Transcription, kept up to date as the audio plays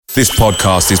This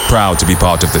podcast is proud to be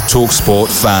part of the TalkSport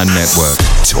Fan Network.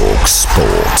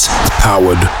 TalkSport.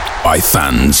 Powered by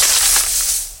fans.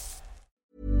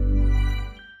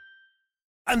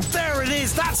 And there it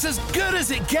is, that's as good as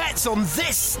it gets on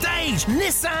this stage.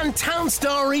 Nissan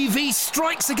Townstar EV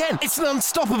strikes again. It's an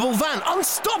unstoppable van,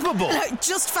 unstoppable.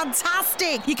 Just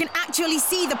fantastic. You can actually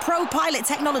see the ProPilot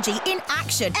technology in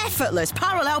action. Effortless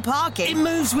parallel parking. It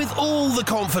moves with all the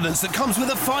confidence that comes with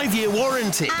a 5-year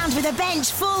warranty. And with a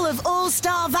bench full of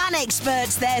all-star van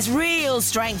experts, there's real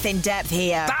strength in depth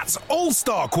here. That's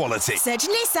all-star quality. Search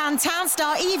Nissan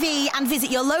Townstar EV and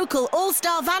visit your local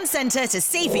all-star van centre to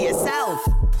see for yourself.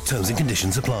 Terms and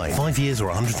conditions apply. 5 years or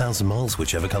 100,000 miles,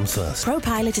 whichever comes first.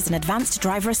 ProPilot is an advanced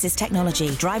driver assist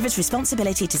technology. Driver's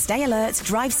responsibility to stay alert,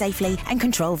 drive safely, and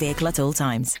control vehicle at all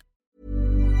times.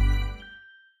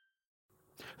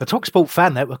 The TalkSport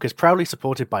Fan Network is proudly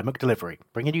supported by McDelivery,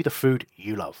 bringing you the food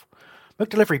you love.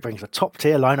 McDelivery brings a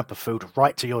top-tier lineup of food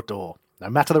right to your door. No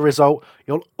matter the result,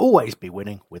 you'll always be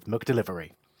winning with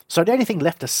McDelivery. So the only thing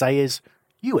left to say is,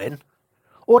 you in?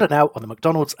 Order now on the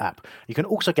McDonald's app. You can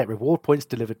also get reward points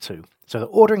delivered too, so that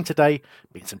ordering today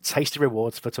means some tasty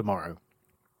rewards for tomorrow.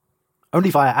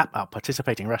 Only via app at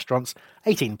participating restaurants,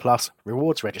 18 plus,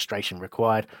 rewards registration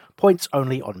required, points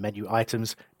only on menu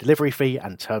items, delivery fee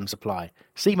and terms apply.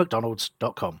 See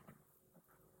mcdonalds.com.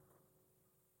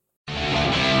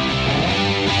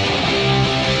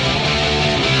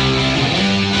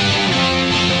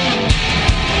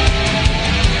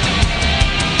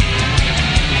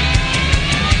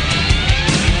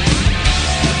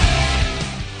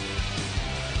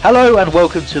 Hello and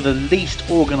welcome to the least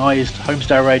organised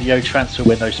Homestay Radio transfer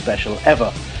window special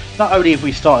ever. Not only have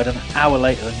we started an hour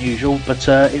later than usual, but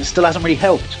it still hasn't really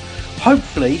helped.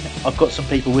 Hopefully I've got some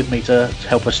people with me to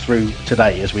help us through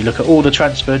today as we look at all the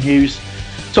transfer news,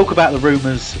 talk about the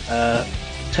rumours,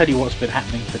 tell you what's been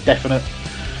happening for definite,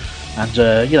 and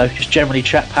just generally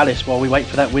chat Palace while we wait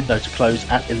for that window to close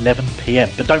at 11 PM.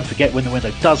 But don't forget, when the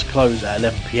window does close at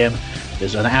 11 PM,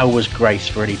 there's an hour's grace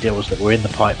for any deals that were in the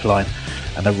pipeline,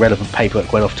 and the relevant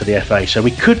paperwork went off to the FA. So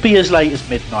we could be as late as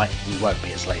midnight. We won't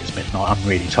be as late as midnight. I'm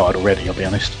really tired already, I'll be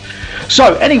honest.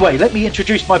 So anyway, let me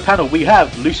introduce my panel. We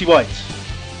have Lucy White.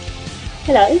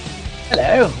 Hello.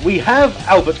 Hello. We have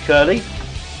Albert Curley.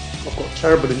 I've got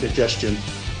terrible indigestion.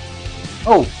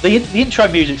 Oh, the intro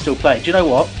music's still playing. Do you know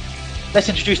what? Let's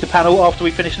introduce the panel after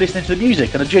we finish listening to the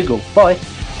music and a jingle. Bye.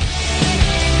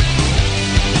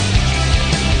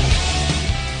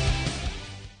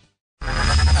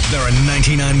 There are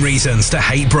 99 reasons to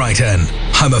hate Brighton.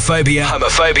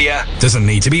 Homophobia doesn't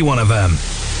need to be one of them.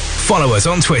 Follow us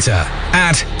on Twitter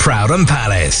at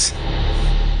ProudandPalace.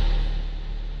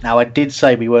 Now, I did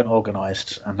say we weren't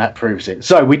organised, and that proves it.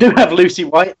 So, we do have Lucy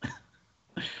White.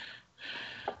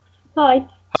 Hi.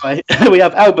 Hi. We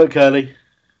have Albert Curley.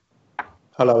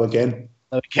 Hello again.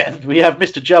 Again. We have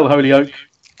Mr. Joe Holyoke.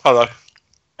 Hello.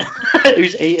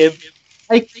 Who's eating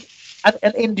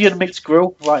an Indian mixed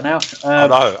grill right now. I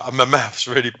know. My mouth's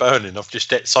really burning. I've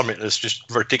just ate something that's just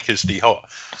ridiculously hot.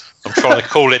 I'm trying to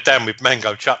cool it down with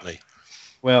mango chutney.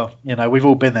 Well, we've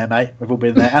all been there, mate. We've all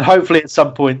been there. And hopefully at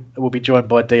some point we'll be joined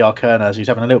by DR Kerners, who's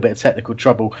having a little bit of technical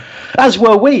trouble. As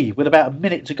were we, with about a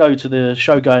minute to go to the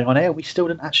show going on air. We still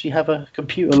didn't actually have a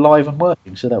computer live and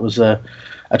working, so that was a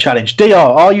challenge. DR,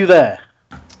 are you there?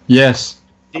 Yes.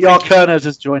 DR Kerners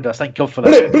has joined us. Thank God for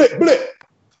that. Blip.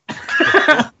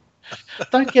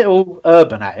 Don't get all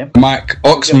urban at him. Mike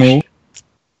Oxmoor.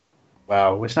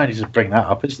 Wow, there's no need to bring that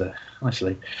up, is there?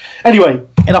 Honestly. Anyway,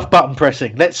 enough button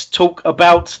pressing. Let's talk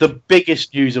about the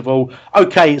biggest news of all.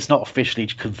 Okay, it's not officially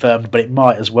confirmed, but it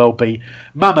might as well be.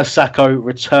 Mama Sakho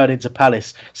returning to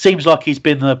Palace. Seems like he's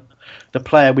been the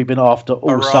player we've been after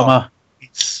all Hurrah. summer.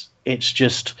 It's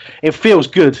just, it feels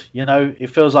good, It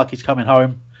feels like he's coming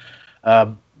home.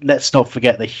 Let's not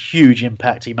forget the huge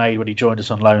impact he made when he joined us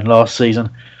on loan last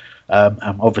season.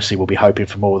 And obviously we'll be hoping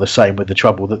for more of the same with the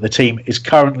trouble that the team is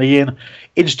currently in.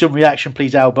 Instant reaction,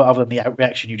 please, Albert, other than the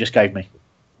reaction you just gave me.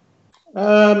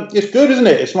 It's good, isn't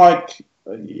it? It's like,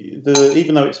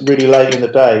 even though it's really late in the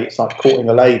day, it's like courting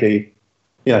a lady,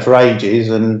 for ages,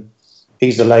 and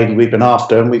he's the lady we've been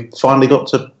after, and we finally got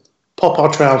to pop our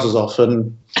trousers off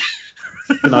and,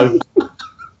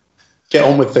 get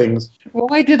on with things.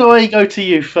 Why did I go to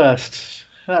you first?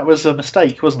 That was a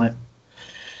mistake, wasn't it?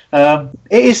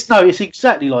 It's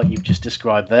exactly like you've just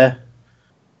described there,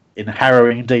 in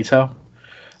harrowing detail.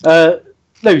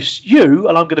 Luce,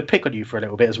 and I'm going to pick on you for a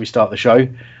little bit as we start the show.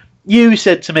 You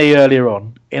said to me earlier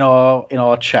on in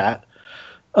our chat,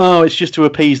 "Oh, it's just to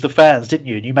appease the fans," didn't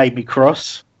you? And you made me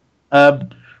cross.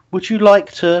 Would you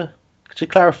like to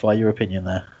clarify your opinion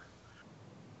there?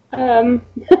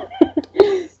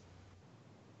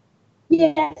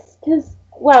 Yes, because,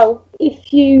 well,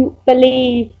 if you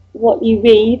believe what you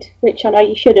read, which I know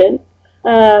you shouldn't,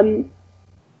 De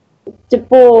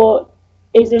Boer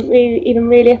isn't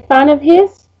really a fan of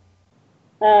his.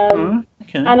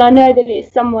 Okay. And I know that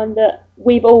it's someone that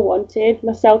we've all wanted,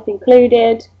 myself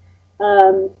included.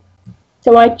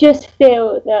 So I just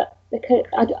feel that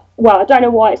I don't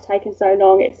know why it's taken so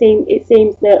long. It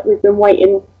seems that we've been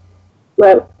waiting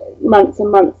months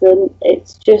and months, and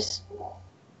it just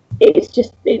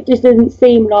doesn't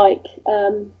seem like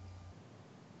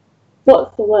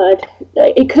what's the word?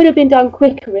 It could have been done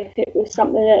quicker if it was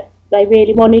something that they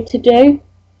really wanted to do.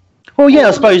 Well, yeah,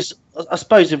 I suppose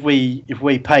if we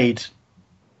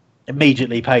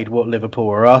immediately paid what Liverpool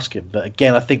were asking, but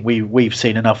again, I think we've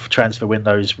seen enough transfer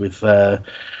windows with the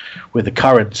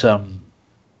current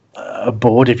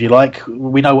board, if you like.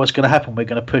 We know what's going to happen. We're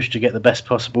going to push to get the best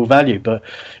possible value. But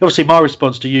obviously, my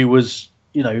response to you was,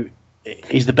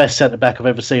 he's the best centre back I've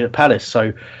ever seen at Palace.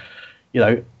 So,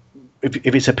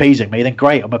 if it's appeasing me, then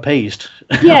great, I'm appeased.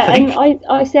 Yeah, and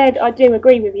I said I do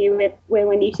agree with you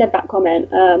when you said that comment.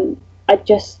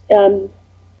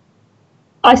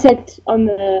 I said on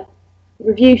the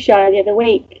review show the other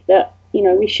week that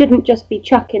we shouldn't just be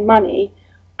chucking money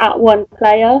at one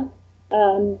player.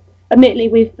 Admittedly,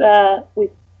 we've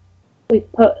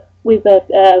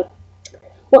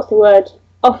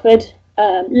offered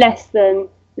less than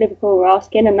Liverpool were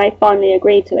asking, and they finally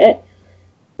agreed to it.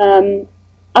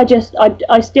 I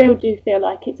still do feel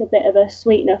like it's a bit of a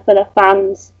sweetener for the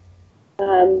fans.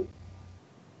 I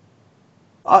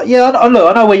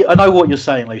know what you're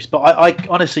saying, Luce, but I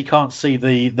honestly can't see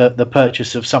the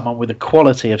purchase of someone with the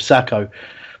quality of Sakho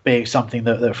being something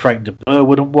that Frank de Boer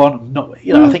wouldn't want.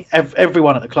 I think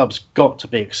everyone at the club's got to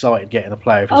be excited getting a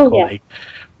player of his quality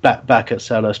back at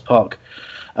Selhurst Park.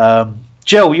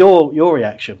 Jill, your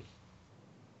reaction?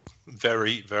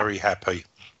 Very, very happy.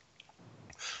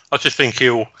 I just think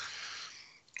looking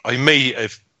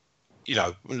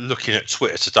at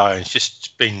Twitter today, and it's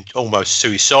just been almost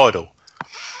suicidal.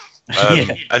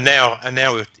 And now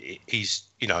he's,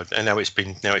 and now it's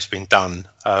been done.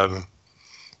 I'm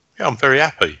very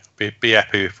happy. Be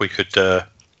happy if we could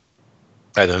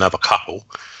add another couple.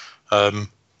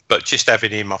 But just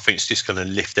having him, I think it's just going to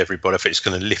lift everybody. I think it's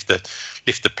going to lift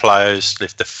the players,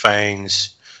 lift the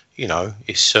fans.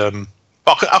 It's.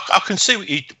 But I can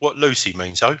see what Lucy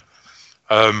means, though.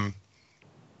 But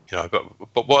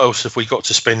what else have we got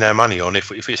to spend our money on?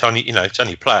 If it's only it's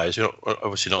only players. We're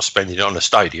obviously not spending it on a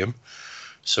stadium,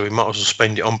 so we might as well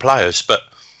spend it on players. But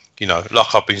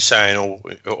like I've been saying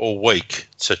all week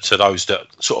to those that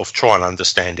sort of try and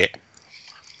understand it,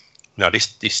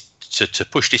 this to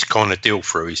push this kind of deal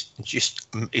through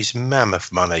is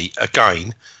mammoth money.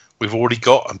 Again, we've already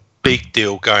got a big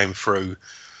deal going through.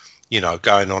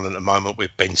 Going on at the moment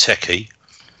with Benteke.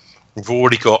 We've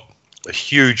already got a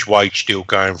huge wage deal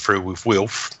going through with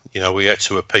Wilf. We had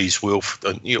to appease Wilf,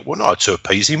 and not to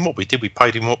appease him. What we did, we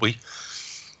paid him what he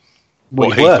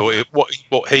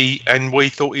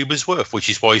thought he was worth, which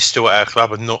is why he's still at our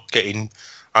club and not getting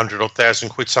 100,000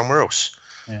 quid somewhere else.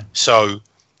 Yeah. So,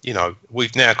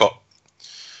 we've now got.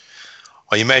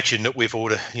 I imagine that with all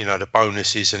the the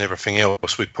bonuses and everything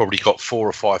else, we've probably got 4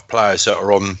 or 5 players that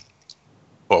are on.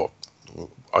 Well,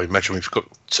 I imagine we've got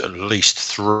at least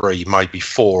 3, maybe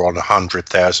 4 on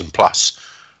 100,000 plus,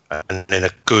 and then a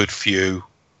good few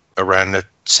around the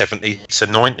 70 to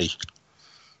 90.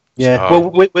 Yeah,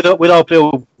 well, with our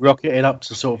bill rocketing up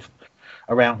to sort of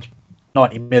around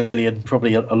 90 million,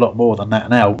 probably a lot more than that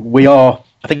now.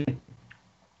 I think,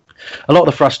 a lot of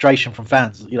the frustration from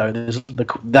fans. There's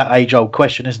that age-old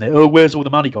question, isn't it? Oh, where's all the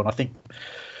money gone? I think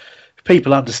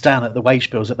people understand that the wage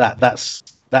bills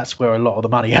that's where a lot of the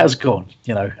money has gone,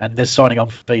 and there's signing on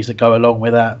fees that go along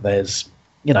with that. There's,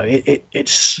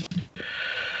 it's,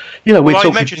 we're I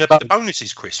talking imagine about the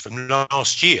bonuses, Chris, from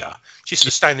last year, just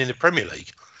for staying in the Premier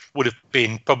League, would have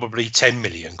been probably 10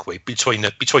 million quid between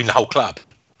the whole club.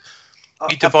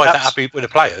 You divide that up with the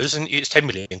players, and it's 10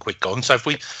 million quid gone. So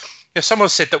if someone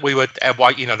said that we were,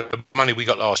 the money we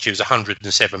got last year was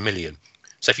 107 million.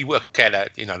 So if you work out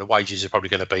that, the wages are probably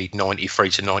going to be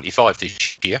 93 to 95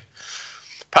 this year.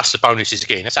 Plus the bonuses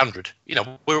again, that's 100.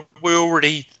 We're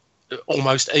already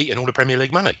almost eating all the Premier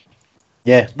League money.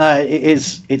 Yeah, no,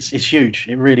 it's huge.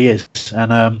 It really is.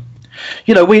 And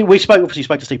we spoke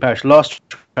to Steve Parish last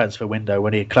transfer window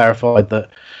when he clarified that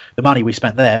the money we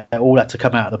spent there all had to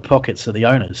come out of the pockets of the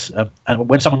owners. And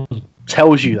when someone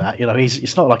tells you that,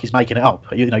 it's not like he's making it up.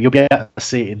 You'll be able to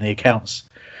see it in the accounts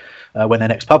when they're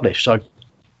next published. So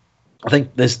I think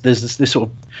there's this sort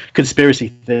of conspiracy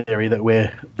theory that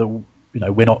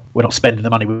we're not spending the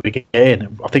money we get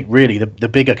in. I think really the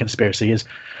bigger conspiracy is,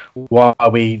 why are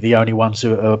we the only ones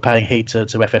who are paying heed to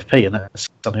FFP? And that's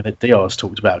something that DR has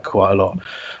talked about quite a lot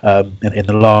in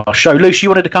the last show. Lucy, you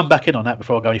wanted to come back in on that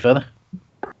before I go any further?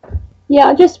 Yeah,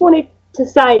 I just wanted to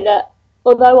say that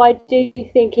although I do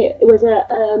think it was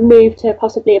a move to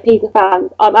possibly appease the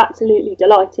fans, I'm absolutely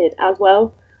delighted as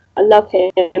well. I love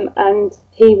him, and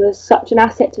he was such an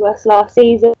asset to us last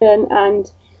season, and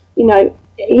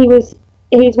he's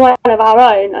one of our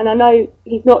own, and I know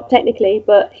he's not technically,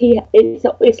 but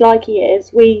it's like he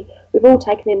is. We've all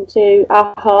taken him to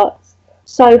our hearts.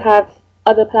 So have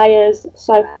other players.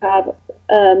 So have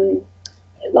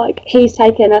he's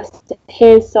taken us to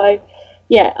his. So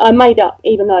yeah, I made up,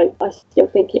 even though I still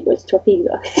think it was to appease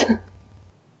us.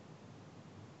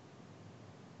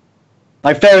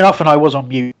 No, fair enough, and I was on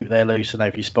mute there, Luce, and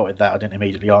if you spotted that, I didn't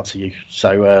immediately answer you.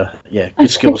 So,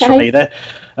 good skills from me there.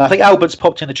 I think Albert's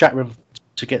popped in the chat room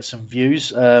to get some views.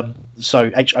 So,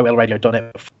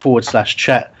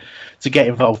 holradio.net/chat to get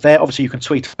involved there. Obviously, you can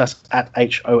tweet us at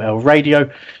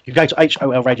holradio. You can go to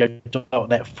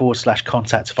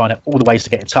holradio.net/contact to find out all the ways to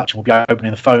get in touch, and we'll be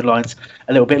opening the phone lines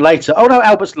a little bit later. Oh, no,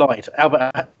 Albert's lied.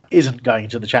 Albert isn't going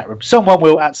to the chat room. Someone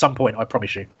will at some point, I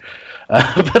promise you.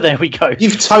 But there we go.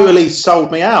 You've totally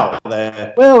sold me out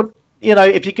there. Well,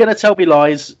 if you're going to tell me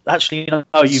lies, actually,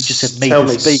 you've just said me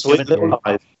to speak.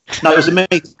 No, it was a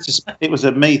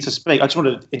me to speak. I just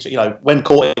wanted to, when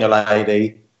courting a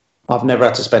lady, I've never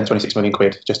had to spend 26 million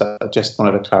quid. Just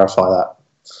wanted to clarify that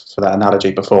for that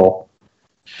analogy before.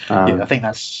 I think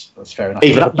that's fair enough.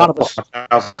 Even none of us,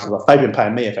 they've been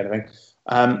paying me, if anything.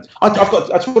 I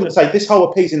just wanted to say, this whole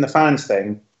appeasing the fans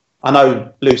thing, I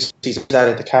know Lucy's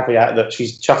added the caveat that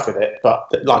she's chuffed with it, but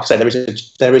like I say, there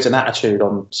is an attitude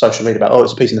on social media about,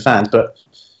 it's appeasing the fans. But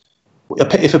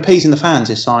if appeasing the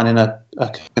fans is signing a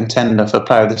contender for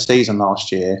Player of the Season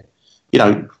last year,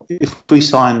 if we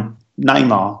sign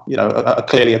Neymar, a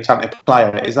clearly a talented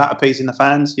player, is that appeasing the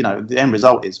fans? The end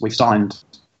result is we've signed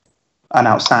an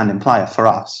outstanding player for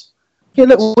us. Yeah,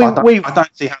 look, I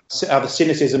don't see how the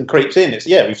cynicism creeps in. It's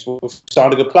we've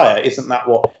signed a good player. Isn't that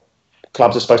what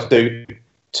clubs are supposed to do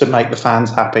to make the fans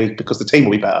happy because the team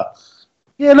will be better?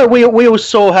 Yeah, look, we all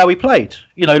saw how he played,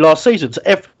 last season. So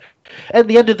at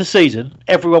the end of the season,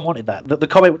 everyone wanted that. The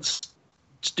comments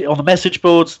on the message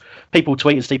boards, people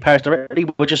tweeting Steve Parish directly,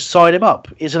 were just sign him up.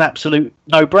 It's an absolute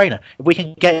no-brainer. If we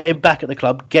can get him back at the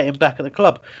club, get him back at the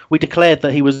club. We declared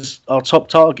that he was our top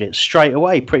target straight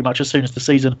away, pretty much as soon as the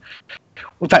season.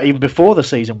 In fact, even before the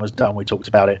season was done, we talked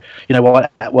about it. While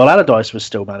Allardyce was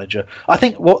still manager. I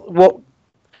think what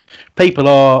people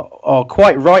are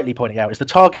quite rightly pointing out is the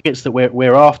targets that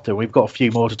we're after. We've got a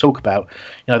few more to talk about.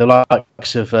 The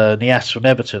likes of Niasse from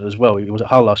Everton as well. He was at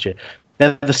Hull last year.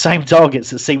 They're the same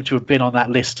targets that seem to have been on that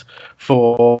list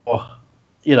for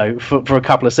a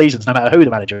couple of seasons, no matter who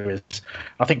the manager is.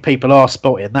 I think people are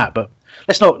spotting that, but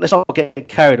let's not get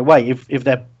carried away. If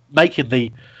they're making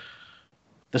the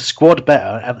squad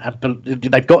better, and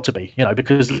they've got to be,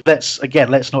 because let's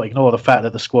not ignore the fact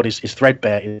that the squad is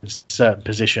threadbare in certain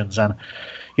positions, and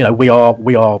we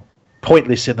are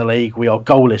pointless in the league, we are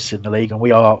goalless in the league, and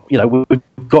we've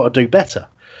got to do better.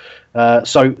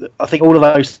 So I think all of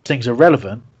those things are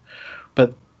relevant,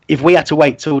 but if we had to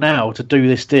wait till now to do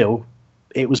this deal,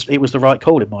 it was the right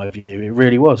call in my view. It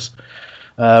really was.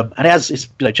 And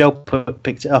Joel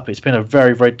picked it up. It's been a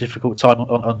very, very difficult time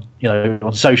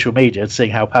on social media,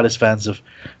 seeing how Palace fans have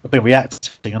been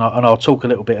reacting, and I'll talk a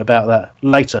little bit about that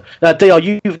later. DR,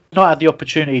 you've not had the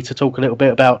opportunity to talk a little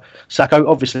bit about Sakho.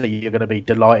 Obviously, you're going to be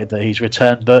delighted that he's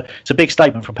returned, but it's a big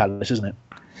statement from Palace, isn't it?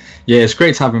 Yeah, it's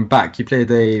great to have him back. He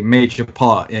played a major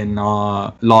part in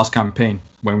our last campaign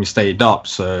when we stayed up.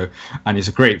 And he's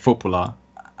a great footballer,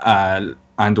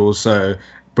 and also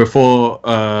before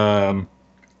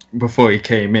he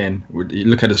came in, you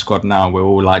look at the squad now, we're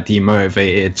all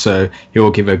demotivated, so he will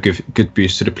give a good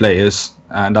boost to the players,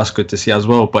 and that's good to see as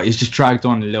well. But he's just dragged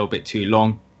on a little bit too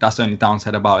long. That's the only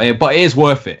downside about it, but it is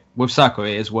worth it. With Sakho,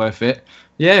 it is worth it.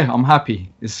 Yeah, I'm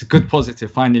happy. It's a good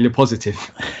positive, finally positive.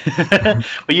 Well,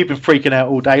 you've been freaking out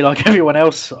all day like everyone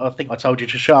else. I think I told you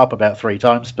to shut up about 3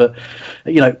 times. But,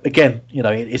 again,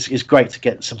 it's great to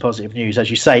get some positive news,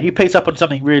 as you say. And you picked up on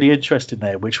something really interesting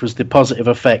there, which was the positive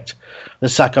effect that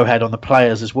Sakho had on the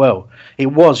players as well. It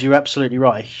was, you're absolutely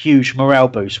right, a huge morale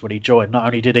boost when he joined. Not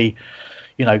only did he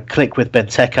click with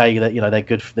Benteke, that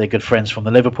they're good friends from the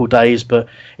Liverpool days, but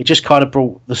it just kind of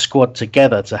brought the squad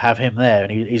together to have him there,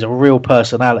 and he's a real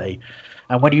personality.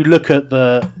 And when you look at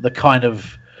the kind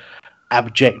of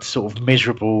abject, sort of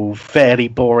miserable, fairly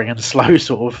boring and slow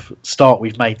sort of start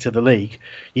we've made to the league,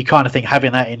 you kind of think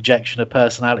having that injection of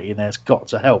personality in there's got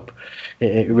to help.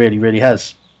 It really, really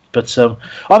has. But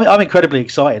I'm incredibly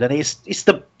excited, and it's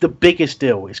the biggest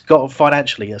deal. It's got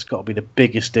to be the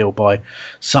biggest deal by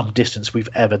some distance we've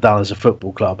ever done as a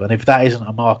football club. And if that isn't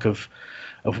a mark of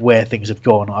where things have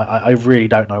gone, I really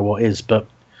don't know what is. But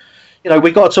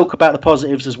we've got to talk about the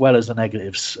positives as well as the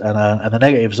negatives, and the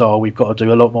negatives are we've got to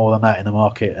do a lot more than that in the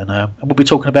market, and we'll be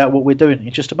talking about what we're doing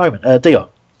in just a moment. Dion.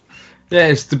 Yeah,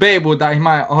 it's debatable that he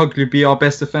might arguably be our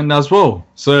best defender as well.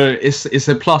 So it's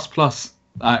a plus.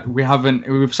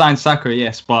 We've signed Saka,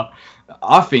 yes, but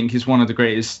I think he's one of the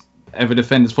greatest ever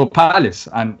defenders for Palace.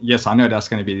 And yes, I know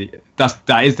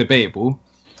that is debatable.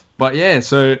 But yeah,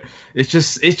 so it's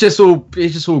just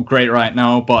all great right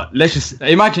now. But let's just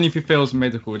imagine if he fails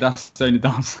medical. That's the only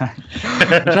downside. I'm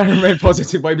trying to remain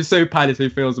positive, but it'd be so Palace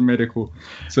if he fails a medical.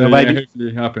 So maybe, hopefully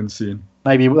it happens soon.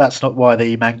 Maybe that's not why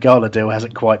the Mangala deal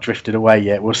hasn't quite drifted away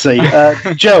yet. We'll see.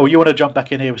 Joe, you want to jump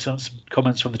back in here with some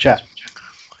comments from the chat?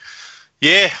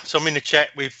 Yeah, so I'm in the chat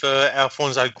with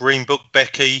Alfonso Greenbook,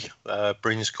 Becky,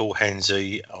 Brinscall,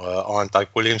 Hansi, Iron Dave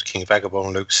Williams, King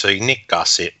Vagabond, Luke C, Nick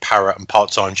Gussett, Parrot, and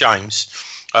Part-Time James.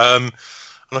 And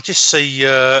I just see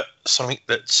something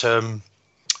that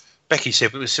Becky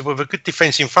said. With a good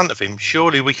defence in front of him,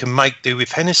 surely we can make do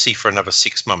with Hennessy for another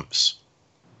 6 months.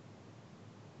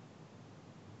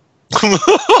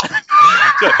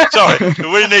 Sorry,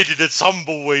 we needed a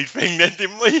tumbleweed thing then,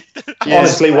 didn't we? Yeah.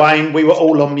 Honestly, Wayne, we were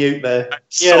all on mute there.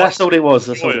 Yeah, that's all it was.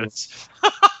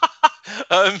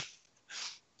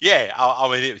 Yeah, I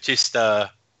mean, it was just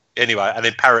anyway. And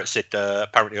then Parrot said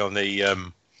apparently on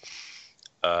the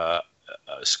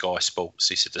Sky Sports,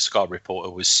 he said the Sky reporter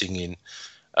was singing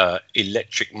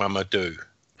 "Electric Mamadou."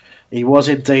 He was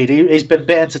indeed. He's been a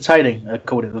bit entertaining,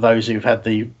 according to those who've had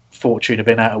the fortune of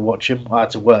being able to watch him. I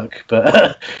had to work,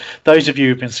 but those of you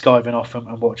who've been skiving off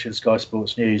and watching Sky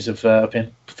Sports News have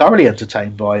been thoroughly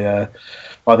entertained by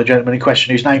the gentleman in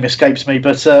question, whose name escapes me.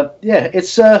 But yeah,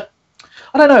 it's I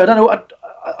don't know.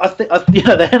 I think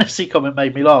the Hennessy comment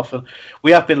made me laugh, and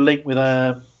we have been linked with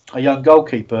a young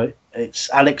goalkeeper. It's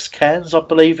Alex Cairns, I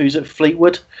believe, who's at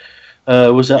Fleetwood.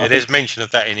 There's mention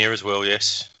of that in here as well.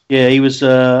 Yes. Yeah, he was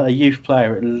a youth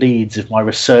player at Leeds, if my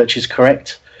research is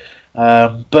correct.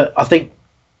 But I think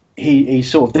he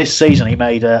sort of this season he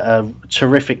made a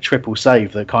terrific triple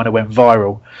save that kind of went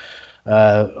viral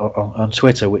on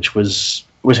Twitter, which was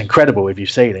incredible. If you've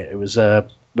seen it, it was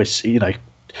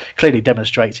clearly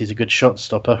demonstrates he's a good shot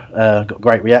stopper. Got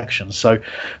great reactions. So,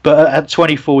 but at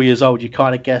 24 years old, you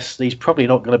kind of guess he's probably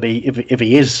not going to be if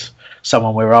he is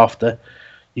someone we're after.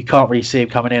 You can't really see him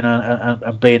coming in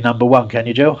and being number one, can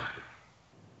you, Joe?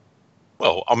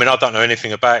 Well, I mean, I don't know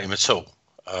anything about him at all.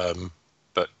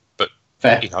 But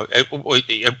fair.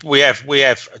 We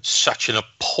have such an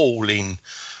appalling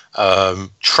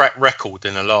track record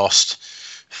in the last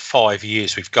 5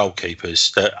 years with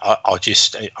goalkeepers that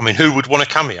I mean, who would want to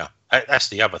come here? That's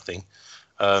the other thing.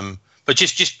 But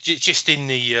just in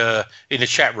the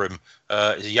chat room,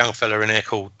 there's a young fella in there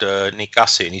called Nick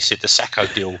Gussett, and he said the Sacco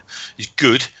deal is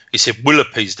good. He said will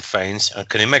appease the fans and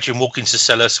can imagine walking to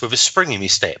Selhurst with a spring in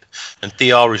his step. And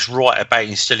DR is right about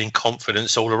instilling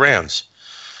confidence all around.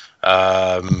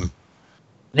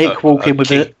 Nick walking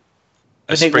with a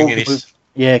spring in his.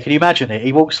 Yeah, can you imagine it?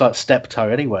 He walks like step-toe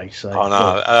anyway. So. I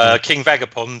know. King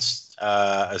Vagabonds,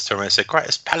 as Tom said,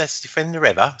 greatest Palace defender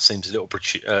ever. Seems a little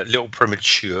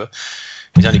premature.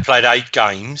 He's only played 8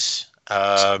 games.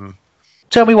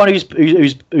 Tell me one who's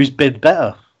been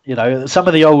better. You know, some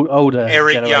of the older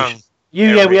Eric generation.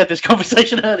 Young. We had this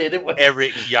conversation earlier, didn't we?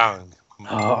 Eric Young.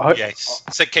 Yes.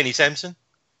 So Kenny Sampson.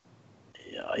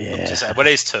 Yeah. Well,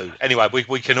 there's 2. Anyway,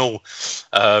 we can all.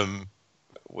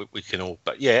 We can all,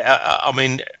 but yeah, I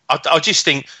mean, I just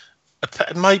think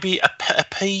maybe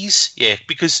appease, yeah,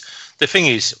 because the thing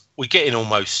is, we're getting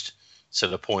almost to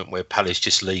the point where Palace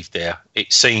just leave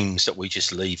it seems that we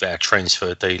just leave our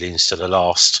transfer dealings to the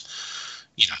last,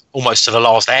 almost to the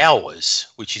last hours,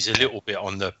 which is a little bit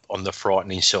on the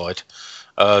frightening side.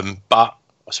 But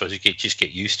I suppose you just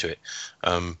get used to it.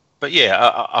 But yeah,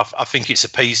 I think it's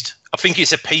appeased. I think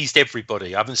it's appeased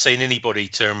everybody. I haven't seen anybody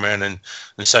turn around and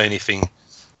say anything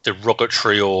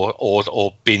derogatory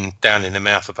or been down in the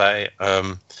mouth about it.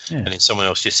 And then someone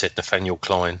else just said Nathaniel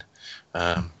Klein.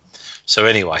 So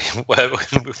anyway,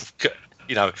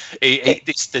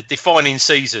 it's the defining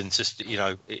season,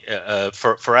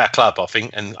 for our club, I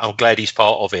think, and I'm glad he's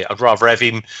part of it. I'd rather have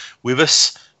him with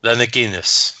us than against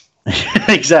us.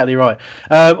 Exactly right.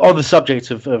 On the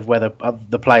subject of whether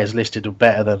the players listed are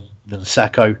better than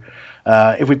Sacco,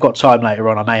 if we've got time later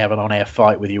on, I may have an on-air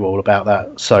fight with you all about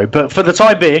that. So, but for the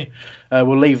time being,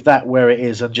 we'll leave that where it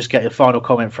is and just get a final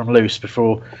comment from Luce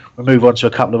before we move on to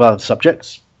a couple of other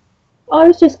subjects. I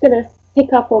was just going to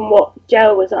pick up on what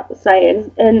Joe was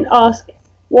saying and ask,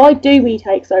 why do we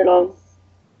take so long?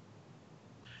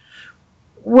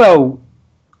 Well,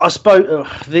 I suppose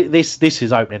this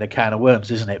is opening a can of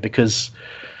worms, isn't it? Because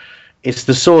it's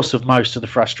the source of most of the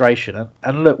frustration.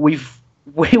 And look, we've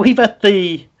had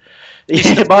the.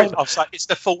 It's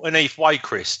the Fulton Heath way,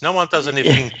 Chris. No one does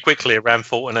anything quickly around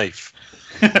Fulton Heath.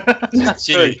 That's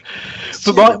true.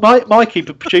 But Mikey,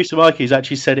 producer Mikey, has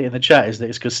actually said it in the chat. Is that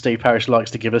it's because Steve Parish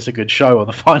likes to give us a good show on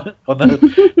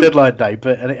the deadline day,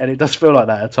 and it does feel like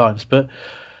that at times. But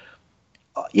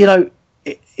you know.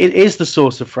 It is the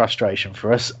source of frustration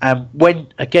for us, and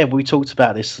when again we talked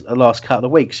about this the last couple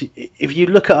of weeks. If you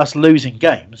look at us losing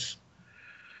games,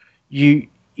 you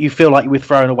feel like we're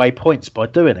throwing away points by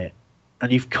doing it,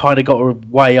 and you've kind of got to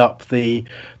weigh up the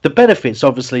benefits.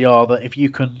 Obviously, are that if you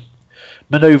can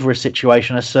manoeuvre a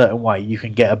situation a certain way, you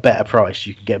can get a better price,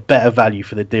 you can get better value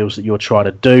for the deals that you're trying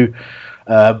to do.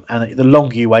 And the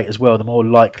longer you wait as well, the more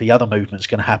likely other movements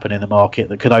can happen in the market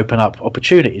that can open up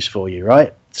opportunities for you,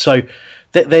 right? So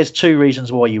there's two reasons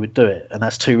why you would do it, and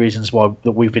that's two reasons why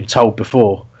that we've been told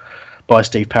before by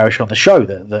Steve Parish on the show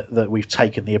that we've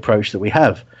taken the approach that we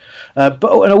have. And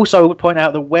also I would point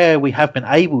out that where we have been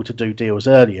able to do deals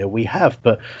earlier, we have.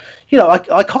 But you know,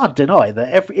 I can't deny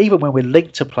that even when we're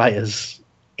linked to players,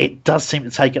 it does seem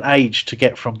to take an age to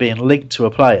get from being linked to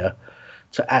a player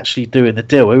to actually doing the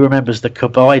deal. Who remembers the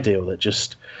Cabaye deal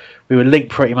that we were linked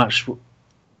pretty much,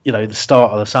 you know, the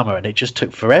start of the summer, and it just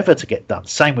took forever to get done.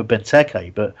 Same with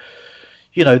Benteke, but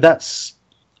you know,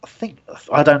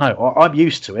 I don't know. I'm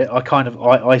used to it.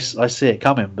 I see it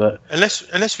coming, but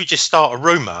unless we just start a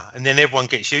rumour and then everyone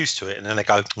gets used to it, and then they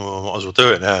go, well, I might as well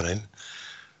do it now then.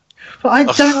 But I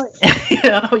don't.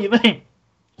 Yeah, I know what you mean.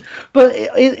 But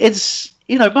it's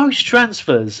you know, most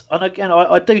transfers, and again,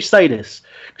 I do say this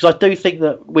because I do think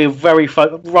that we're very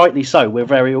rightly so.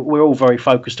 We're all very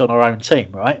focused on our own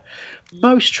team, right?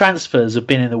 Most transfers have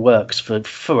been in the works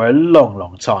for a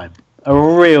long time. A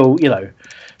real, you know,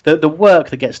 the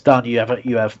work that gets done. You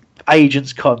have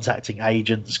agents contacting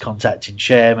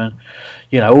chairman.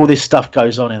 You know, all this stuff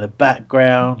goes on in the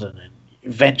background, and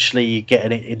eventually you get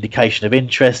an indication of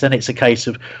interest. Then it's a case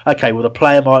of, okay, well, the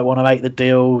player might want to make the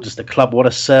deal. Does the club want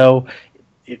to sell?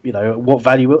 You know, what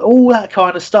value? All that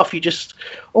kind of stuff.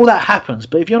 All that happens.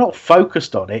 But if you're not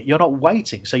focused on it, you're not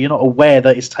waiting. So you're not aware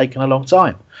that it's taken a long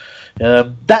time.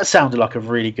 That sounded like a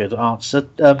really good answer.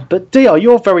 But DR,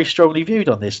 you're very strongly viewed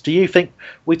on this. Do you think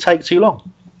we take too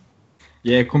long?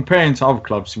 Yeah, comparing to other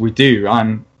clubs, we do.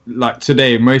 And like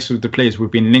today, most of the players we've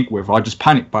been linked with are just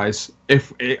panic buys.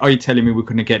 Are you telling me we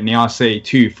couldn't get Niasse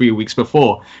 2-3 weeks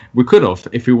before? We could have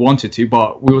if we wanted to,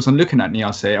 but we wasn't looking at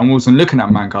Niasse and we wasn't looking at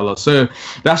Mangala. So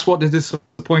that's what the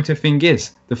disappointing thing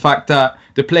is. The fact that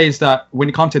the players that when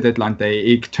it comes to deadline day,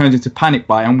 it turns into panic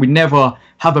buy, and we never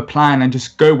have a plan and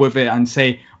just go with it and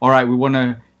say, all right, we want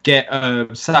to get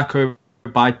Sacco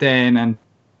by then and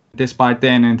this by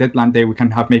then, and deadline day we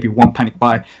can have maybe one panic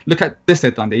buy. Look at this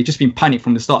deadline day; it's just been panic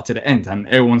from the start to the end, and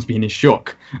everyone's been in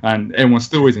shock, and everyone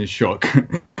still is in shock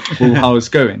with how it's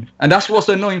going. And that's what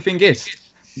the annoying thing is.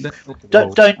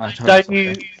 Don't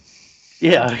you?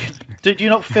 Yeah. Do you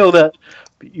not feel that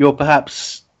you're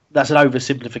perhaps that's an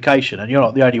oversimplification, and you're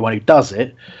not the only one who does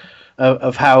it?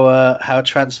 Of how a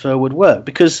transfer would work,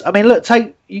 because I mean, look,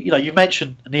 you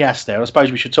mentioned Niasse there. I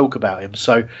suppose we should talk about him.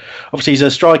 So, obviously, he's a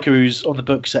striker who's on the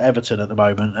books at Everton at the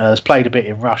moment. Has played a bit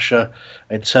in Russia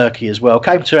and Turkey as well.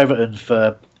 Came to Everton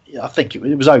for, I think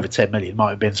it was over 10 million.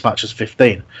 Might have been as much as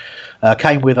 15.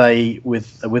 Came with a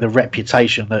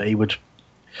reputation that he would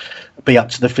be up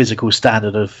to the physical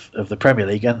standard of the Premier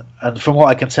League, and from what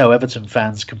I can tell, Everton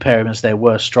fans compare him as their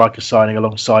worst striker signing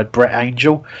alongside Brett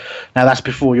Angel. Now that's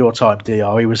before your time,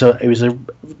 DR. He was a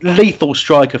lethal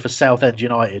striker for Southend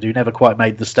United, who never quite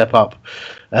made the step up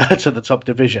to the top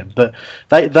division. But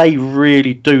they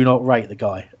really do not rate the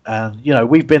guy. And you know,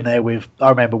 we've been there with. I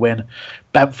remember when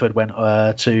Bamford went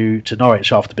to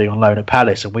Norwich after being on loan at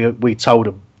Palace, and we told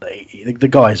them the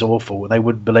guy's awful, and they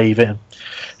wouldn't believe it. And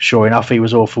sure enough, he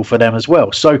was awful for them as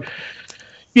well. So,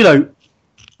 you know,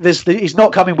 he's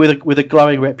not coming with a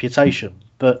glowing reputation,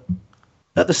 but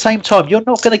at the same time, you're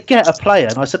not going to get a player,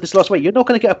 and I said this last week, you're not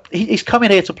going to get he's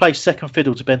coming here to play second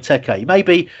fiddle to Benteke.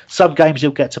 Maybe some games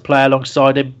he'll get to play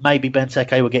alongside him. Maybe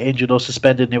Benteke will get injured or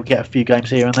suspended and he'll get a few games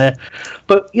here and there.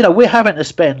 But, we're having to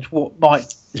spend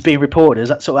what is being reported as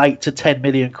that sort of 8 to 10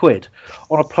 million quid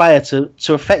on a player to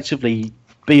effectively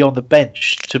be on the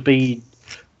bench, to be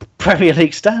Premier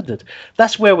League standard.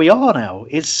 That's where we are now.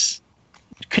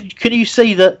 Can you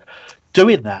see that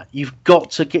doing that, you've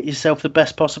got to get yourself the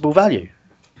best possible value?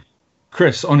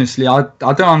 Chris, honestly, I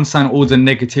don't understand all the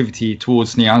negativity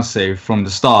towards Niasse from the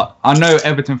start. I know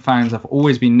Everton fans have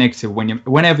always been negative.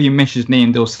 Whenever you mention his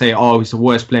name, they'll say, "Oh, he's the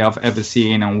worst player I've ever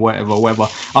seen," and whatever.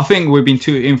 I think we've been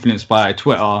too influenced by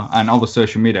Twitter and other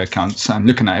social media accounts and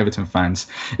looking at Everton fans.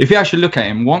 If you actually look at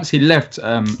him, once he left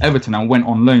Everton and went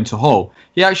on loan to Hull,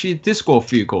 he actually did score a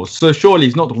few goals. So surely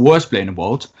he's not the worst player in the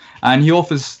world, and he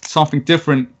offers something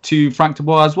different to Frank de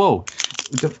Boer as well.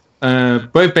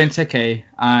 Both Benteke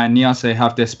and Niasse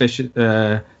have their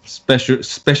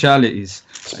specialities.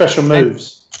 Special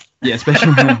moves.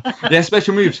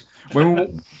 Special moves.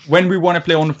 When we want to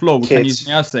play on the floor, we can use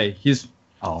Niasse.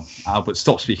 Albert,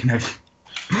 stop speaking over.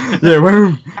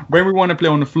 When we want to play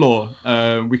on the floor,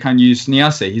 we can use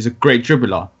Niasse. He's a great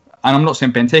dribbler. And I'm not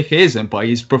saying Benteke isn't, but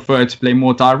he's preferred to play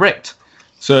more direct.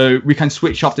 So we can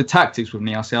switch up the tactics with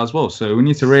Niasse as well. So we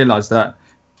need to realise that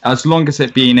as long as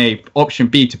it being a option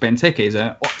B to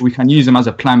Benteke, we can use him as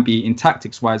a plan B in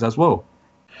tactics-wise as well.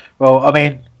 Well, I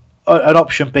mean, an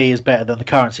option B is better than the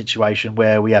current situation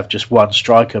where we have just one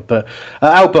striker. But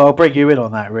Albert, I'll bring you in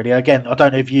on that, really. Again, I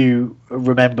don't know if you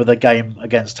remember the game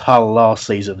against Hull last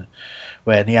season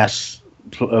where Niasse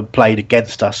played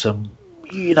against us and,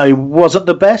 wasn't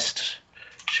the best,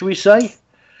 should we say?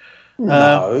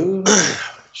 No.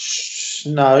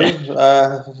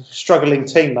 Struggling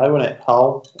team though, wasn't it,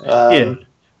 Hull? Yeah,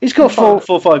 he's got four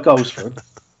or five goals for him.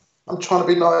 I'm trying to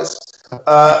be nice.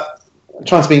 I'm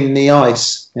trying to be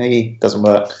nice. He doesn't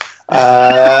work.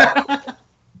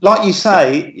 Like you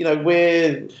say,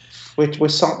 we're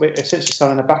essentially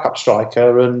selling a backup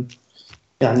striker, and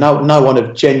no one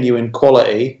of genuine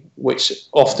quality, which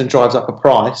often drives up a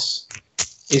price,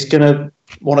 is going to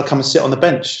want to come and sit on the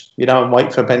bench, and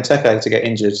wait for Benteke to get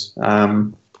injured.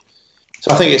 So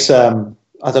I think it's, I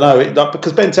don't know,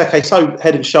 because Benteke's so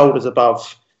head and shoulders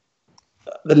above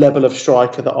the level of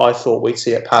striker that I thought we'd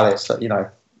see at Palace,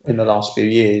 in the last few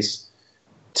years.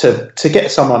 To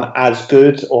get someone as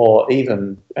good or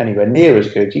even anywhere near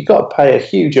as good, you've got to pay a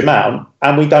huge amount,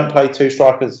 and we don't play two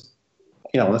strikers,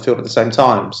 on the field at the same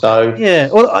time. So yeah,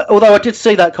 although I did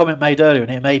see that comment made earlier,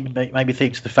 and it made me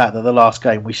think to the fact that the last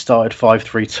game we started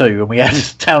 5-3-2 and we had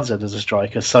Townsend as a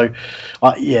striker. So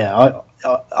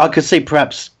I could see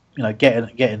perhaps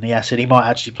getting the asset. He might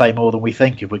actually play more than we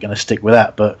think if we're going to stick with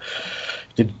that, but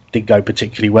didn't go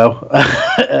particularly well.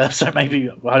 So maybe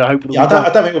I hope. I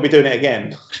don't think we'll be doing it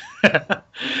again.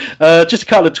 Just a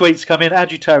couple of tweets come in.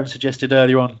 Andrew Tarrant suggested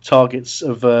earlier on targets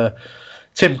of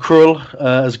Tim Krul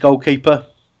as goalkeeper.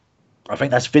 I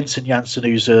think that's Vincent Janssen,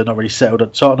 who's not really settled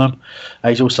at Tottenham.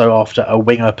 He's also after a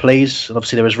winger, please. And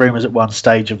obviously there was rumours at one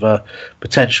stage of a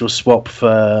potential swap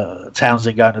for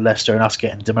Townsend going to Leicester and us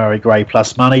getting Demarai Gray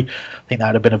plus money. I think that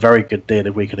would have been a very good deal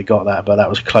if we could have got that, but that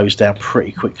was closed down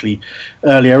pretty quickly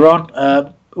earlier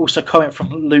on. Also, comment from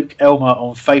Luke Elmer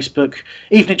on Facebook.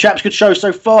 Evening, chaps. Good show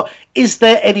so far. Is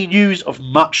there any news of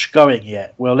Much going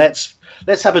yet? Well, let's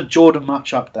have a Jordan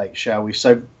Much update, shall we?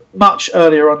 So, Much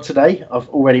earlier on today. I've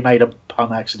already made a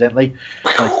pun accidentally.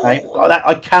 Okay.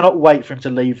 I cannot wait for him to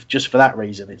leave just for that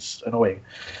reason. It's annoying.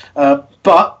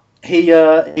 But he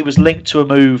was linked to a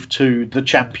move to the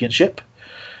Championship,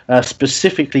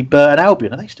 specifically Burton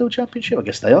Albion. Are they still Championship? I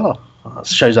guess they are. That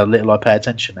shows how little I pay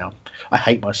attention now. I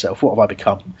hate myself. What have I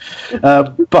become?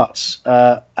 But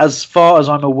as far as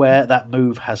I'm aware, that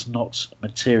move has not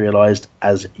materialised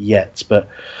as yet. But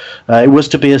it was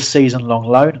to be a season-long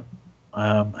loan.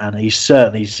 And he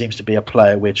certainly seems to be a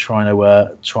player we're trying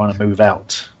to move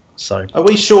out. So, are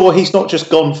we sure he's not just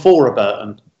gone for a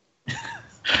Burton?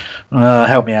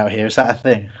 Help me out here. Is that a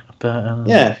thing? Burton?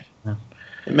 Yeah.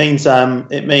 It means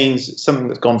something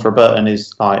that's gone for a Burton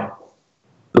is like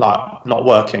not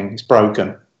working. It's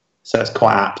broken. So it's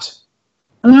quite apt.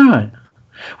 All right.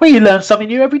 Well, you learn something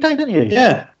new every day, don't you?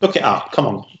 Yeah. Look it up. Come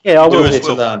on. Yeah, I will.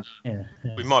 To learn. Yeah.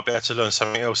 We might be able to learn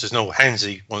something else as well.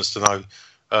 Hansi wants to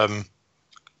know.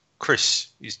 Chris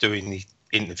is doing the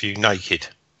interview naked.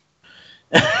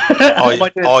 Are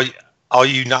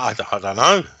you not? I don't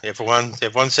know.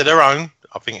 Everyone said their own.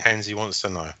 I think Hansi wants to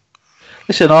know.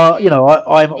 Listen,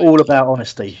 I'm all about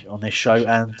honesty on this show,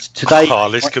 and today.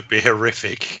 This could be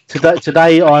horrific.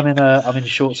 Today, I'm in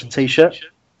shorts and t-shirt.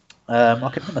 I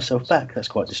can put myself back. That's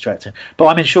quite distracting. But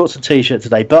I'm in shorts and t-shirt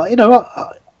today. But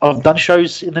I've done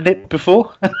shows in the Nip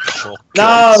before.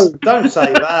 No, don't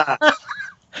say that.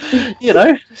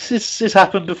 This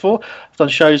happened before. I've done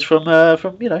shows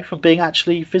from being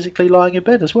actually physically lying in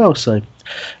bed as well. So,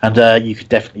 and you could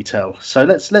definitely tell. So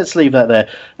let's leave that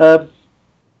there.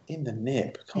 In the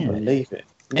Nip, I can't believe it.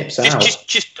 Nip's out.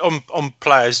 Just on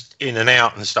players in and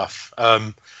out and stuff.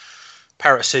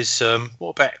 Parrott says, what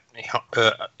about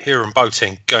Hiram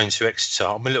Boateng going to Exeter?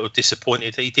 I'm a little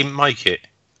disappointed that he didn't make it,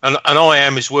 and I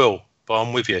am as well. But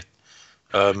I'm with you.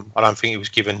 I don't think he was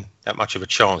given that much of a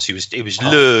chance. He was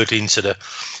lured into the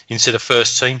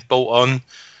first team, brought on,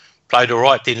 played all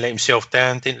right, didn't let himself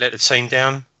down, didn't let the team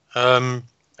down, and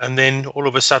then all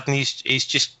of a sudden he's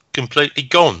just completely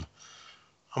gone.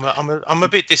 I'm a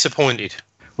bit disappointed.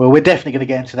 Well, we're definitely going to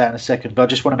get into that in a second, but I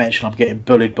just want to mention I'm getting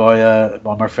bullied by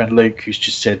my friend Luke, who's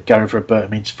just said going for a Burton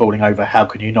means falling over. How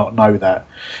can you not know that?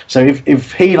 So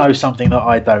if he knows something that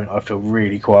I don't, I feel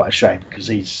really quite ashamed because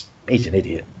he's an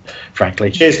idiot, frankly.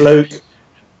 Cheers, Luke.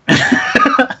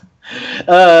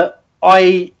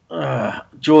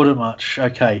 Jordan Much.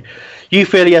 Okay, you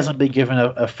feel he hasn't been given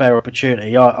a fair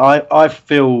opportunity. I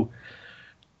feel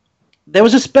there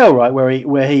was a spell where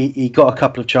he got a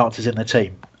couple of chances in the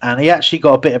team. And he actually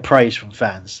got a bit of praise from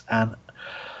fans. And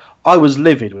I was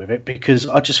livid with it because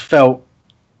I just felt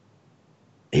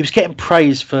he was getting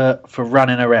praise for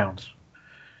running around.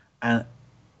 And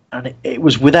it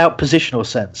was without positional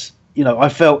sense. I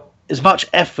felt as much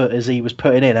effort as he was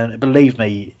putting in, and believe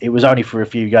me, it was only for a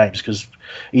few games because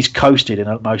he's coasted in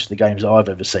most of the games that I've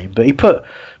ever seen. But he put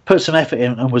some effort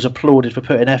in and was applauded for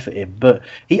putting effort in. But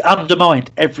he undermined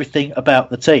everything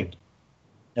about the team.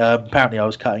 Apparently I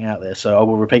was cutting out there, so I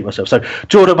will repeat myself. So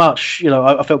Jordan Much,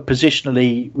 I felt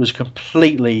positionally was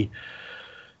completely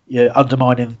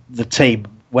undermining the team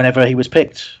whenever he was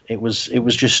picked. It was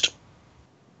just,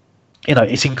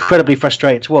 it's incredibly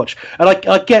frustrating to watch. And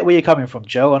I get where you're coming from,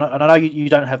 Joe, and I know you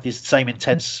don't have this same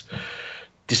intense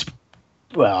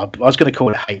well, I was going to call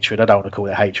it hatred. I don't want to call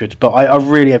it hatred, but I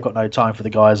really have got no time for the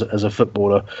guy as a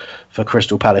footballer for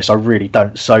Crystal Palace. I really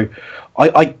don't. So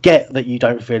I get that you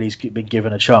don't feel he's been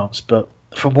given a chance, but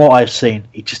from what I've seen,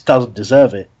 he just doesn't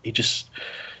deserve it. He just,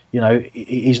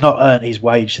 he's not earned his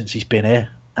wage since he's been here.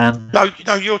 And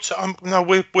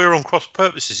we're on cross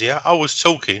purposes here. I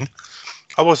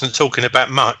wasn't talking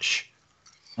about Much.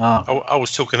 I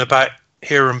was talking about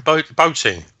Hiram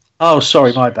Boateng. Oh,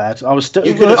 sorry, my bad. I was still.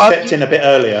 You could have stepped in a bit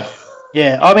earlier.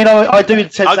 Yeah, I mean, I do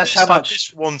intend. That's how much. I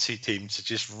just wanted him to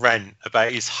just rant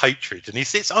about his hatred, and he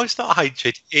says, "Oh, it's not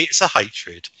hatred; it's a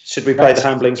hatred." Should we play the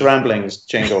Hamblings Ramblings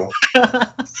jingle?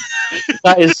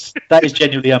 that is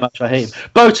genuinely how much I hate him.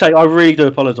 Boateng, I really do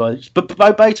apologise, but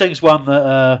Boateng's one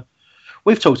that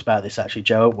we've talked about this actually,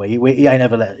 Joe, haven't we?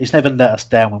 He's never let us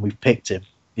down when we've picked him.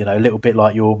 A little bit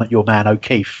like your man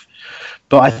O'Keefe,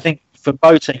 but I think. For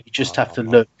Boateng, you just have to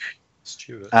look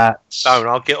at.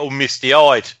 I'll get all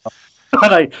misty-eyed. I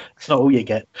know it's not all you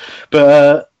get,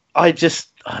 but I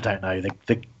don't know.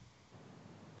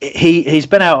 He's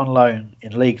been out on loan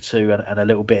in League Two and a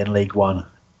little bit in League One,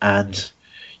 and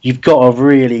you've got to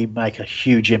really make a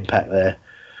huge impact there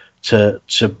to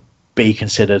be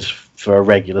considered for a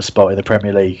regular spot in the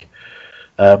Premier League.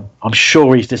 I'm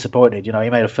sure he's disappointed. He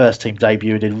made a first-team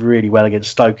debut and did really well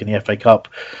against Stoke in the FA Cup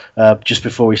just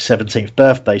before his 17th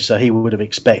birthday, so he would have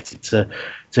expected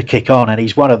to kick on. And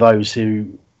he's one of those who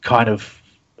kind of,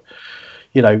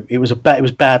 it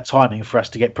was bad timing for us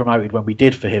to get promoted when we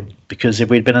did for him, because if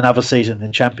we'd been another season in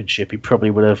the Championship, he probably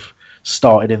would have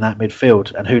started in that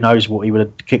midfield, and who knows what he would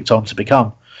have kicked on to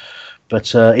become.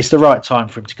 But it's the right time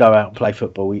for him to go out and play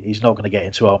football. He's not going to get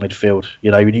into our midfield.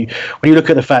 When you look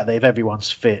at the fact that if everyone's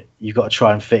fit, you've got to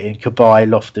try and fit in Cabaye,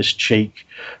 Loftus-Cheek,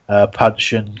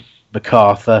 Puncheon,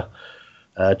 MacArthur,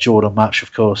 Jordan Much,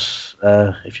 of course,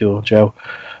 if you're Joe.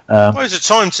 It's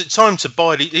a time to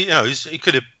bide. He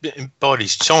could have bided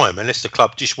his time unless the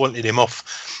club just wanted him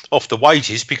off the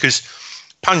wages, because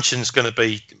Puncheon's going to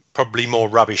be probably more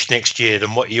rubbish next year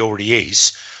than what he already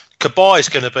is. Cabaye is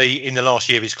going to be in the last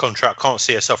year of his contract. Can't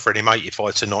see us offering him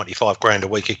 85 to 95 grand a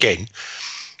week again.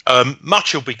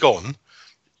 Much will be gone.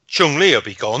 Chung Lee will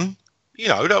be gone.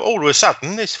 All of a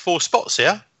sudden there's 4 spots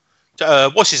here.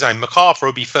 What's his name? MacArthur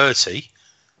will be 30.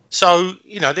 So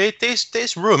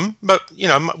there's room, but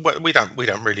we don't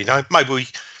really know. Maybe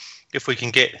if we can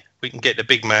get the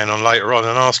big man on later on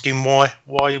and ask him why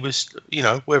he was,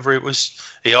 whether it was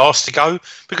he asked to go,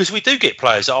 because we do get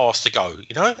players that asked to go,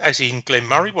 Yeah. as in Glenn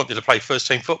Murray wanted to play first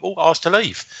team football, asked to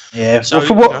leave. Yeah.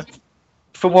 So well,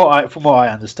 from what I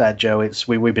understand, Joe, it's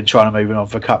we've been trying to move him on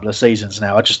for a couple of seasons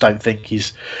now. I just don't think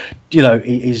he's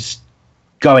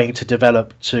going to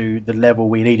develop to the level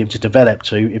we need him to develop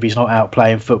to if he's not out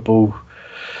playing football.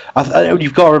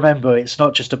 You've got to remember, it's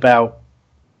not just about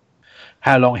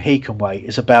how long he can wait.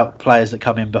 It's about players that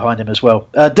come in behind him as well.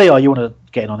 Dr, you want to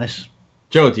get in on this?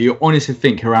 Joe, do you honestly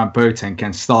think Hiram Boateng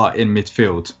can start in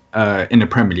midfield in the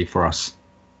Premier League for us?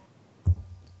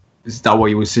 Is that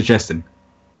what you were suggesting?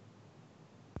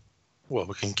 Well,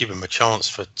 we can give him a chance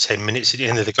for 10 minutes at the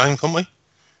end of the game, can't we?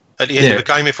 At the end of the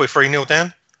game, if we're 3-0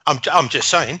 down? I'm just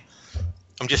saying.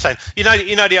 You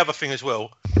know the other thing as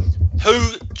well.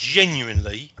 Who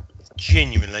genuinely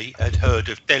had heard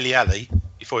of Dele Alli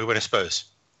before he went to Spurs?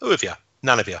 Who of you?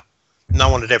 None of you. No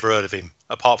one had ever heard of him,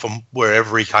 apart from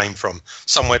wherever he came from,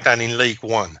 somewhere down in League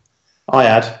One. I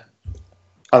hadn't.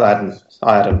 I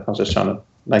was just trying to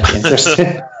make it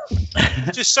interesting.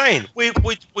 Just saying, we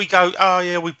go, oh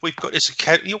yeah, we've got this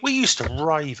academy. We used to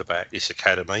rave about this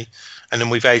academy, and then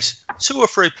we've had 2 or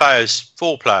 3 players,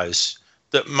 4 players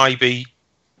that maybe,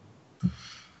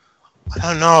 I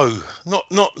don't know,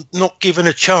 not given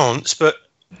a chance. But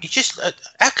you just,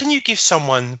 how can you give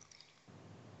someone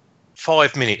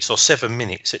 5 minutes or 7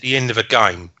 minutes at the end of a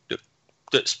game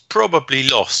that's probably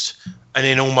lost, and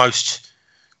then almost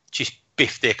just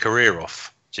biff their career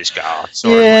off? Just go,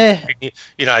 sorry. Yeah.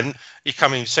 And you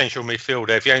come in central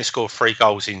midfielder. If you ain't scored 3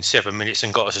 goals in 7 minutes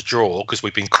and got us a draw because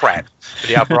we've been crap for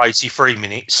the other 83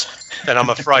 minutes, then I'm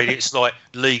afraid it's like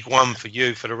League One for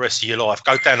you for the rest of your life.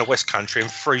 Go down to West Country and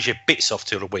freeze your bits off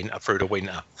through the winter.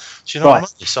 Do you know what I mean?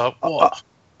 So what?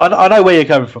 I know where you're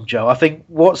coming from, Joe. I think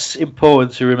what's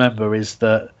important to remember is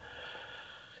that,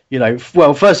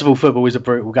 first of all, football is a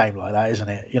brutal game like that, isn't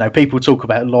it? People talk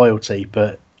about loyalty,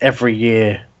 but every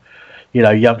year,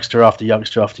 youngster after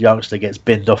youngster after youngster gets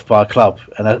binned off by a club,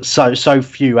 and so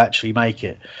few actually make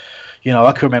it.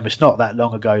 I can remember it's not that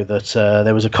long ago that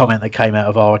there was a comment that came out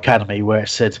of our academy where it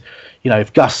said,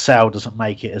 if Gus Sal doesn't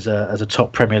make it as a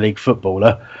top Premier League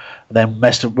footballer, then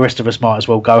the rest of us might as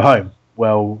well go home.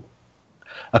 Well,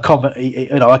 I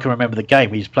can remember the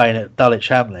game. He was playing at Dulwich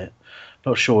Hamlet.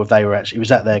 Not sure if they were actually. He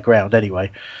was at their ground anyway,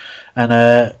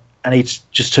 and he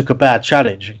just took a bad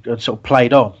challenge and sort of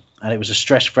played on. And it was a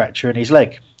stress fracture in his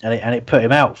leg, and it put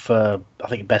him out for, I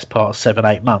think, the best part of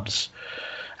 7-8 months.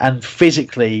 And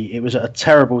physically, it was a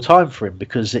terrible time for him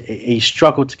because he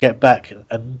struggled to get back,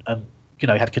 and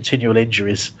had continual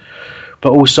injuries.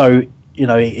 But also,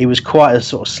 he was quite a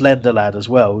sort of slender lad as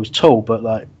well. He was tall,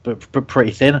 but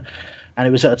pretty thin. And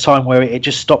it was at a time where it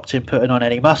just stopped him putting on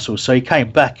any muscle. So he came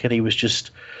back, and he was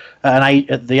just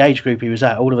at the age group he was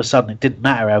at. All of a sudden, it didn't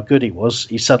matter how good he was.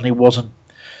 He suddenly wasn't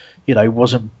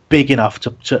big enough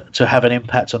to have an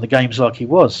impact on the games like he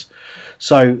was.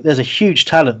 So there's a huge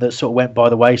talent that sort of went by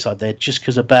the wayside there just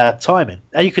because of bad timing.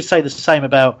 And you could say the same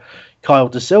about Kyle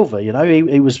Da Silva. He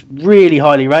was really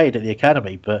highly rated at the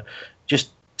academy, but just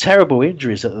terrible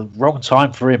injuries at the wrong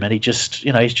time for him, and he's just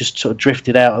sort of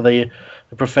drifted out of the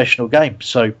professional game.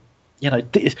 So you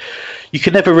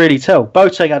can never really tell.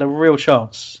 Boateng had a real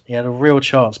chance. He had a real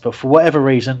chance, but for whatever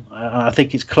reason, I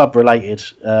think it's club related.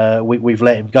 We've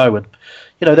let him go, and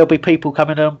there'll be people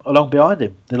coming along behind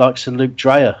him, the likes of Luke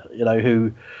Dreyer,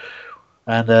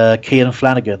 and Cian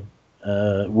Flanagan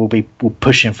will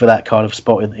push him for that kind of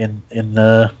spot in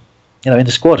the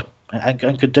squad,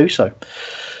 and could do so.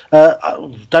 I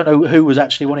don't know who was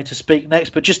actually wanting to speak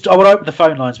next, but I want to open the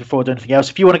phone lines before I do anything else.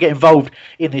 If you want to get involved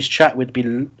in this chat, it'd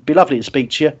be lovely to speak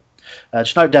to you.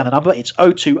 Just note down the number. It's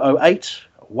 0208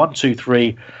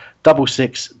 123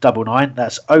 6699.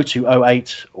 That's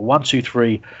 0208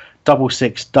 123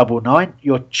 6699.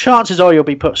 Your chances are you'll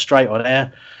be put straight on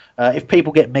air. If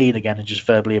people get mean again and just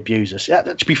verbally abuse us,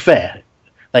 to be fair,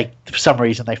 for some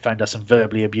reason they found us and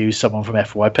verbally abused someone from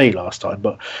FYP last time,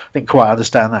 but I didn't quite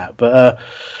understand that. But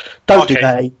don't do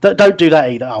that. Don't do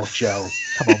that either. Oh, Joe,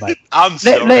 come on, mate.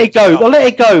 Let it go. Well, let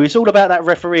it go. It's all about that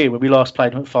referee when we last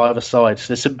played him at 5-a-side.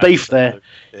 There's some beef there.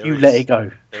 Let it go.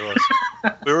 There was.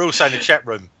 We were also in the chat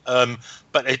room,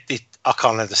 but I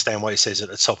can't understand what it says at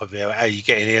the top of it. How you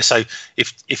get in here? So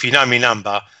if you know my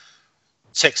number,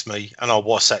 text me and I'll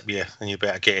WhatsApp you, and you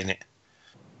better get in it.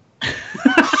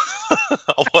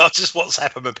 I'll just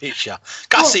WhatsApp him a picture.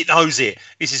 Gusset knows it.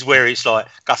 This is where it's like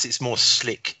Gusset's more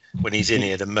slick when he's in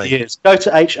here than me. Yes. Go to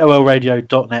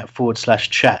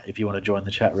holradio.net/chat if you want to join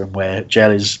the chat room where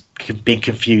Jell is being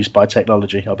confused by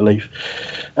technology, I believe.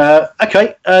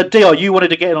 Okay, Dr, you wanted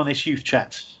to get in on this youth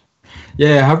chat.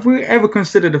 Yeah, have we ever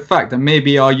considered the fact that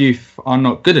maybe our youth are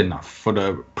not good enough for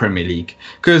the Premier League?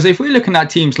 Because if we're looking at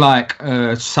teams like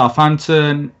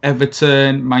Southampton,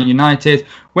 Everton, Man United,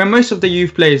 when most of the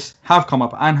youth players have come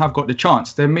up and have got the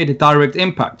chance, they've made a direct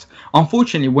impact.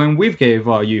 Unfortunately, when we've gave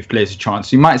our youth players a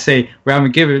chance, you might say we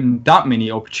haven't given that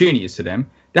many opportunities to them.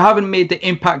 They haven't made the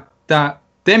impact that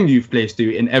them youth players do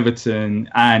in Everton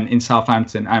and in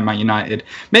Southampton and Man United.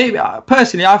 Maybe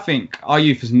personally, I think our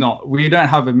youth is not. We don't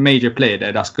have a major player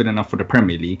there that's good enough for the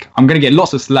Premier League. I'm going to get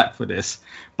lots of slack for this,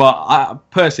 but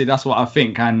personally, that's what I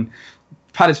think. And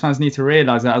Palace fans need to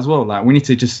realise that as well. Like, we need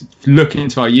to just look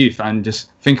into our youth and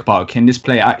just think about, can this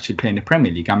player actually play in the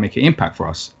Premier League and make an impact for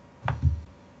us?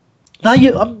 No, I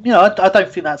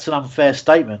don't think that's an unfair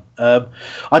statement.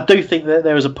 I do think that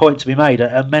there is a point to be made,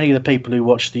 and many of the people who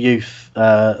watch the youth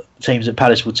teams at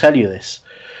Palace will tell you this,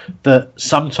 that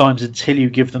sometimes until you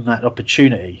give them that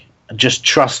opportunity and just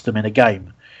trust them in a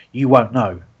game, you won't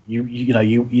know. There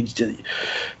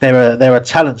are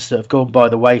talents that have gone by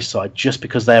the wayside just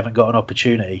because they haven't got an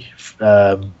opportunity.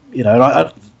 There's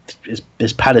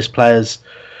Palace players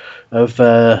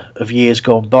of years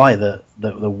gone by that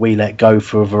we let go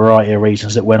for a variety of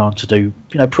reasons that went on to do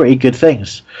pretty good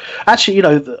things. Actually,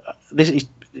 this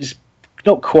is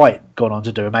not quite gone on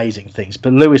to do amazing things,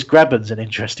 but Lewis Grabban's an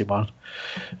interesting one.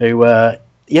 Who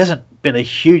he hasn't been a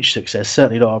huge success,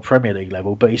 certainly not on Premier League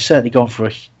level, but he's certainly gone for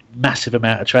a massive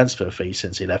amount of transfer fees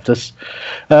since he left us.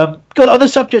 On the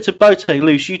subject of Bote,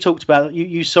 Luce, you talked about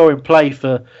you saw him play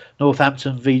for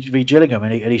Northampton v Gillingham,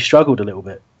 and he struggled a little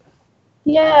bit.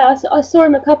 Yeah, I saw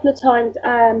him a couple of times,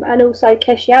 and also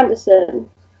Keshi Anderson.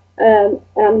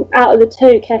 Out of the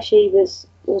two, Keshi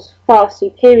was far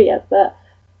superior, but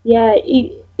yeah,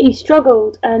 he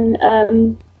struggled,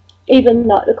 and even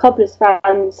like the Cobblers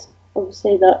fans,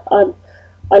 obviously that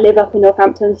I live up in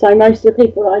Northampton, so most of the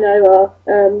people I know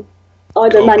are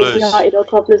either Man United or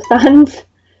Cobblers fans.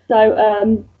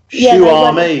 So yeah, they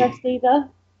weren't impressed either.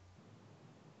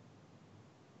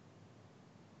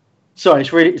 Sorry,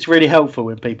 it's really helpful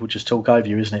when people just talk over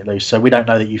you, isn't it, Luce? So we don't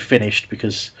know that you finished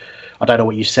because I don't know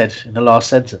what you said in the last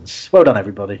sentence. Well done,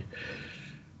 everybody.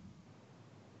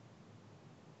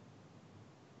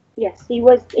 Yes, he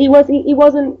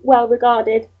wasn't well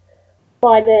regarded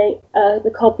by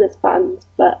the Cobblers fans,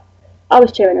 but I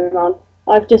was cheering him on.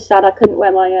 I've just said I couldn't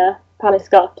wear my Palace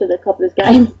scarf to the Cobblers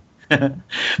game.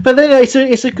 But then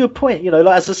it's a good point. Like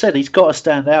as I said, he's got to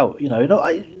stand out.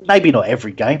 Maybe not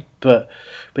every game, but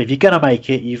if you're going to make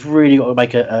it, you've really got to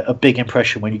make a big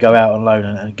impression when you go out on loan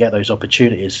and get those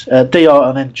opportunities. DR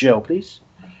and then Jill, please.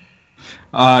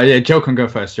 Yeah, Jill can go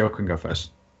first. No,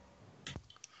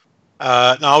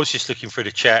 I was just looking through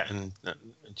the chat and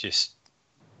just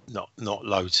not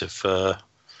loads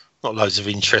of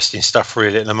interesting stuff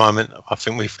really at the moment. I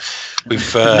think we've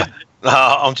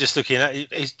I'm just looking at it.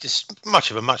 It's just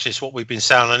much as what we've been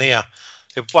saying on here.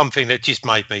 The one thing that just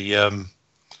made me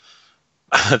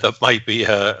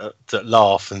that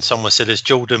laugh, and someone said, "Has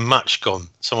Jordan Much gone?"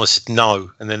 Someone said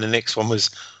no, and then the next one was,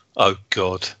 "Oh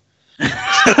God,"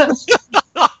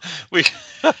 which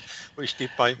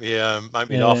did make me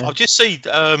laugh. I've just seen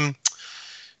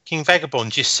King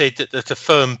Vagabond just said that the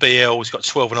firm BL has got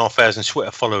 12,500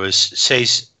 Twitter followers.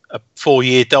 Says a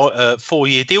 4-year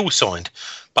deal signed,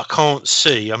 but I can't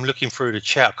see. I'm looking through the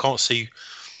chat. Can't see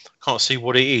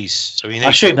what it is. So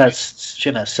I shouldn't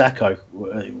that's Sacco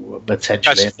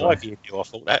potentially. That's a 5-year deal. I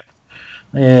thought that.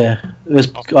 Yeah,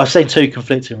 I've seen two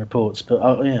conflicting reports,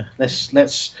 but yeah, let's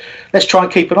try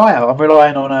and keep an eye out. I'm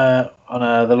relying on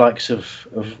the likes of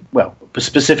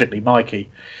specifically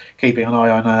Mikey, keeping an eye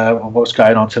on what's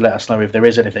going on to let us know if there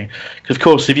is anything. Because of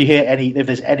course, if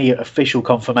there's any official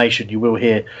confirmation, you will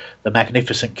hear the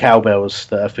magnificent cowbells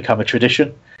that have become a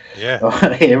tradition. Yeah,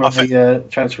 here on the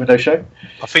Transfer Window Show.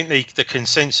 I think the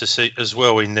consensus as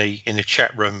well in the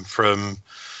chat room from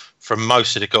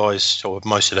most of the guys or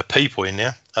most of the people in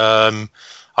there.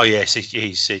 Oh yes,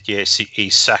 he said yes.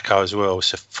 He's Sacco as well.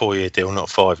 It's a 4-year deal, not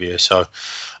 5 years. So,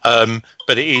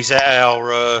 but it is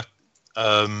our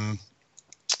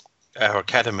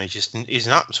academy just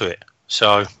isn't up to it.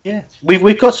 So yeah,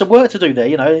 we've got some work to do there.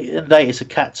 In the day it's a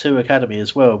Cat 2 academy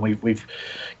as well. And we've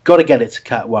got to get it to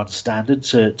Cat 1 standard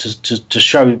to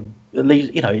show at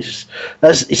least.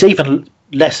 It's even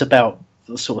less about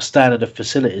the sort of standard of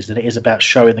facilities than it is about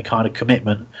showing the kind of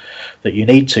commitment that you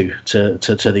need to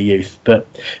the youth. But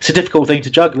it's a difficult thing to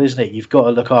juggle, isn't it? You've got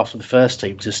to look after the first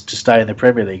team to stay in the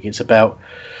Premier League. It's about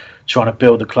trying to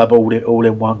build the club all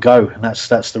in one go, and that's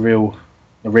the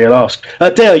real ask.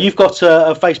 Dale, you've got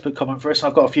a Facebook comment for us, and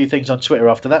I've got a few things on Twitter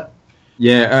after that.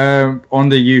 Yeah, on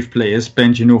the youth players,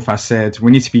 Benji North has said,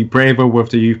 we need to be braver with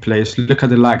the youth players. Look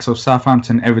at the likes of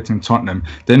Southampton, Everton, Tottenham.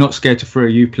 They're not scared to throw a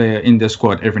youth player in their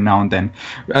squad every now and then.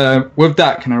 With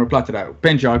that, can I reply to that?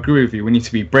 Benji, I agree with you. We need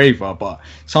to be braver, but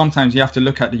sometimes you have to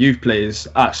look at the youth players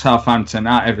at Southampton,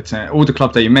 at Everton, all the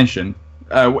clubs that you mentioned.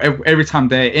 Every time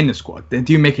they're in the squad, they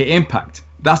do make an impact.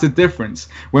 That's the difference.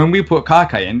 When we put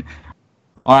Kaka in,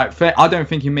 all right, fair, I don't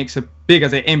think he makes a big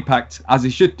as an impact as he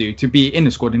should do to be in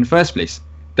the squad in the first place.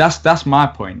 That's my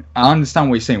point. I understand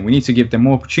what you're saying. We need to give them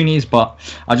more opportunities, but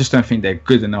I just don't think they're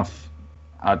good enough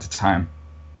at the time.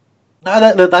 No,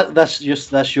 that's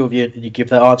your view, and you give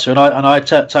that answer, and I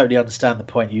totally understand the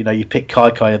point. You know, you pick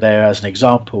Kai there as an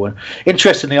example, and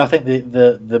interestingly, I think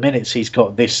the minutes he's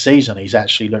got this season, he's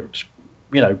actually looked,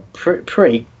 you know,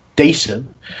 pretty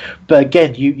decent. But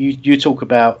again, you talk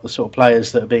about the sort of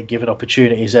players that are being given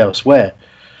opportunities elsewhere.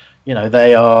 You know,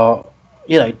 they are,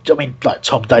 you know, I mean, like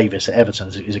Tom Davis at Everton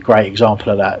is a great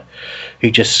example of that,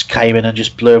 who just came in and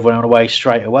just blew everyone away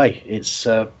straight away. It's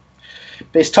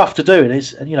tough to do,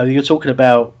 and you know, you're talking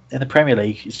about in the Premier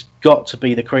League, it's got to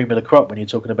be the cream of the crop when you're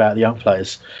talking about the young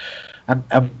players, and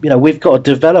you know, we've got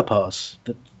to develop ours.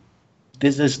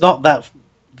 There's not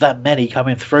that many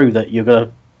coming through that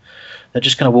they're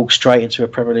just going to walk straight into a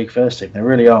Premier League first team. They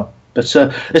really are. But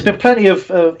there's been plenty of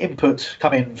input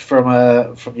coming from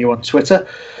you on Twitter.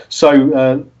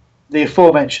 So the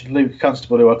aforementioned Luke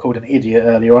Constable, who I called an idiot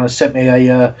earlier on, has sent me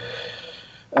a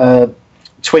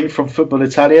tweet from Football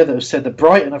Italia that has said that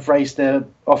Brighton have raised their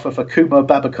offer for Kumo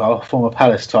Babacar, former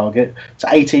Palace target, to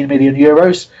 €18 million.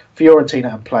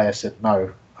 Fiorentina and player said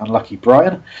no. Unlucky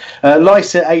Brighton.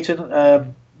 Lysa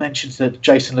Ayton mentions that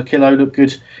Jason Lokillo looked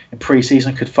good in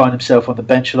pre-season, could find himself on the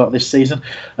bench a lot this season.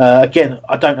 Again,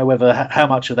 I don't know how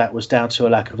much of that was down to a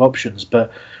lack of options,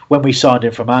 but when we signed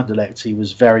him from Anderlecht, he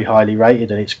was very highly rated,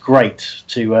 and it's great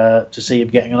to see him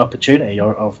getting an opportunity.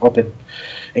 I've been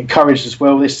encouraged as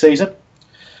well this season.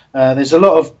 There's a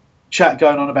lot of chat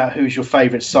going on about who's your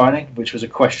favourite signing, which was a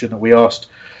question that we asked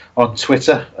on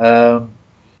Twitter.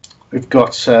 We've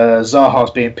got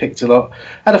Zaha's being picked a lot.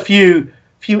 Had a few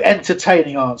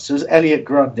entertaining answers. Elliot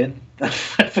Grundin, I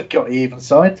forgot he even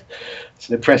signed. It's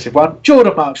an impressive one.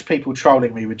 Jordan March, people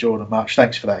trolling me with Jordan March.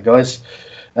 Thanks for that, guys.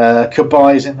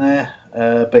 Kabai's in there,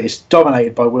 but it's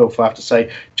dominated by Wilf, I have to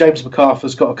say. James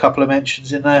MacArthur's got a couple of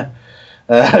mentions in there.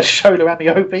 Shola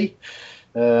Amiobi.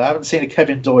 I haven't seen a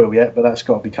Kevin Doyle yet, but that's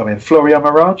got to be coming. Florian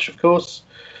Mirage, of course.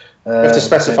 We have to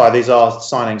specify these are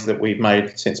signings that we've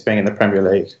made since being in the Premier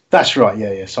League. That's right, yeah,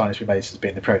 signings we've made since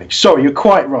being in the Premier League. Sorry, you're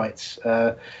quite right.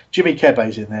 Jimmy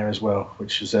Kebe's in there as well,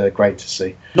 which is great to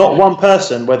see. Not one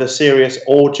person, whether serious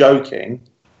or joking,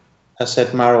 has said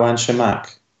Marouane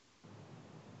Chamakh.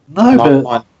 No, but I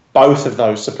find both of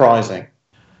those surprising.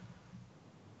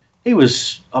 He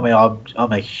was. I mean,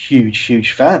 I'm a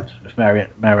huge fan of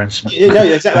Marouane Chamakh. Yeah,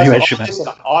 exactly.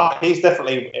 He's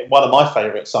definitely one of my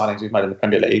favourite signings we've made in the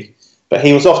Premier League. But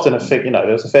he was often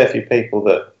there was a fair few people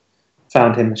that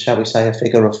found him, shall we say, a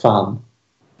figure of fun.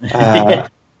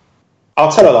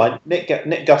 I'll tell a lie.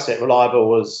 Nick Gussett, reliable,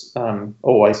 was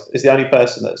always is the only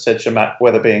person that said Chamakh,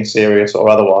 whether being serious or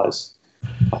otherwise.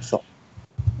 I thought.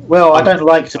 Well, I don't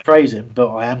like to praise him, but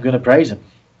I am going to praise him.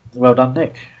 Well done,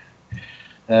 Nick.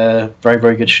 Very,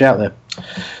 very good shout there.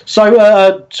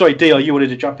 So, sorry, Dio, you wanted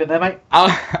to jump in there, mate?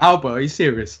 Albert, are you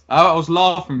serious? I was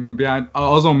laughing behind. I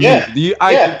was on mute. Do you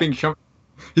actually think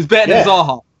he's better than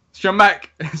Zaha?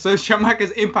 Chamakh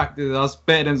has impacted us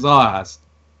better than Zaha has.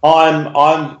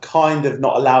 I'm kind of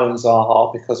not allowing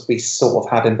Zaha because we sort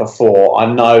of had him before. I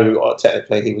know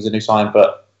technically he was a new sign,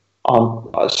 but I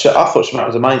thought Chamakh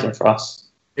was amazing for us.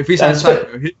 If we sign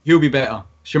Saka, he'll be better.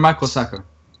 Chamakh or Saka?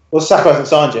 Well, Saka hasn't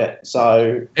signed yet,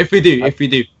 so... If we do,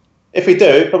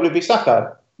 it'd probably be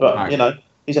Saka. But,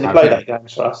 he's only played 8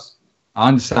 games for us. I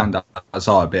understand that. That's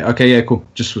all a bit. Okay, yeah, cool.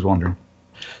 Just was wondering.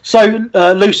 So,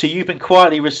 Lucy, you've been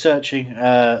quietly researching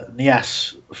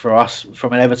Niasse for us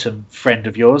from an Everton friend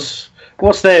of yours.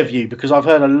 What's their view? Because I've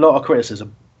heard a lot of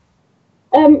criticism.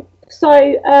 I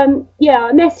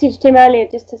messaged him earlier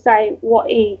just to say what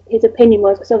his opinion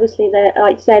was, because obviously,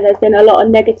 like you say, there's been a lot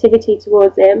of negativity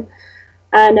towards him.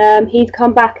 And he's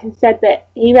come back and said that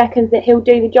he reckons that he'll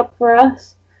do the job for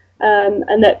us,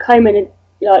 and that Koeman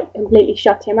had completely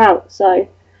shut him out. So,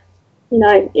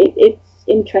 it's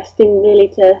interesting really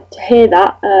to hear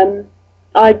that.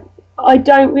 I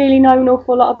don't really know an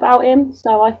awful lot about him,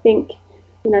 so I think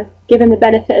give him the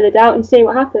benefit of the doubt and see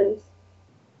what happens.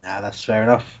 Nah, that's fair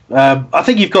enough. I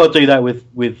think you've got to do that with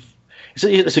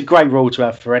it's a great rule to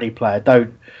have for any player.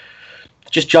 Don't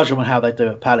just judge them on how they do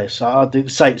at Palace. I'll do the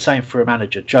same for a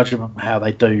manager. Judge them on how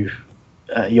they do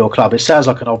at your club. It sounds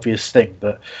like an obvious thing,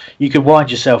 but you can wind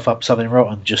yourself up something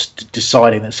rotten just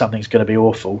deciding that something's going to be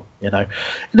awful. And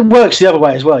it works the other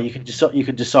way as well. You can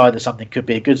decide that something could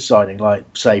be a good signing, like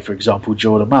say for example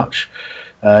Jordan Much.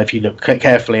 If you look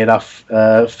carefully enough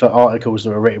for articles that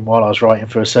were written while I was writing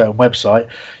for a certain website,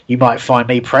 you might find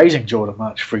me praising Jordan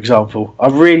Much, for example. I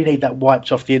really need that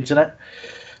wiped off the internet.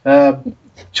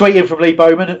 Tweeting from Lee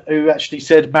Bowman, who actually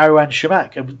said Marouane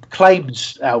Chamakh, and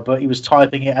claims, Albert, he was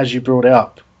typing it as you brought it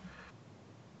up.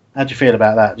 How do you feel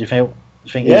about that? Do you think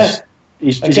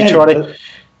is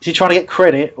he trying to get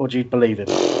credit, or do you believe him?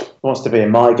 Wants to be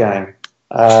in my gang.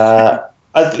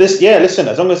 Listen,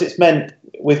 as long as it's meant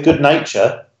with good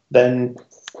nature, then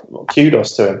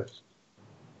kudos to him.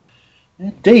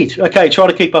 Indeed. Okay, trying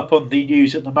to keep up on the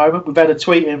news at the moment. We've had a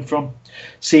tweet in from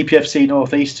CPFC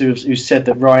North East who said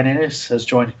that Ryan Innes has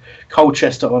joined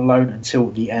Colchester on loan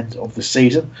until the end of the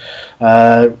season.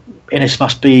 Innes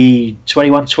must be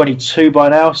 21, 22 by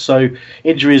now, so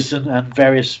injuries and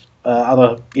various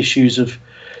other issues have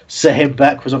set him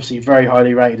back. Was obviously very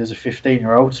highly rated as a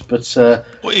 15-year-old. But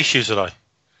what issues are they?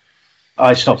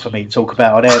 It's not for me to talk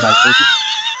about on air, mate.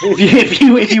 If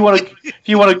you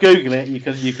want to Google it, you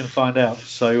can find out.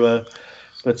 So,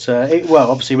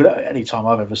 obviously, any time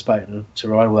I've ever spoken to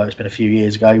Ryan, although it's been a few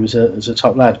years ago, he was a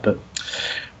top lad. But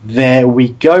there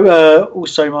we go.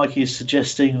 Also, Mikey is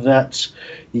suggesting that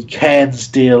the Cairns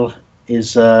deal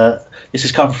is. This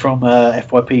has come from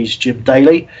FYP's Jim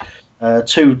Daly.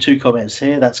 Two comments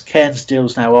here. That's Cairns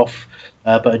deal's now off,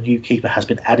 but a new keeper has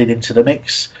been added into the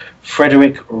mix.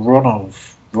 Frederick Ronald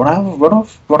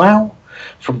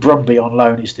from Brumby on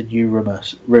loan is the new rumour.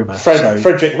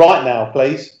 Frederick, right now,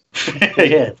 please.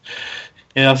 Yeah,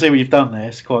 I see what you've done there.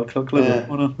 It's quite clever.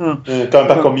 Going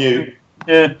back on mute.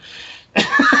 Yeah.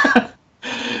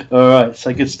 All right,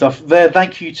 so good stuff there.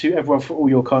 Thank you to everyone for all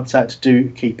your contact. Do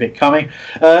keep it coming.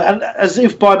 And as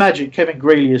if by magic, Kevin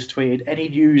Greeley has tweeted, any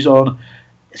news on,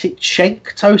 is it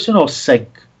Cenk Tosun or Cenk?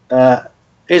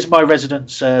 Here's my resident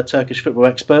Turkish football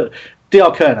expert,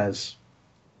 Diyar Kurnaz.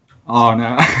 Oh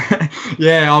no.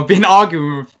 Yeah, I've been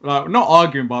arguing with, not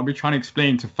arguing, but I've been trying to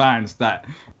explain to fans that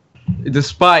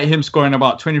despite him scoring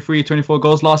about 23, 24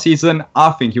 goals last season,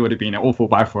 I think he would have been an awful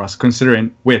buy for us,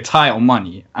 considering we're tight on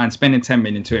money, and spending 10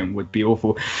 million to him would be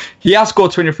awful. He has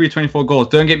scored 23, 24 goals,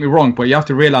 don't get me wrong, but you have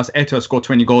to realise Eto'o scored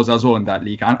 20 goals as well in that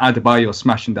league, and Adebayo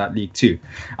smashing that league too.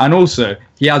 And also,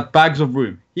 he has bags of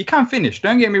room. He can finish,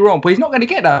 don't get me wrong, but he's not going to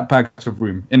get that bags of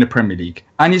room in the Premier League.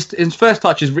 And his first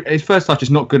touch is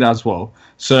not good as well.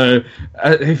 So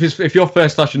if your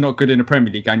first touch is not good in the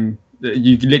Premier League and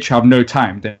you literally have no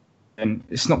time, then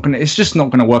it's just not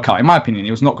gonna work out. In my opinion,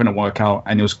 it was not gonna work out,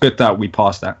 and it was good that we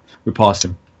passed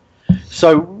him.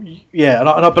 So yeah, and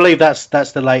I believe that's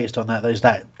the latest on that.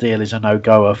 That deal is a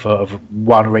no-goer for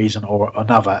one reason or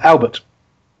another. Albert,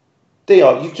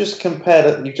 Diyar, you've just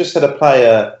said a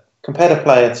player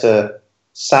to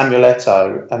Samuel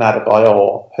Eto'o and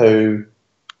Adebayor, who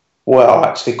were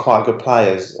actually quite good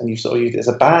players, and you sort of used it as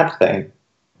a bad thing.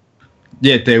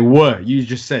 Yeah, they were. You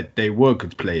just said they were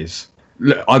good players.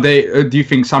 Are they? Do you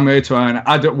think Samuel Eto'o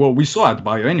and we saw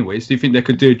Adebayo anyways. Do you think they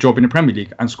could do a job in the Premier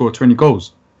League and score 20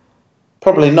 goals?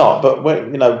 Probably not. But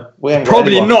we haven't.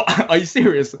 Probably not. Are you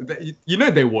serious? You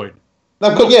know they would.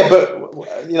 No, but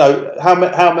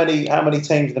how many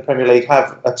teams in the Premier League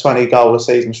have a 20 goal a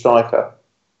season striker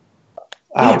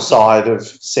outside of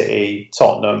City,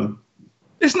 Tottenham?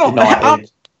 It's not.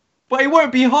 United. But it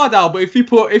won't be hard, Al. But if you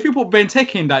put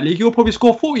Benteke in that league, he'll probably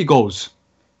score 40 goals.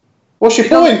 What's your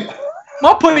point?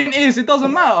 My point is, it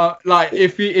doesn't matter. Like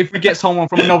if we get someone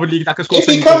from another league that can score. If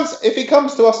he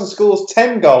comes to us and scores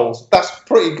 10 goals, that's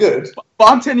pretty good. But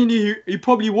I'm telling you, he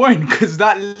probably won't, because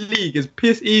that league is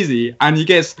piss easy, and he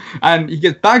gets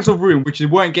bags of room, which he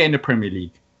won't get in the Premier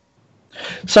League.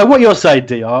 So what you're saying,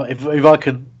 Diyar,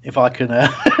 if I can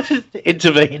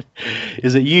intervene,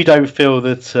 is that you don't feel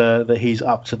that he's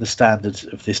up to the standards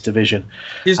of this division,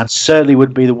 and certainly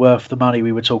wouldn't be worth the money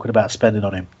we were talking about spending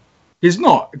on him. He's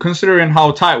not, considering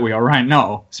how tight we are right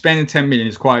now. Spending 10 million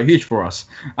is quite huge for us,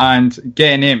 and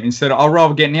getting him instead, I'd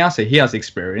rather get Niasse. He has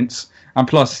experience, and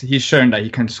plus he's shown that he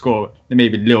can score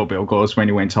maybe a little bit of goals. When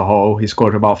he went to Hull, he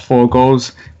scored about 4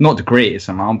 goals. Not the greatest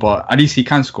amount, but at least he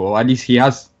can score. At least he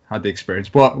has had the experience.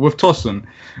 But with Tosun,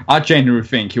 I genuinely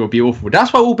think he will be awful.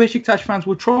 That's why all Besiktas fans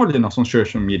were trolling us on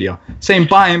social media, saying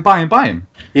buy him.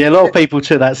 Yeah, a lot of people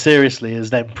took that seriously as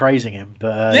them praising him.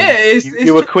 But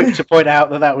you were quick to point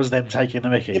out that was them taking the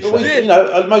mickey. Yeah,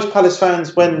 but most Palace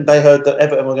fans, when they heard that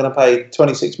Everton were going to pay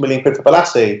 26 million quid for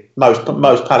Balassi, most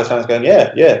Palace fans going,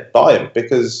 yeah, buy him,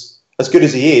 because as good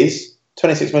as he is,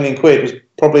 26 million quid was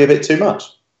probably a bit too much.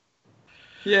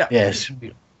 Yeah. Yes.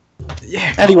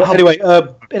 Yeah. Anyway,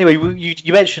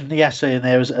 you mentioned Niasse in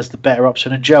there as the better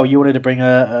option, and Joe, you wanted to bring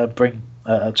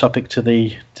a topic to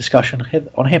the discussion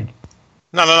on him.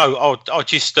 No. I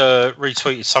just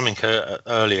retweeted something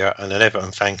earlier, and an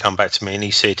Everton fan come back to me, and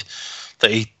he said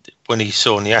that when he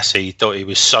saw Niasse, he thought he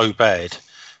was so bad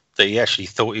that he actually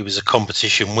thought he was a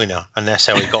competition winner, and that's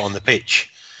how he got on the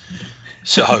pitch.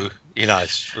 So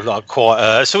it's like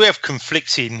quite. So we have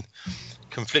conflicting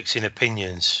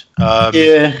opinions.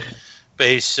 Yeah. But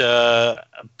it's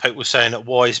people saying that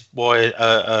why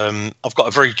I've got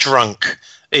a very drunk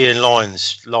Ian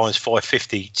Lyons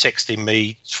 550 texting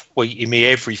me, tweeting me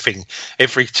everything,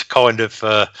 every kind of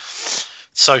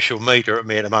social media at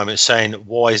me at the moment, saying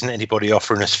why isn't anybody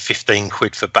offering us 15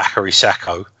 quid for Bakary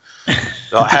Sacco?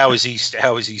 Like, how is he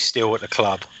still at the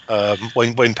club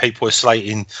when people are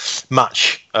slating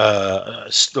much.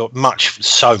 And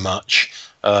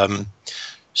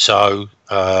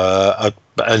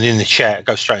in the chat,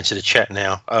 go straight into the chat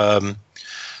now.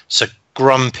 So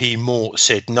Grumpy Mort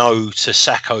said no to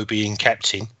Sacco being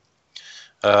captain.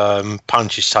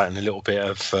 Punch is taking a little bit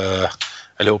of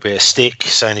stick,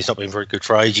 saying he's not been very good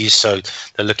for ages. So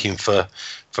they're looking for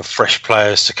fresh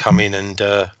players to come in and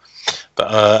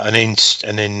then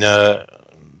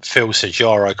Phil said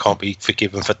Jaro can't be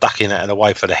forgiven for ducking that and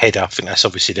away for the header. I think that's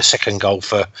obviously the second goal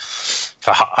for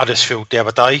Huddersfield the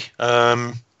other day.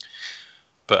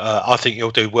 But I think he'll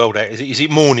do well there. Is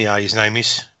it Mournier? His name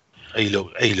is. He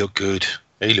looked good.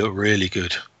 He looked really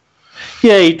good.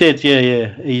 Yeah, he did.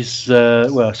 Yeah. He's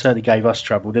certainly gave us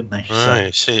trouble, didn't he?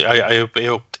 Right. See,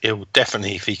 he'll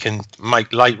definitely, if he can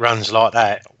make late runs like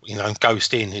that,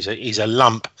 ghost in. He's a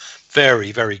lump.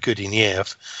 Very, very good in the air. I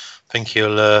think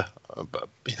he'll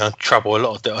trouble a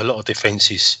lot of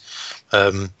defences.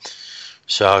 The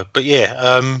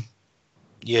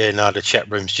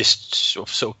chat room's just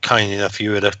sort of caning a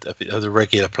few of the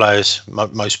regular players.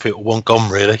 Most people want gone,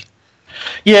 really.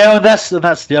 Yeah, and that's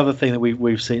the other thing that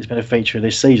we've seen. It's been a feature of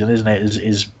this season, isn't it?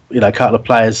 Is a couple of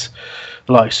players,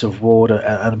 the likes of Ward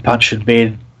and Punchin,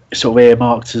 being sort of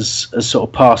earmarked as sort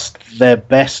of past their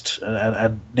best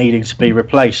and needing to be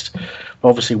replaced. But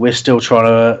obviously, we're still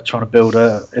trying to build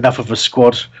enough of a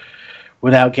squad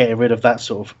without getting rid of that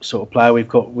sort of player. We've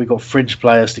got fringe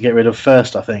players to get rid of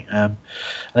first, I think. And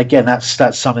again,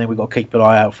 that's something we've got to keep an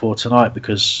eye out for tonight,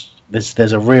 because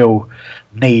there's a real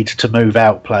need to move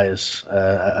out players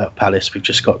at Palace. We've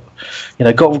just got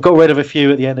rid of a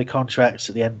few at the end of contracts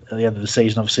at the end of the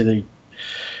season. Obviously,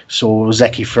 saw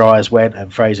Zeki Fryers went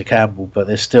and Fraser Campbell, but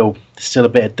there's still a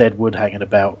bit of dead wood hanging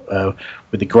about.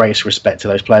 With the greatest respect to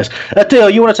those players. Dale,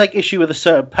 you want to take issue with a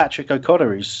certain Patrick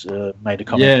O'Connor who's made a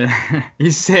comment? Yeah,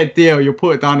 he said, Dale, you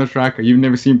put it down a striker you've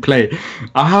never seen play.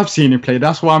 I have seen him play.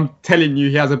 That's why I'm telling you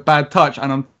he has a bad touch,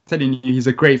 and I'm telling you he's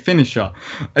a great finisher.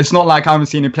 It's not like I haven't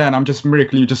seen him play and I'm just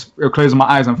miraculously just closing my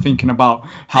eyes and thinking about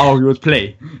how he would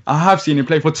play. I have seen him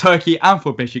play for Turkey and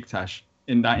for Besiktas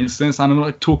in that instance, and I'm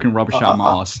not talking rubbish out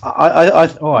my ass.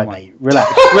 All right, mate.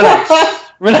 Relax.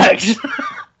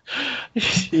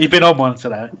 You've been on one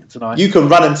tonight. You can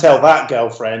run and tell that,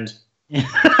 girlfriend.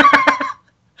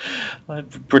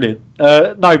 Brilliant.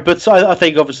 No, but I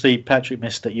think obviously Patrick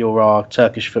missed that you're our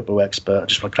Turkish football expert. I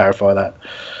just want to clarify that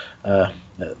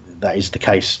that is the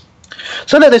case.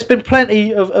 So there's been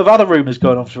plenty of other rumours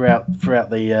going on throughout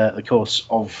the course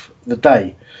of the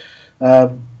day.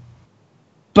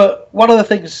 But one of the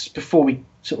things before we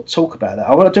sort of talk about that,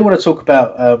 I do want to talk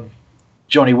about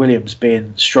Johnny Williams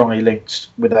being strongly linked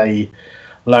with a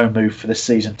loan move for this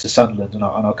season to Sunderland, and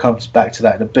I'll come back to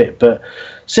that in a bit. But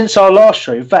since our last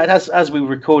show, in fact, as we were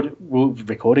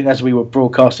recording, as we were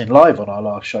broadcasting live on our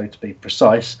last show, to be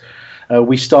precise,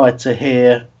 we started to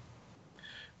hear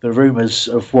the rumours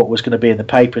of what was going to be in the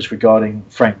papers regarding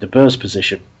Frank de Boer's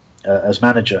position as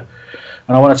manager.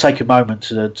 And I want to take a moment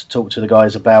to talk to the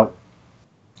guys about.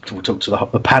 We'll talk to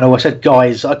the panel. I said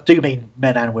guys, I do mean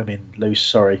men and women, loose,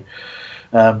 sorry.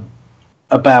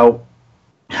 About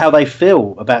how they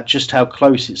feel about just how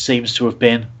close it seems to have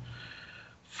been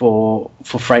for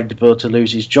Frank de Boer to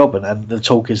lose his job, and the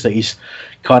talk is that he's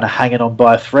kind of hanging on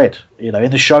by a thread.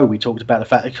 In the show we talked about the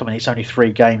fact that it's only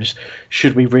 3 games.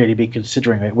 Should we really be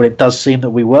considering it? Well, it does seem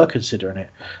that we were considering it.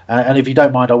 And if you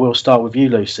don't mind, I will start with you,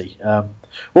 Lucy.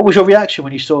 What was your reaction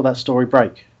when you saw that story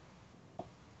break?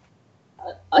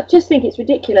 I just think it's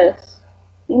ridiculous.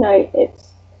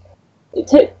 It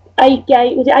took 8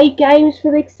 games. Was it 8 games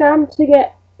for Big Sam to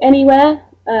get anywhere?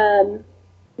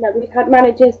 We've had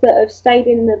managers that have stayed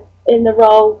in the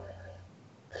role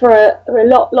for a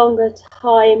lot longer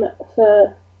time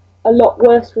for a lot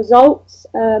worse results.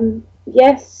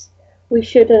 Yes, we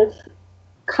should have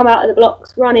come out of the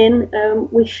blocks running.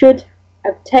 We should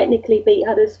have technically beat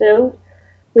Huddersfield.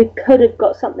 We could have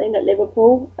got something at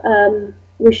Liverpool.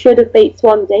 We should have beat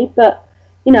Swansea, but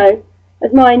you know,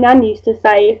 as my nan used to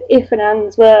say, if and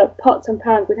ands were pots and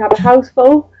pans, we'd have a house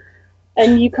full.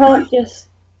 And you can't just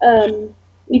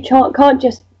can't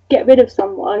just get rid of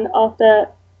someone after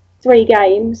 3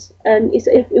 games. And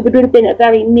it would have been a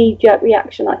very knee-jerk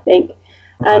reaction, I think.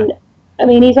 Okay. And I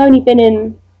mean, he's only been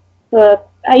in for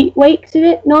 8 weeks, is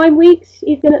it? 9 weeks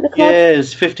he's been at the club? Yeah, it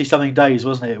was 50-something days,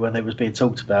 wasn't it, when it was being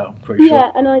talked about, I'm pretty sure.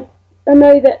 Yeah, and I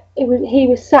know that he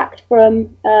was sacked from,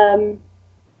 where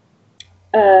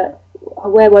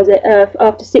was it,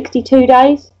 after 62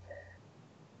 days?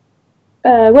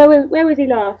 Where was he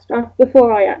last?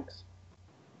 Before Ajax?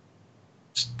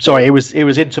 Sorry, it was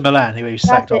Inter Milan who he was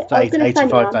sacked after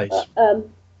 85 days.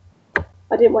 But,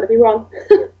 I didn't want to be wrong.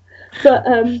 But,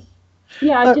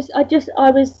 yeah,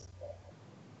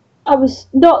 I was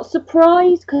not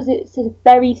surprised because it's a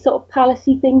very sort of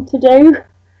Palacey thing to do.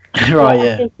 Right,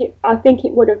 yeah. I think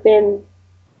it would have been.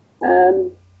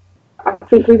 I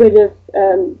think we would have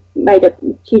made a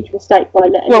huge mistake by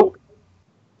letting. Well,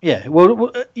 yeah.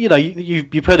 Well, you know,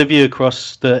 you put a view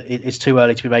across that it's too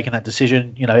early to be making that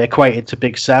decision. You know, equated to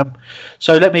Big Sam.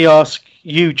 So let me ask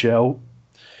you, Joel.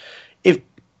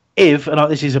 If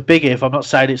and this is a big if, I'm not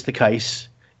saying it's the case.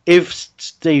 If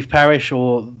Steve Parish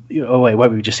or it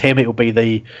won't be just him, it will be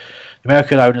the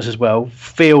American owners as well,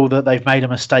 feel that they've made a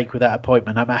mistake with that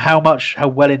appointment, no matter how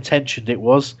well intentioned it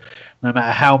was, no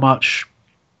matter how much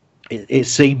it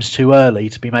seems too early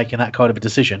to be making that kind of a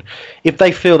decision. If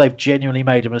they feel they've genuinely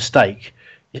made a mistake,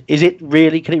 can it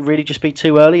really just be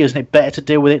too early? Isn't it better to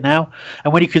deal with it now?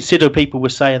 And when you consider people were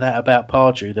saying that about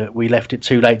Pardew, that we left it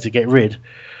too late to get rid,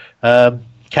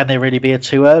 can there really be a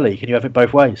too early? Can you have it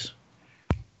both ways?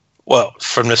 Well,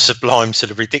 from the sublime to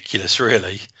the ridiculous,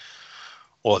 really.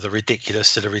 Or the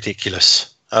ridiculous to the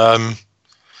ridiculous. I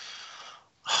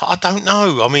don't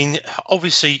know. I mean,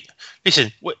 obviously,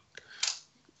 listen,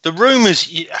 the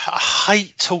rumours, I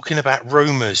hate talking about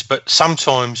rumours, but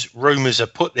sometimes rumours are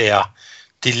put there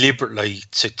deliberately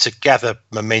to gather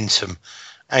momentum.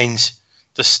 And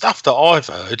the stuff that I've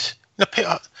heard,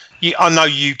 I know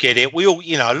you get it. We all,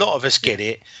 a lot of us get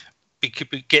it. We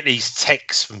get these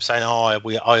texts from saying, I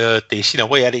heard this,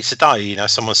 we had it today,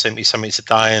 someone sent me something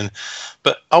today.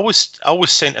 But I was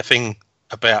sent a thing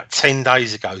about 10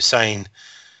 days ago saying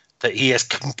that he has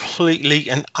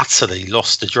completely and utterly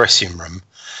lost the dressing room,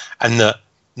 and that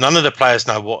none of the players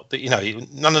know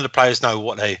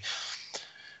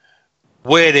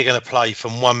where they're going to play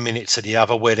from 1 minute to the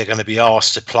other, where they're going to be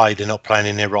asked to play, they're not playing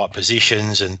in their right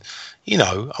positions. And, we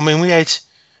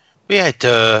had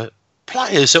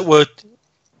players that were,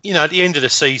 at the end of the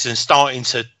season starting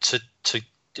to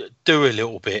do a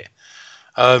little bit.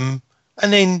 And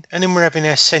then we're having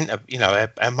our centre,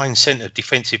 our main centre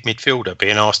defensive midfielder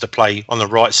being asked to play on the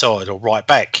right side or right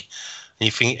back. And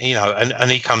you think,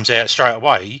 and he comes out straight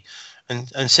away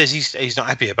and says he's not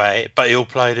happy about it, but he'll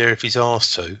play there if he's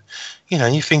asked to.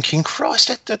 You're thinking,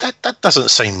 Christ, that doesn't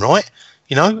seem right.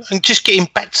 And just getting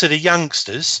back to the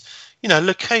youngsters,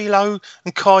 Lakilo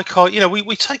and Kai,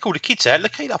 we take all the kids out.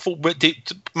 Lakilo, I thought,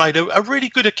 made a really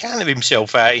good account of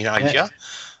himself out in Asia. Yeah.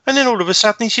 And then all of a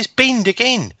sudden he's just binned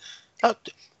again.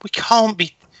 We can't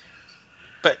be...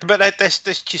 But that's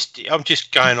just... I'm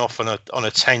just going off on a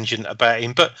tangent about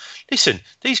him. But listen,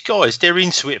 these guys, they're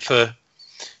into it for...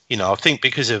 I think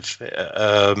because of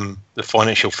the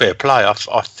financial fair play,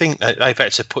 I think that they've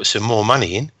had to put some more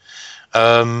money in,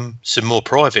 some more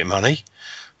private money.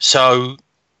 So...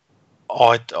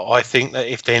 I think that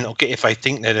if they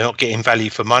think that they're not getting value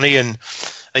for money, and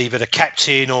either the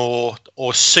captain or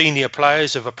senior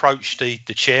players have approached the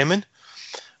chairman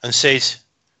and said,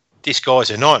 "This guy's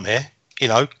a nightmare.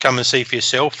 Come and see for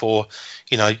yourself." Or,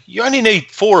 you only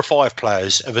need 4 or 5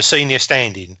 players of a senior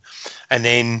standing, and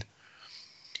then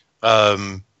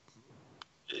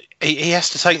he has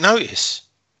to take notice.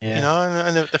 Yeah.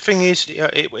 And the thing is,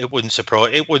 it wouldn't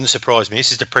surprise me.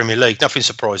 This is the Premier League. Nothing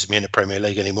surprises me in the Premier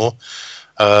League anymore.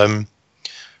 But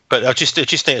I just need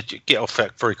to get off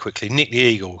that very quickly. Nick the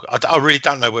Eagle. I really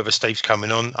don't know whether Steve's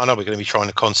coming on. I know we're going to be trying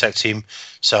to contact him.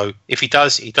 So if he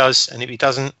does, he does, and if he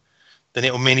doesn't, then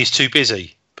it'll mean he's too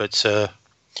busy. But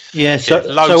loads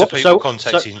of people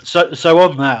contacting. So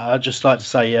on that, I'd just like to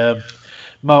say.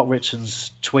 Mark Ritchon's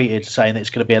tweeted saying that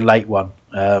it's going to be a late one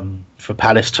for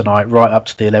Palace tonight, right up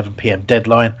to the 11 p.m.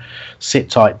 deadline. Sit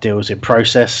tight deals in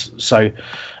process. So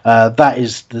that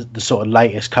is the sort of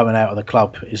latest coming out of the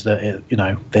club, is that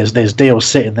there's deals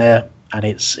sitting there, and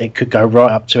it could go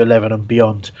right up to 11 and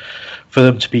beyond for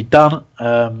them to be done.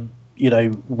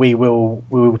 we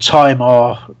will time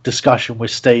our discussion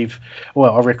with Steve,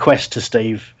 well, our request to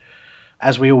Steve,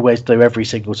 as we always do every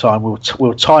single time.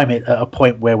 We'll time it at a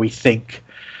point where we think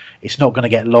it's not going to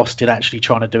get lost in actually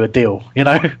trying to do a deal,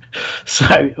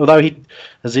 So although he,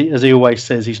 as he always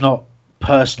says, he's not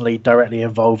personally directly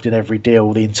involved in every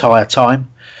deal the entire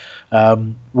time.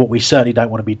 What we certainly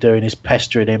don't want to be doing is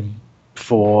pestering him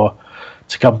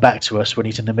to come back to us when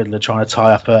he's in the middle of trying to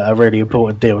tie up a really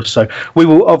important deal. So we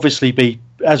will obviously be,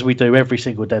 as we do every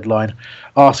single deadline,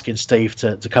 asking Steve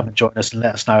to come and join us and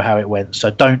let us know how it went. So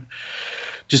don't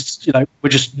just, we're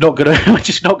just not going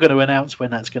to announce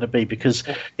when that's going to be, because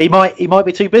he might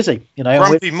be too busy.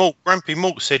 Grumpy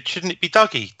Malt said, shouldn't it be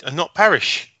Dougie and not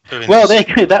Parish? Well,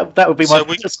 that would be my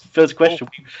first question.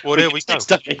 Well, there we go.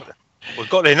 We've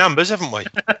got their numbers, haven't we?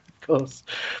 Of course,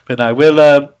 but no,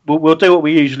 we'll do what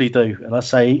we usually do, and I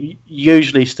say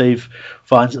usually Steve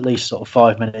finds at least sort of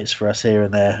 5 minutes for us here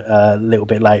and there, a little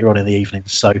bit later on in the evening.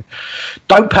 So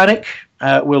don't panic.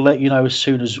 We'll let you know as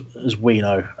soon as we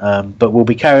know. But we'll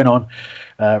be carrying on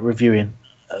reviewing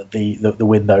the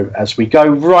window as we go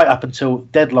right up until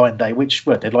deadline day,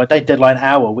 deadline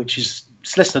hour, which is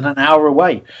less than an hour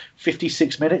away,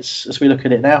 56 minutes as we look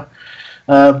at it now.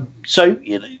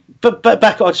 But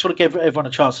back, I just want to give everyone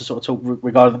a chance to sort of talk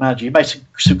regarding the manager. You made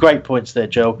some great points there,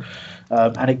 Joe,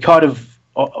 and it kind of,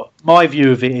 my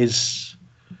view of it is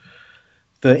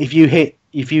that if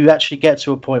you actually get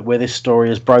to a point where this story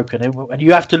is broken, and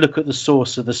you have to look at the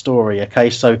source of the story.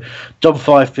 Okay, so Dom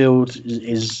Fifield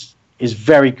is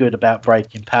very good about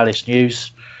breaking Palace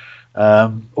news,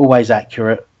 always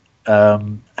accurate,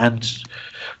 and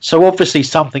so obviously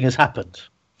something has happened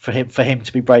for him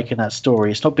to be breaking that story.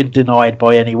 It's not been denied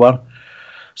by anyone.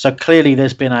 So clearly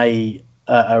there's been a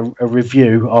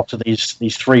review after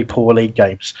these three poor league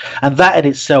games. And that in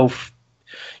itself,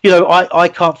 I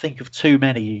can't think of too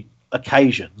many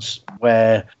occasions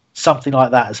where something like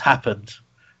that has happened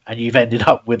and you've ended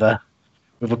up with a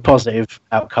positive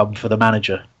outcome for the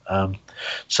manager.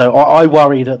 So I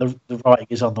worry that the writing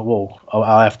is on the wall.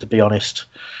 I have to be honest.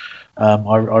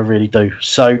 I really do.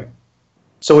 So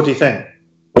what do you think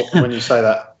when you say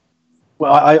that?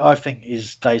 Well, I think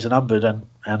his days are numbered,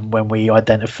 and when we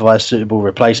identify a suitable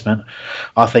replacement,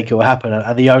 I think it will happen.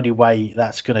 And the only way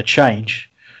that's going to change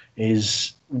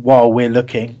is while we're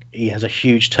looking, he has a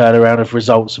huge turnaround of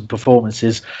results and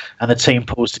performances, and the team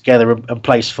pulls together and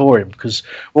plays for him. Because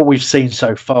what we've seen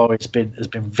so far has been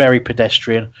very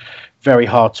pedestrian, very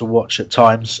hard to watch at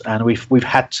times, and we've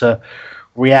had to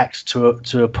react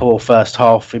to a poor first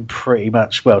half in pretty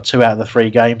much 2 out of the 3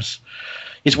 games.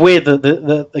 It's weird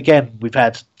that again we've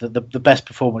had the best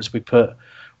performance we put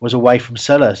was away from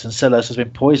Sellers, and Sellers has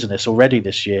been poisonous already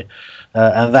this year,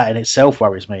 and that in itself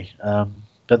worries me.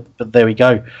 But there we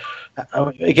go.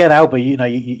 Again, Alba,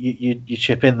 you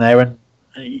chip in there, and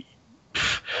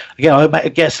again, I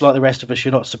guess like the rest of us,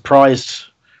 you're not surprised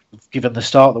given the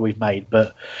start that we've made.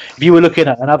 But if you were looking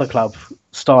at another club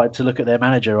started to look at their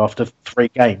manager after 3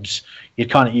 games,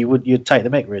 you'd take the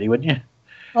mick, really, wouldn't you?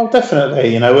 Oh,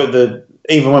 definitely.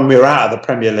 Even when we were out of the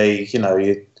Premier League,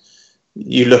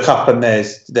 you look up and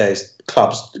there's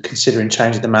clubs considering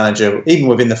changing the manager, even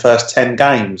within the first 10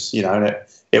 games. And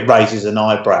it raises an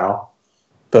eyebrow.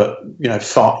 But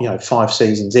 5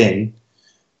 seasons in,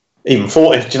 even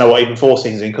 4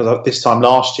 seasons in, because this time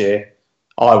last year,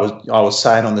 I was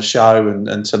saying on the show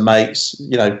and to mates,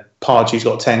 Pardew's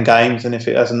got 10 games, and if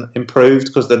it hasn't improved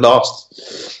because the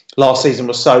last season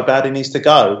was so bad, he needs to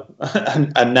go.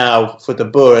 and now for De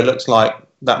Boer, it looks like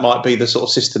that might be the sort of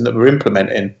system that we're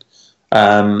implementing.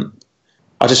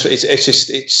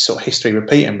 It's sort of history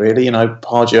repeating, really.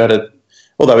 Pardew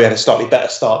although he had a slightly better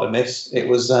start than this, it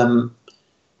was.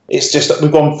 It's just that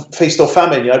we've gone feast or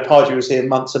famine. Pardew was here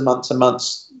months and months and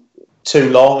months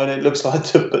too long, and it looks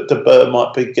like De Boer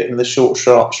might be getting the short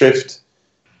shrift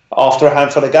after a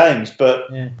handful of games. But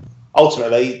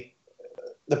ultimately,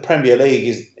 the Premier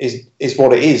League is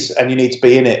what it is, and you need to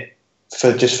be in it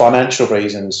for just financial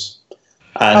reasons.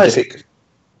 And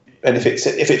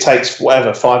if it takes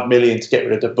whatever 5 million to get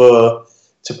rid of De Boer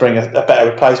to bring a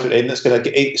better replacement in that's going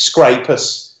to scrape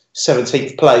us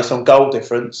 17th place on goal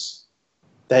difference,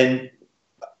 then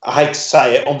I hate to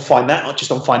say it,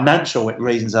 just on financial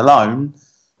reasons alone,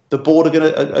 the board are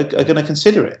going to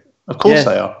consider it. Of course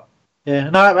they are. Yeah,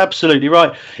 no, absolutely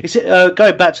right. Is it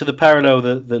going back to the parallel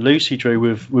that Lucy drew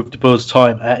with De Boer's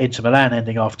time at Inter Milan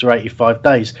ending after 85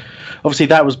 days? Obviously,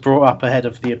 that was brought up ahead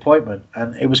of the appointment,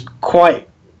 and it was quite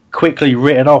quickly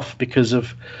written off because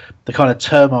of the kind of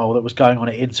turmoil that was going on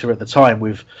at Inter at the time,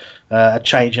 with a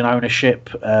change in ownership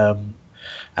and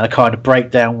a kind of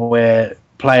breakdown where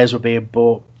players were being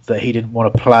bought that he didn't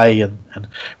want to play, and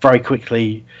very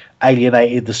quickly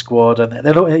alienated the squad. And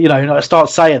then, I start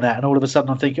saying that, and all of a sudden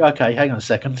I'm thinking, okay, hang on a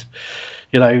second.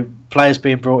 Players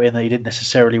being brought in that he didn't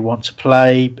necessarily want to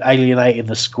play, alienating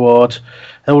the squad,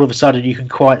 and all of a sudden you can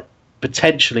quite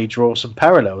potentially draw some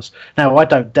parallels. Now, I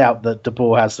don't doubt that De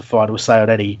Boer has the final say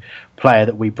on any player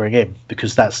that we bring in,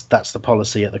 because that's the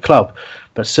policy at the club.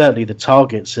 But certainly the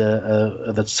targets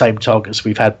are the same targets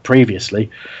we've had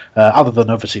previously, other than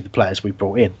obviously the players we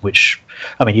brought in, which,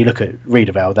 I mean, you look at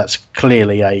Riedewald, that's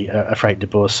clearly a Frank De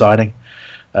Boer signing.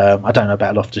 I don't know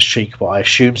about Loftus-Cheek, but I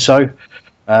assume so.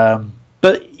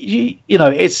 But,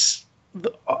 it's...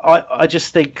 I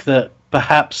just think that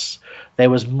perhaps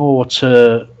there was more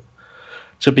to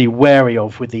be wary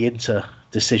of with the Inter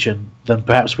decision than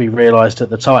perhaps we realised at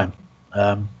the time.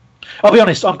 I'll be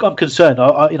honest, I'm concerned.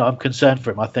 I'm concerned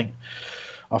for him. I think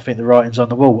the writing's on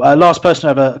the wall. Last person to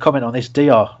have a comment on this,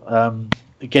 DR.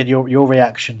 Again, your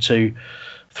reaction to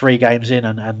 3 games in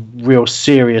and real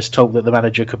serious talk that the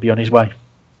manager could be on his way.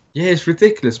 Yeah, it's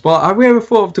ridiculous. But have we ever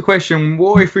thought of the question,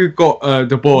 what if we got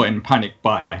De Boer in panic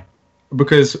buy?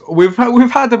 Because we've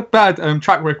had a bad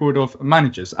track record of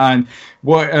managers, and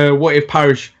what if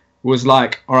Parish was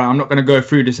like, all right, I'm not going to go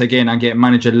through this again and get a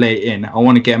manager late in. I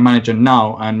want to get a manager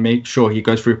now and make sure he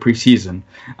goes through pre-season.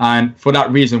 And for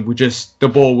that reason, De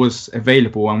Boer was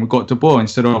available, and we got De Boer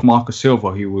instead of Marco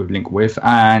Silva, who we would link with.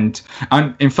 And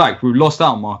in fact, we lost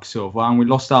out on Marco Silva, and we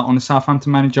lost out on the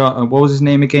Southampton manager. What was his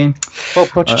name again? Well,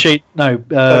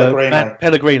 Pochettino.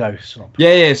 Pellegrino.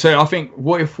 Yeah. So I think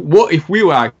what if we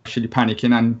were actually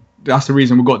panicking, and that's the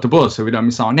reason we got De Boer, so we don't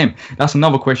miss out on him. That's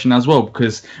another question as well,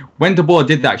 because when De Boer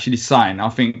did actually sign, I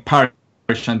think Parish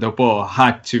and De Boer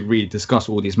had to really discuss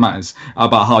all these matters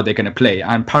about how they're going to play.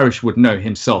 And Parish would know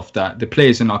himself that the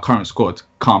players in our current squad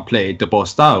can't play De Boer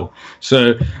style.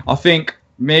 So I think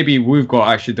maybe we've got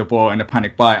actually De Boer in a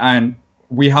panic buy, and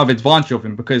we have advantage of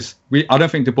him because I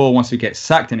don't think De Boer wants to get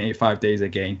sacked in 85 days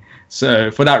again. So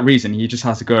for that reason, he just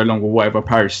has to go along with whatever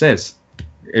Parish says.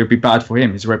 It would be bad for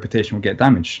him. His reputation will get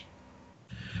damaged.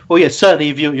 Well, yeah, certainly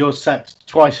if you're sacked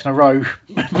twice in a row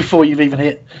before you've even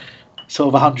hit sort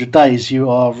of 100 days, you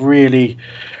are really,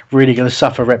 really going to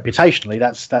suffer reputationally.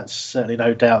 That's certainly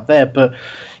no doubt there. But,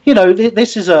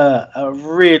 this is a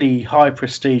really high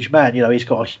prestige man. He's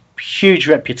got a huge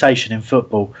reputation in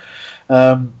football.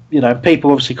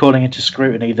 People obviously calling into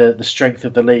scrutiny the strength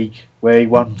of the league, where he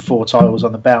won 4 titles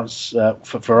on the bounce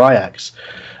for Ajax.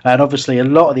 And obviously a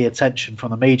lot of the attention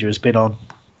from the media has been on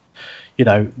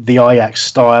the Ajax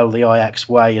style, the Ajax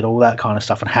way, and all that kind of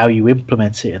stuff, and how you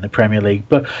implement it in the Premier League.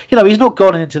 But he's not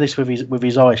gone into this with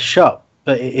his eyes shut.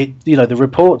 But the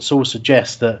reports all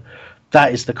suggest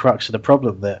that is the crux of the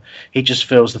problem. That he just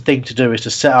feels the thing to do is to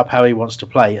set up how he wants to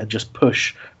play and just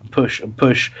push and push and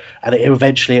push, and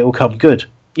eventually it will come good.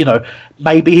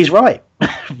 Maybe he's right,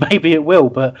 maybe it will.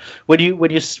 But when you're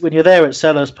there at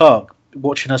Selhurst Park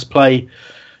watching us play,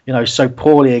 so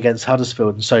poorly against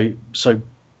Huddersfield and so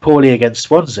poorly against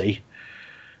Swansea,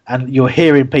 and you're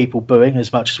hearing people booing,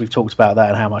 as much as we've talked about that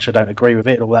and how much I don't agree with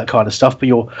it and all that kind of stuff, but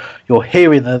you're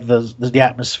hearing the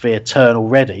atmosphere turn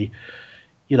already.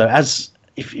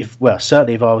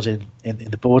 Certainly if I was in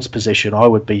the board's position, I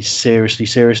would be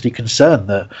seriously concerned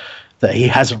that he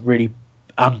hasn't really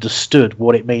understood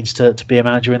what it means to be a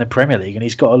manager in the Premier League, and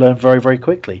he's got to learn very, very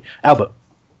quickly. Albert.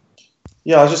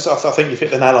 Yeah, I think you've hit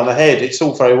the nail on the head. It's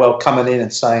all very well coming in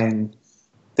and saying,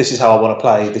 this is how I want to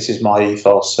play, this is my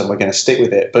ethos, and we're going to stick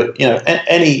with it. But,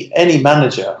 any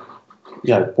manager,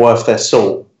 worth their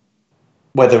salt,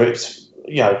 whether it's,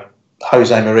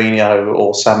 Jose Mourinho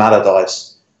or Sam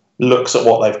Allardyce, looks at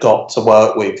what they've got to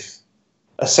work with,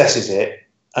 assesses it,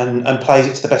 and plays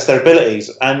it to the best of their abilities.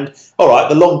 And, all right,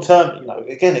 the long term,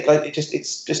 again, it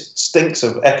just stinks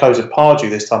of echoes of Pardew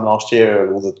this time last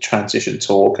year, all the transition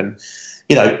talk. And,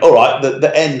 all right,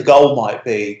 the end goal might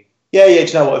be, do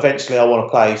you know what? Eventually, I want to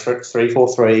play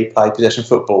 3-4-3, play possession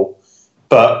football.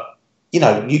 But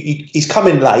he's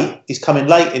coming late. He's coming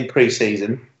late in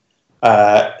pre-season.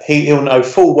 He'll know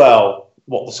full well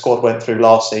what the squad went through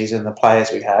last season, the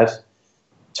players we had.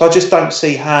 So I just don't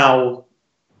see how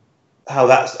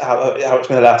it's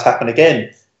been allowed to happen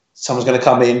again. Someone's going to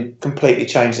come in, completely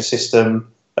change the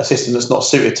system, a system that's not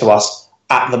suited to us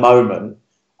at the moment,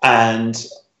 and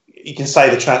you can say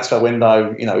the transfer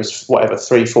window, is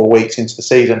 3-4 weeks into the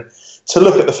season. To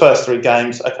look at the first 3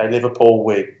 games, okay, Liverpool,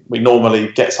 we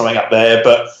normally get something up there,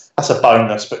 but that's a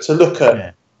bonus. But to look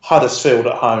at Huddersfield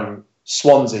at home,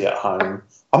 Swansea at home,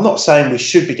 I'm not saying we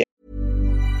should be getting.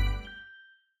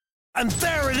 And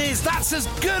there there it is. That's as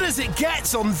good as it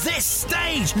gets on this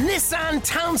stage. Nissan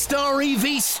Townstar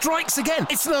EV strikes again.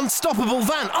 It's an unstoppable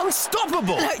van.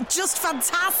 Unstoppable. Just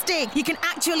fantastic. You can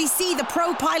actually see the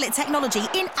Pro Pilot technology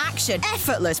in action.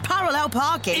 Effortless parallel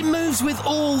parking. It moves with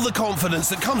all the confidence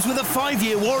that comes with a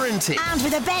 5-year warranty. And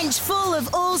with a bench full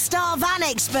of all-star van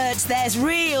experts, there's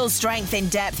real strength in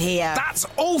depth here. That's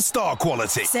all-star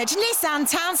quality. Search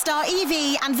Nissan Townstar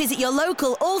EV and visit your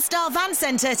local all-star van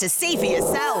centre to see for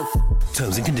yourself.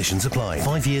 Terms and conditions apply.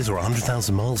 5 years or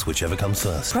 100,000 miles, whichever comes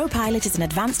first. Pro Pilot is an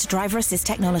advanced driver assist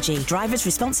technology. Driver's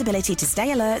responsibility to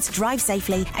stay alert, drive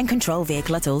safely and control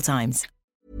vehicle at all times.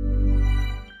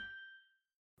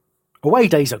 Away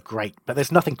days are great, but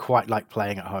there's nothing quite like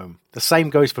playing at home. The same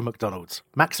goes for McDonald's.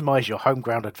 Maximise your home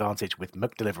ground advantage with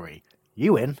McDelivery.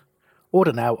 You in?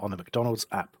 Order now on the McDonald's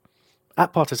app.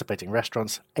 At participating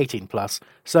restaurants, 18 plus,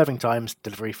 serving times,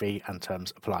 delivery fee and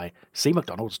terms apply. See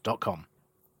mcdonalds.com.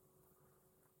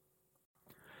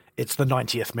 It's the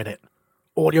 90th minute.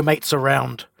 All your mates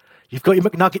around. You've got your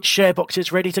McNugget share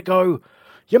boxes ready to go.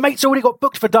 Your mate's already got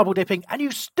booked for double dipping and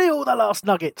you steal the last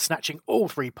nugget, snatching all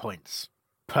 3 points.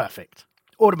 Perfect.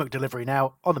 Order McDelivery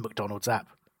now on the McDonald's app.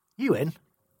 You in?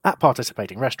 At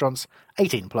participating restaurants,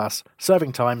 18 plus,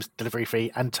 serving times, delivery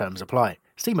fee and terms apply.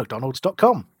 See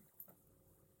mcdonalds.com.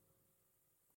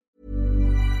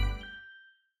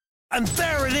 And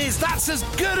there it is. That's as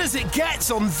good as it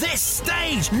gets on this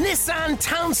stage. Nissan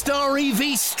Townstar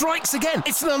EV strikes again.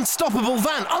 It's an unstoppable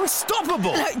van.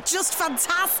 Unstoppable. Just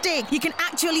fantastic. You can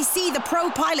actually see the Pro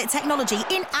Pilot technology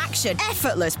in action.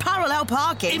 Effortless parallel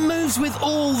parking. It moves with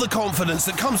all the confidence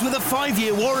that comes with a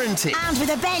 5-year warranty. And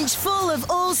with a bench full of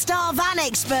all-star van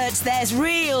experts, there's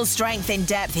real strength in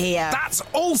depth here. That's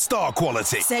all-star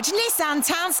quality. Search Nissan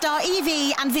Townstar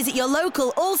EV and visit your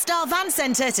local all-star van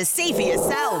centre to see for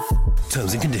yourself.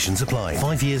 Terms and conditions apply.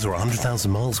 5 years or 100,000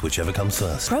 miles, whichever comes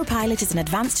first. Pro Pilot is an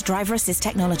advanced driver assist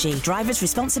technology. Driver's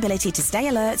responsibility to stay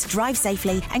alert, drive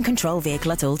safely and control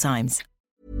vehicle at all times.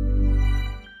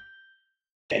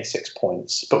 Getting 6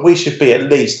 points, but we should be at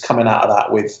least coming out of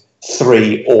that with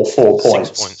 3 or 4 points.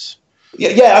 6 points.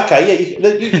 Yeah, okay,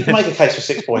 yeah, you can make a case for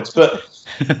 6 points, but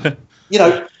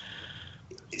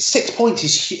 6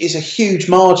 points is a huge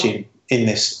margin in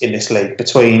this league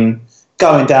between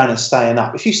going down and staying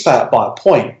up. If you stay up by a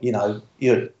point,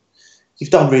 you've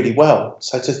done really well.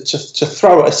 So to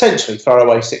essentially throw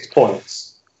away 6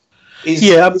 points is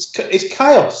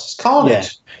chaos, it's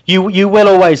carnage. Yeah. You will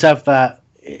always have that.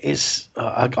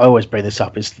 I always bring this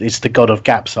up. It's the God of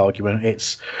gaps argument.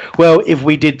 It's, well, if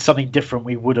we did something different,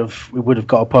 we would have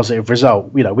got a positive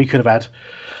result. We could have had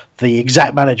the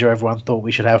exact manager everyone thought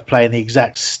we should have, playing the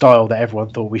exact style that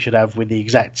everyone thought we should have, with the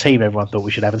exact team everyone thought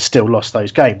we should have, and still lost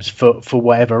those games for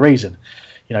whatever reason.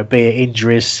 Be it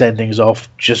injuries, sendings off,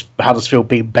 just Huddersfield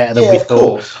being better than we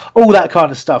thought, all that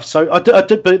kind of stuff. So but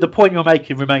the point you're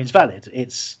making remains valid.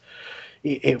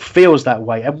 It feels that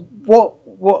way. And what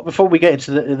before we get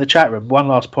into the chat room, one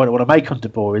last point I want to make on De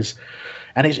Boer is,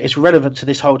 and it's relevant to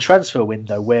this whole transfer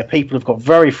window, where people have got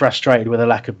very frustrated with a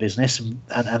lack of business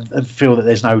and feel that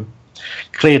there's no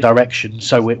clear direction.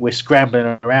 So we're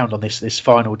scrambling around on this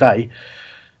final day.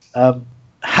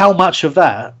 How much of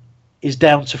that is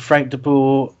down to Frank de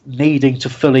Boer needing to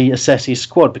fully assess his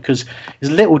squad? Because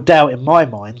there's little doubt in my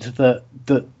mind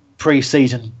that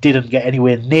pre-season didn't get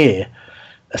anywhere near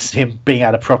him being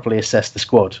able to properly assess the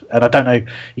squad. And I don't know,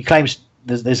 he claims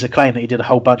there's a claim that he did a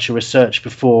whole bunch of research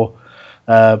before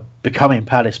becoming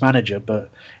Palace manager, but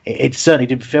it certainly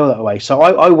didn't feel that way. So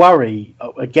I worry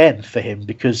again for him,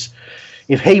 because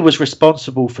if he was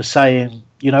responsible for saying,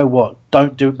 you know what,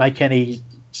 don't make any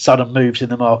sudden moves in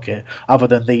the market other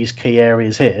than these key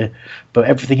areas here, but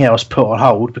everything else put on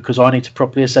hold because I need to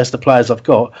properly assess the players I've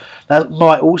got, that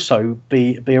might also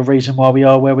be a reason why we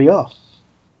are where we are.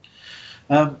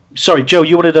 Sorry, Joe,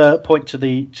 you wanted to point to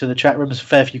the chat room. There's a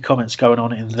fair few comments going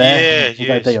on in there.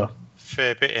 Yeah.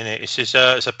 Fair bit in it. It says,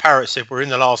 it's a parrot said, we're in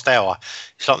the last hour.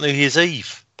 It's like New Year's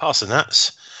Eve. Passing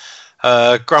nuts.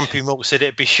 Grumpy Mork said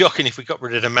it'd be shocking if we got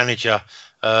rid of the manager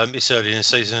this early in the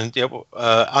season.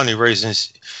 Only reason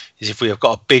is if we have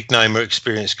got a big name or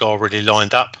experienced guy already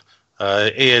lined up.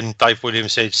 Dave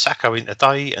Williams said Sacco in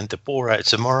today and De Boer out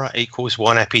tomorrow equals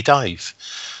one happy Dave.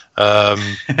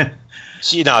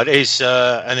 So, it is,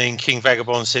 and then King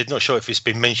Vagabond said, not sure if it's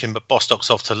been mentioned, but Bostock's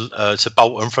off to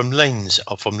Bolton from Lens,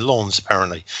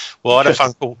 apparently. Well, I had a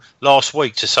phone call last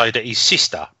week to say that his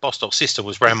sister, Bostock's sister,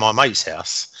 was round my mate's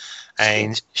house,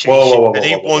 and he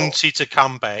wanted to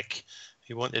come back.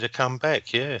 He wanted to come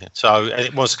back, yeah. So and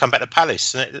it wants to come back to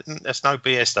Palace. That's no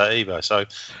BS that either. So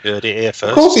you heard it here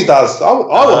first. Of course he does. I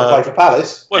want to play for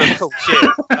Palace. Well, of course,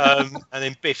 yeah. And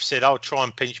then Biff said, "I'll try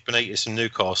and pinch Benitez from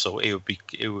Newcastle. It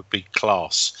would be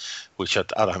class." Which I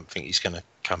don't think he's going to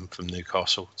come from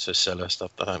Newcastle to sell us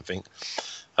stuff. I don't think.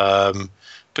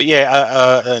 But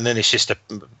yeah, and then it's just a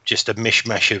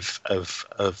mishmash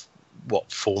of what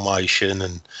formation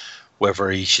and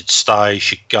whether he should stay,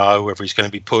 should go, whether he's going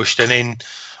to be pushed. And then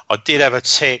I did have a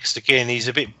text again. He's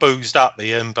a bit boozed up,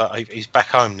 Ian, but he's back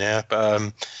home now.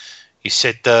 But he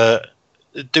said,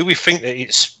 "Do we think that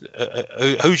it's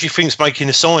who do you think's making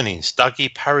the signings?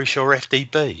 Dougie, Parish, or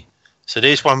FDB?" So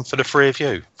there's one for the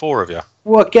four of you.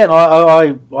 Well, again,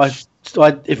 I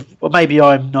if maybe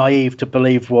I'm naive to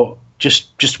believe what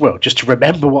just to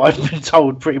remember what I've been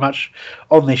told pretty much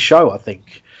on this show. I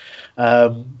think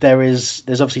there's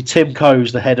obviously Tim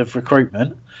Coe's the head of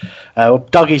recruitment.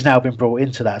 Dougie's now been brought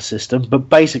into that system, but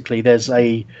basically there's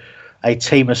a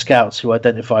team of scouts who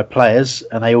identify players,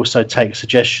 and they also take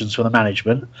suggestions from the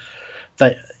management.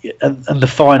 And the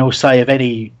final say of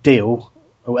any deal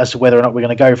as to whether or not we're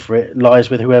going to go for it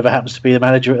lies with whoever happens to be the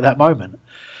manager at that moment.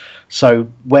 So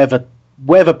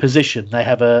wherever position they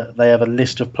have a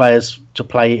list of players to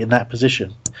play in that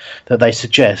position that they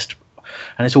suggest,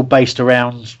 and it's all based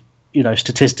around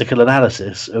statistical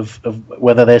analysis of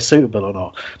whether they're suitable or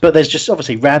not. But there's just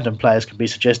obviously random players can be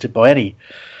suggested by any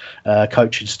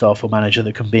coaching staff or manager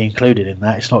that can be included in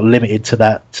that. It's not limited to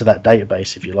that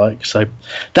database, if you like. So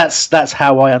that's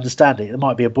how I understand it. It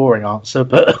might be a boring answer,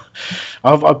 but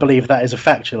I believe that is a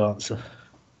factual answer.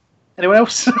 Anyone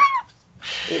else?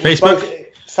 It was both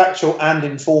factual and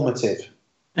informative.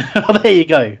 Oh, there you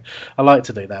go. I like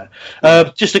to do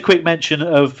that. Just a quick mention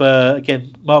of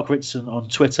again, Mark Ritson on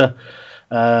Twitter,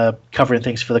 covering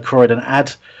things for the Croydon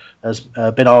Ad, has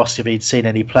been asked if he'd seen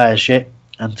any players yet.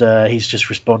 And he's just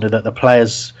responded that the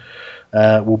players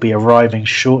will be arriving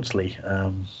shortly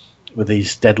with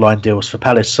these deadline deals for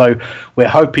Palace. So we're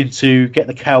hoping to get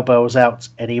the cowbells out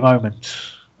any moment,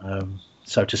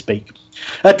 so to speak.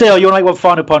 Dale, you want to make one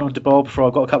final point on De Boer before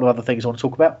I've got a couple of other things I want to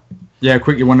talk about? Yeah,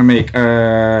 quickly want to make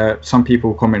some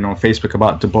people comment on Facebook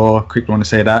about De Boer. Quickly want to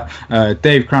say that.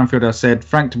 Dave Cranfield has said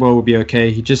Frank De Boer will be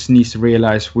okay. He just needs to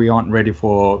realise we aren't ready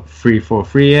for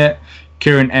 3-4-3 yet.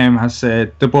 Kieran M has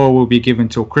said De Boer will be given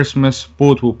till Christmas.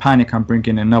 Board will panic and bring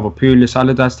in another Pulis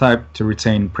Allardyce type to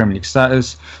retain Premier League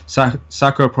status.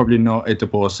 Saka probably not a De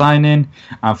Boer signing.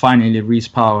 And finally, Reece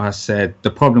Powell has said the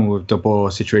problem with De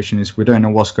Boer situation is we don't know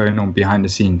what's going on behind the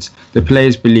scenes. The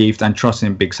players believed and trusted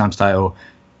in Big Sam's title.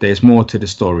 There's more to the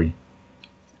story.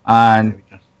 And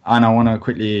I want to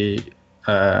quickly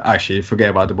actually forget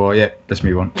about De Boer. Yeah, let's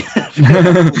move on.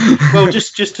 Well,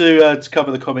 just to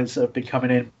cover the comments that have been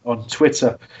coming in on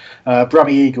Twitter,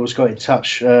 Brummy Eagles got in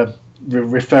touch,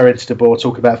 referring to De Boer,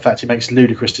 talk about the fact he makes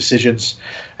ludicrous decisions,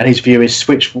 and his view is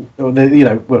we'll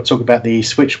talk about the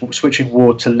switching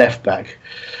Ward to left back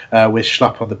with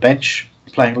Schlupp on the bench,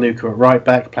 playing Luca at right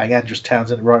back, playing Andros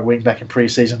Townsend at right wing back in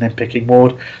pre-season, then picking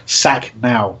Ward. Sack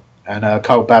now. And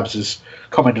Cole Babbs has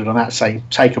commented on that, saying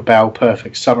take a bow,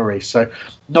 perfect summary. So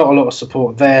not a lot of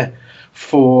support there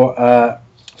for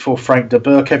Frank De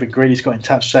Boer. Kevin Greeley's got in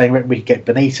touch saying we could get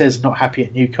Benitez, not happy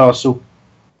at Newcastle,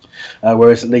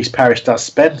 whereas at least Parish does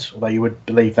spend, although you would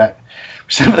believe that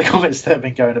some of the comments that have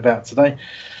been going about today.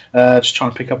 Just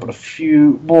trying to pick up on a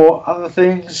few more other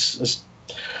things.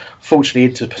 Fortunately,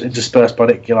 interspersed by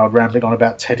Nick Gillard rambling on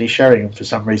about Teddy Sheringham for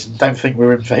some reason. Don't think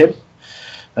we're in for him.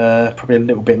 Probably a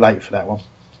little bit late for that one.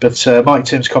 But Mike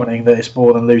Timms commenting that it's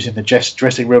more than losing the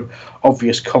dressing room.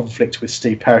 Obvious conflict with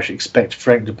Steve Parish. Expect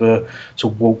Frank De Boer to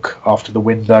walk after the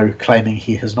window, claiming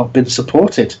he has not been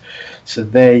supported. So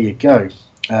there you go.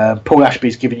 Paul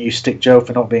Ashby's giving you stick, Joe,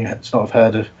 for not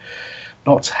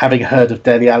having heard of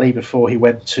Dele Alli before he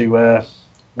went to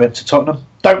Tottenham.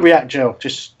 Don't react, Joe.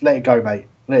 Just let it go, mate.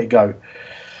 Let it go.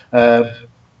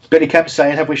 Billy Kemp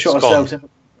saying, "Have we shot ourselves in?"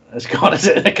 It's gone, is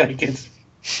it? Okay, good.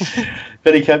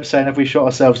 Billy Kemp saying, "Have we shot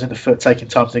ourselves in the foot taking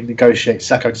time to negotiate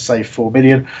Sacco to save $4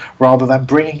 million rather than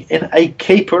bringing in a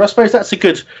keeper?" And I suppose that's a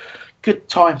good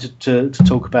time to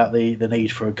talk about the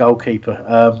need for a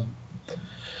goalkeeper.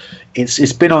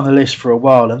 It's been on the list for a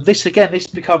while, and this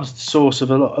becomes the source of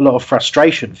a lot of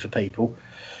frustration for people,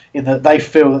 in that they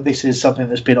feel that this is something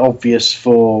that's been obvious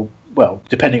for, well,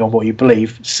 depending on what you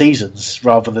believe, seasons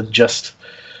rather than just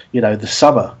the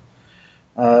summer.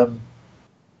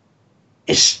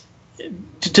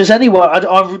 Does anyone?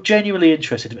 I'm genuinely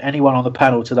interested if anyone on the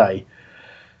panel today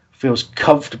feels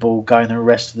comfortable going the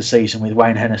rest of the season with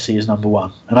Wayne Hennessy as number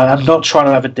one. And I'm not trying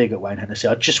to have a dig at Wayne Hennessy.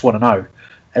 I just want to know: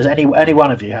 is any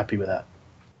one of you happy with that?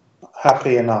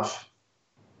 happy enough.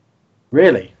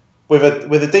 Really? With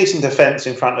a decent defence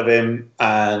in front of him,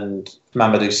 and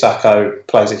Mamadou Sakho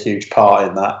plays a huge part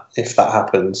in that. If that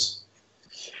happens,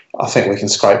 I think we can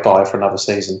scrape by for another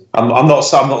season. I'm not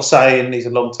saying he's a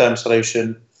long-term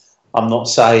solution. I'm not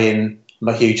saying I'm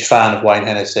a huge fan of Wayne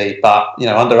Hennessy, but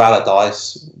under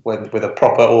Allardyce, with a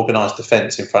proper organised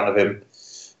defence in front of him,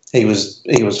 he was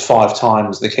 5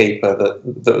 times the keeper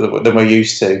than we're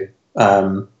used to.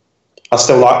 I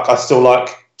still like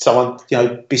someone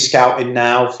be scouting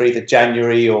now for either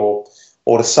January or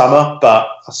the summer, but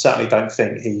I certainly don't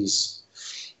think he's.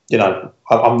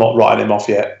 I'm not writing him off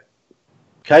yet.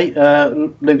 Okay,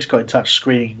 Luke's got in touch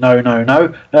screaming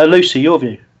no. Lucy, your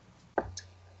view?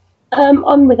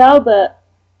 I'm with Albert.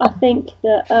 I think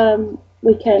that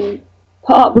we can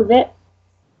put up with it.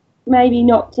 Maybe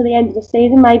not to the end of the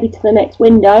season, maybe to the next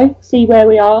window. See where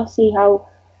we are, see how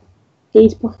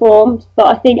he's performed. But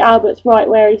I think Albert's right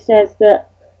where he says that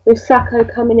with Sakho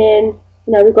coming in,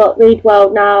 we've got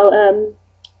Reedwell now.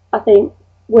 I think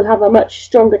we'll have a much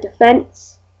stronger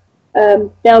defence.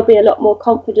 They'll be a lot more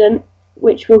confident,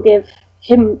 which will give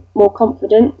him more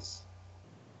confidence.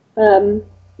 I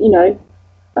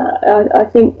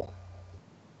think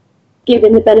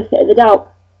giving the benefit of the doubt.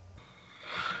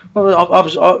 Well,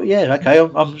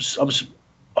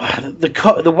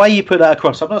 the way you put that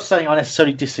across, I'm not saying I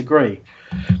necessarily disagree,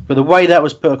 but the way that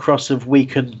was put across of we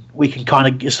can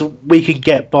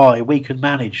get by, we can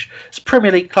manage. It's a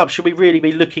Premier League club. Should we really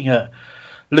be looking at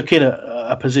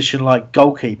a position like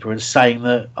goalkeeper and saying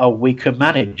that we can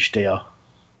manage, dear?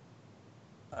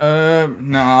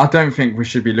 No, I don't think we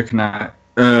should be looking at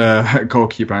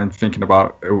goalkeeper and thinking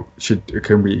about can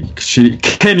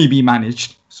he be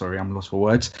managed. Sorry, I'm lost for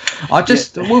words. I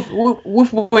just with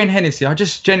Wayne Hennessy, I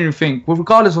just genuinely think,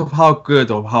 regardless of how good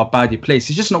or how bad he plays,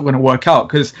 he's just not going to work out.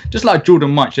 Because just like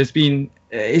Jordan Much,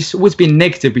 it's always been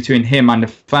negative between him and the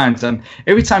fans, and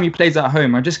every time he plays at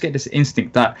home, I just get this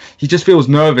instinct that he just feels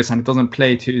nervous and doesn't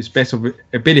play to his best of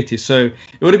ability. So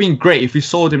it would have been great if we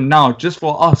sold him now, just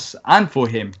for us and for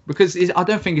him, because I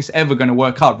don't think it's ever going to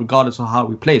work out regardless of how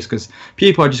he plays, because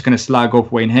people are just going to slag off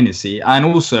Wayne Hennessy. And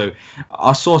also,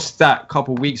 I saw a stat a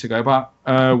couple of weeks ago about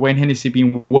Wayne Hennessy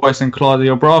being worse than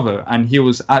Claudio Bravo, and he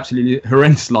was absolutely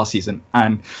horrendous last season.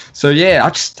 And so I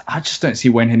just don't see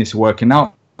Wayne Hennessy working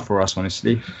out for us,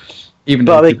 honestly. Even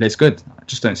though he plays good, I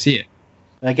just don't see it.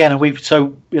 Again, and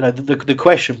the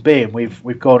question being,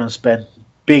 we've gone and spent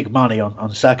big money on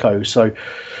Sakho. So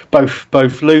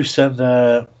both Luce and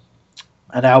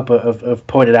Albert have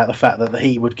pointed out the fact that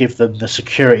he would give them the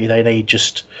security they need,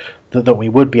 just that we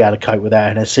would be able to cope with that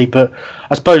Hennessy. But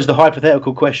I suppose the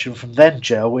hypothetical question from then,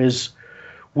 Gel, is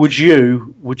would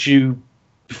you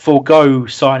forego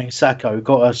signing Sakho,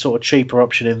 got a sort of cheaper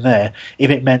option in there, if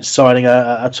it meant signing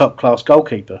a top class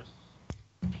goalkeeper?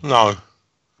 No.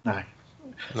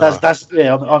 That's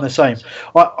I'm the same.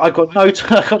 I got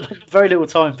very little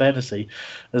time for Hennessy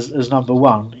as number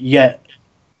one. Yet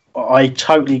I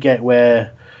totally get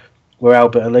where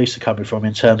Albert and Luce are coming from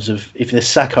in terms of if there's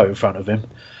Sakho in front of him,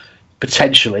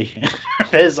 potentially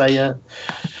there's a.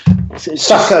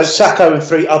 Sakho and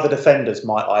 3 other defenders,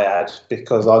 might I add,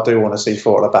 because I do want to see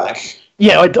 4 at the back.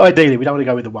 Yeah, ideally, we don't want to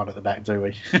go with the 1 at the back, do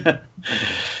we?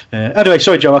 Anyway,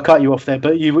 sorry, Joe, I cut you off there,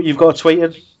 but you've got a tweet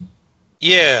in?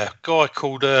 Yeah, a guy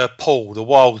called Paul, the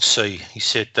Wild Sea. He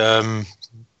said, hello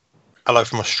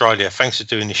from Australia. Thanks for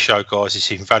doing this show, guys. It's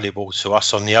invaluable to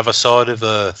us on the other side of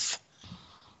Earth.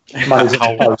 Money's in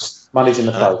the post. Money's in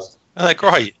the post.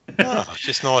 Great. It's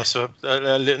just nice for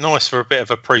a bit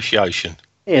of appreciation.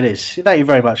 It is. Thank you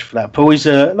very much for that, Paul. He's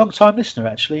a long-time listener,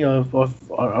 actually.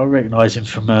 I recognise him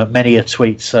from many a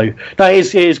tweet. So, no,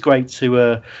 it is great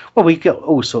to... we get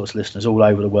all sorts of listeners all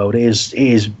over the world. It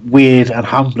is weird and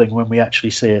humbling when we actually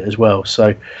see it as well.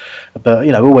 So,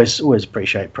 but, always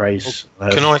appreciate praise.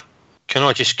 Can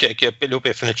I just get a little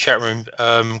bit from the chat room?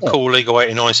 Cool League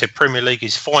 89 said Premier League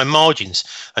is fine margins,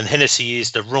 and Hennessy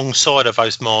is the wrong side of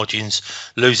those margins,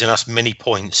 losing us many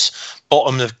points.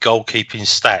 Bottom of goalkeeping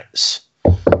stats.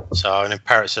 So, and then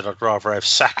Parrott said, I'd rather have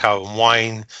Sakho and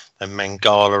Wayne than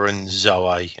Mangala and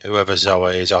Zoe. Whoever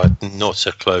Zoe is, I have not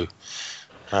a clue.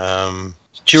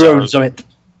 Jerome Zoe.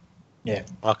 Yeah.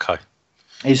 Okay.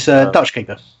 He's a Dutch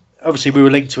keeper. Obviously, we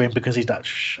were linked to him because he's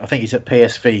Dutch. I think he's at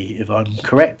PSV, if I'm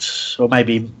correct. Or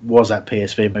maybe was at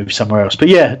PSV and moved somewhere else. But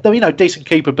yeah, decent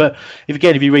keeper. But if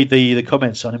you read the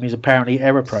comments on him, he's apparently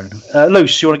error-prone.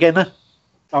 Luce, you want to get in there?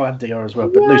 Oh, and DR as well.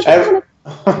 But Luce.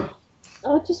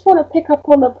 I just want to pick up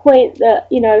on the point that,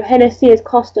 Hennessy has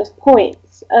cost us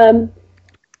points.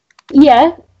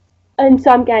 Yeah, in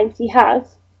some games he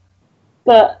has.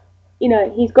 But you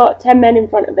know, he's got 10 men in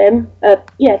front of him.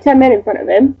 10 men in front of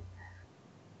him.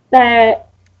 They're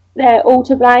all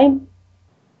to blame.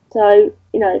 So,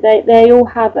 you know, they all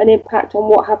have an impact on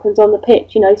what happens on the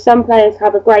pitch. You know, some players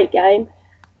have a great game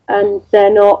and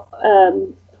they're not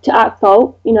at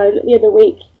fault. You know, the other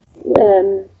week,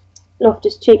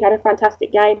 Loftus-Cheek had a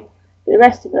fantastic game. But the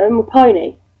rest of them were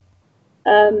pony.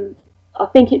 I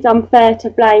think it's unfair to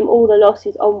blame all the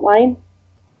losses on Wayne.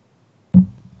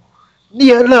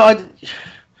 Yeah, no,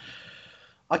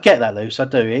 I get that, Luce. I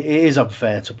do. It is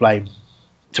unfair to blame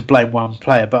one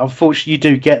player, but unfortunately, you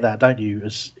do get that, don't you?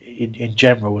 As in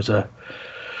general, as a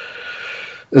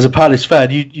Palace fan,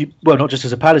 you well, not just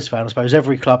as a Palace fan, I suppose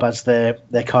every club has their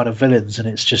kind of villains, and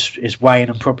it's Wayne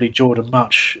and probably Jordan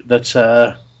Much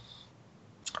that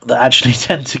actually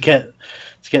tend to get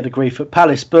the grief at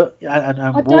Palace, but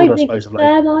and Ward, I suppose, of late.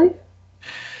 Fair, though.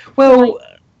 Well.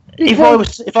 If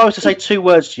I was to say two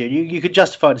words to you, you could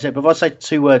justify it, but if I say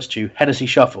two words to you, Hennessy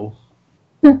Shuffle.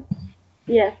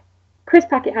 Yeah, Chris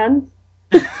Packet hands.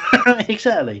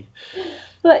 Exactly.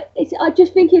 But I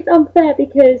just think it's unfair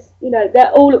because, you know,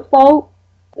 they're all at fault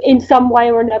in some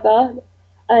way or another,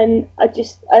 and I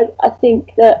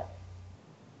think that,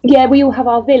 yeah, we all have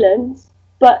our villains,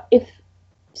 but if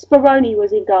Speroni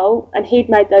was in goal and he'd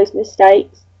made those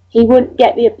mistakes, he wouldn't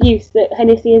get the abuse that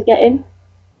Hennessy is getting.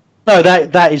 No,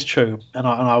 that is true, and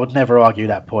I would never argue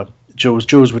that point. Jules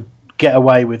would get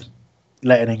away with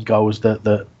letting in goals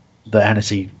that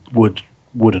Hennessy wouldn't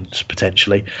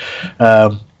potentially.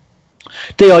 DR,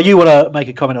 you want to make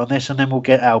a comment on this, and then we'll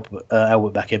get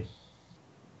Albert back in.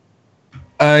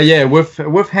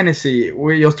 With Hennessy,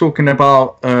 you're talking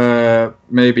about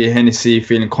maybe Hennessy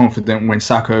feeling confident when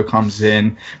Sakho comes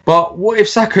in. But what if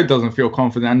Sakho doesn't feel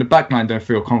confident and the backline don't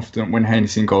feel confident when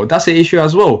Hennessy in goal? That's an issue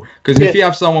as well. Because if you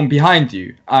have someone behind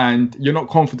you and you're not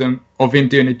confident of him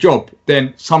doing a job,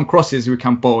 then some crosses we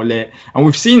can bowl it. And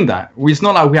we've seen that. It's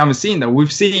not like we haven't seen that.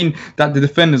 We've seen that the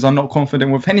defenders are not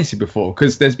confident with Hennessy before,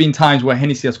 because there's been times where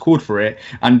Hennessy has called for it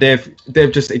and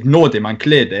they've just ignored him and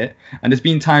cleared it. And there's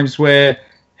been times where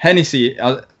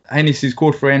Hennessy's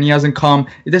called for it and he hasn't come.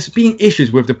 There's been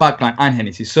issues with the backline and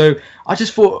Hennessy. So I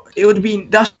just thought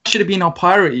that should have been our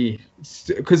priority,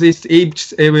 because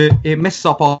it messes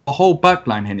up our whole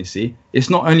backline, Hennessy.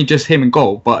 It's not only just him in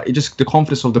goal, but it just the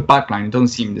confidence of the backline. It doesn't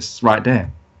seem this right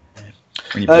there.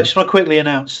 Just want to quickly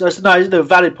announce. They're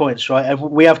valid points, right? And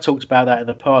we have talked about that in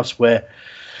the past where,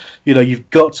 you know, you've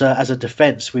got to, as a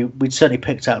defence, we'd certainly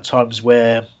picked out times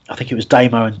where I think it was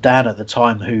Damo and Dan at the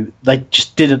time who they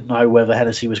just didn't know whether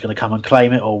Hennessy was going to come and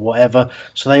claim it or whatever.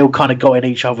 So they all kind of got in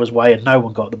each other's way and no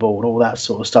one got the ball and all that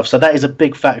sort of stuff. So that is a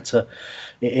big factor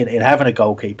in having a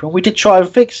goalkeeper. And we did try and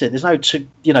fix it. It's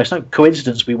no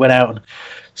coincidence we went out and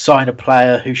signed a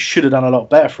player who should have done a lot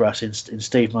better for us in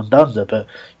Steve Mundunda. But,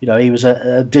 you know, he was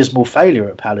a dismal failure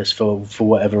at Palace for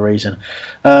whatever reason.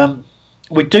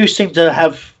 We do seem to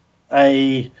have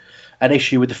an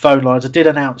issue with the phone lines. I did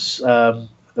announce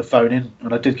the phone in,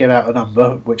 and I did give out a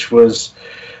number, which was,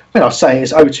 I'll say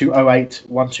it's 0208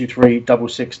 123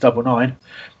 6699,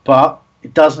 but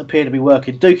it doesn't appear to be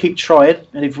working. Do keep trying,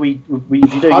 and if you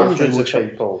do, hundreds of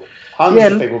people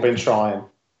have been trying.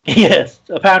 Yes,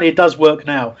 apparently it does work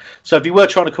now. So if you were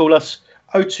trying to call us,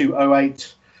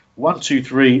 0208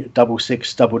 123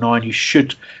 6699, you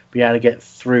should be able to get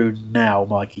through now,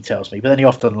 Mikey tells me, but then he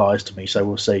often lies to me, so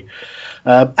we'll see.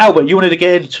 Albert, you wanted to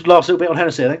get into the last little bit on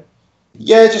Hennessy, I think.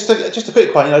 Yeah, just a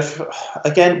quick one. You know,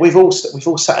 again, we've all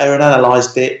sat there and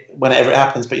analysed it whenever it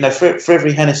happens, but you know, for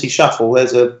every Hennessy shuffle,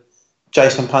 there's a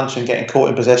Jason Puncheon getting caught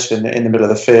in possession in the middle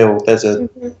of the field. There's a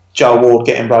Joe Ward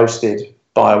getting roasted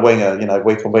by a winger. You know,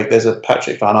 week on week. There's a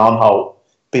Patrick Van Arnholt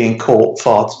being caught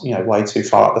way too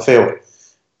far up the field.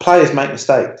 Players make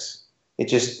mistakes. It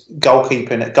just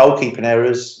goalkeeping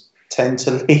errors tend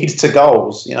to lead to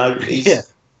goals. You know,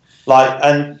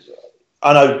 and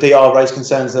I know DR raised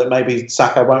concerns that maybe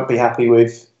Sakho won't be happy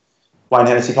with Wayne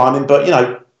Hennessy climbing, but you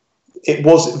know, it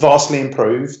was vastly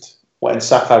improved when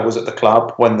Sakho was at the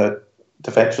club, when the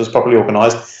defence was properly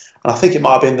organised, and I think it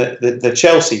might have been the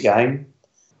Chelsea game.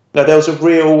 You know, there was a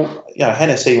real, you know,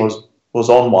 Hennessy was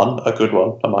on one, a good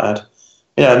one, I might add.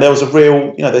 You know, and there was a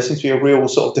real, you know, there seems to be a real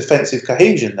sort of defensive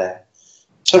cohesion there.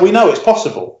 So we know it's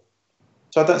possible.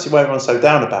 So I don't see why everyone's so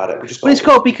down about it. It's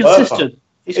got to be consistent.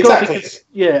 Exactly.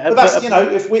 But that's, you know,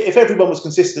 if everyone was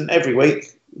consistent every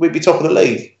week, we'd be top of the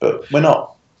league. But we're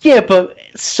not. Yeah, but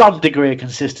some degree of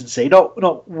consistency,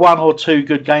 not one or two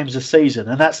good games a season,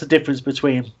 and that's the difference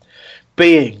between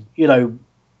being, you know,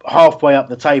 halfway up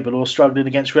the table or struggling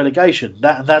against relegation.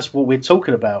 That's what we're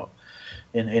talking about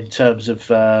in terms of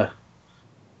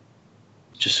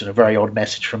just a very odd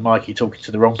message from Mikey talking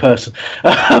to the wrong person.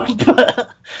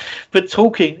 But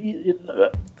talking,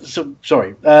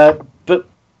 sorry, but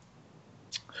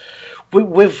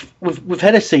with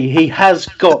Hennessy, he has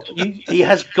got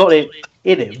it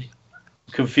in him.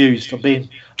 Confused. I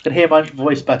can hear my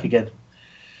voice back again.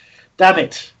 Damn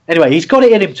it. Anyway, he's got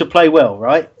it in him to play well,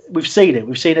 right? We've seen it.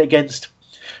 We've seen it against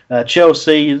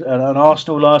Chelsea and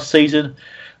Arsenal last season.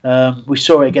 We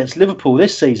saw it against Liverpool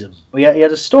this season. He had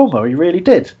a stormer. He really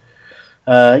did.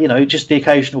 Just the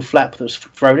occasional flap that's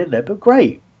thrown in there, but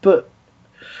great. But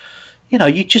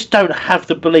you just don't have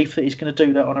the belief that he's going to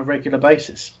do that on a regular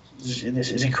basis.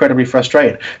 This is incredibly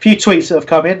frustrating. A few tweets that have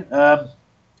come in.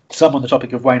 Some on the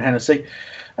topic of Wayne Hennessy,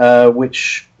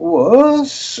 which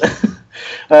was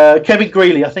Kevin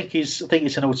Greeley. I think it's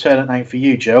an alternate name for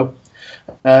you, Joe.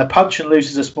 Puncheon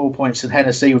loses a small points in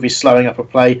Hennessy with his slowing up of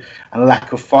play and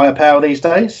lack of firepower these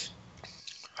days.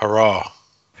 Hurrah!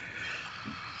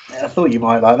 I thought you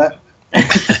might like that.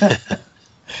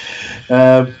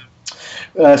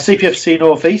 CPFC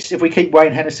North East. If we keep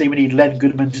Wayne Hennessy, we need Len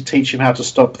Goodman to teach him how to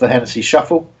stop the Hennessy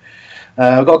shuffle.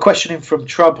 I've got a question in from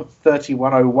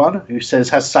Trub3101 who says,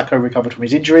 has Sacco recovered from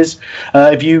his injuries?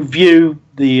 If you view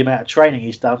the amount of training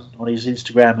he's done on his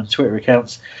Instagram and Twitter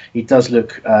accounts, he does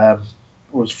look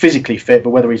physically fit,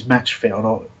 but whether he's match fit or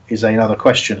not is another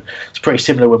question. It's pretty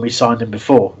similar when we signed him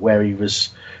before, where he was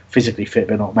physically fit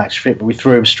but not match fit, but we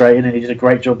threw him straight in and he did a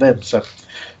great job then. So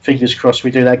fingers crossed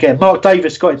we do that again. Mark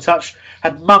Davis got in touch.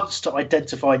 Had months to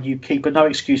identify a new keeper. No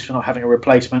excuse for not having a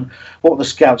replacement. What are the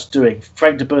scouts doing?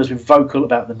 Frank de Boer's been vocal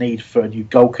about the need for a new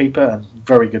goalkeeper, and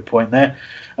very good point there.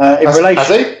 Has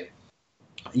he?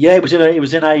 Yeah, it was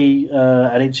in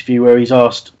an interview where he's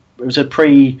asked. It was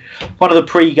one of the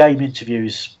pre-game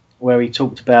interviews where he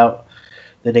talked about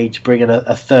the need to bring in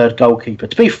a third goalkeeper.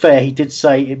 To be fair, he did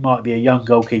say it might be a young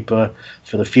goalkeeper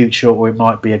for the future, or it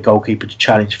might be a goalkeeper to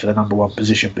challenge for the number one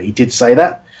position. But he did say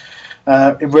that.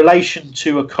 In relation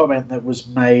to a comment that was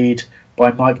made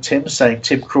by Mike Timms saying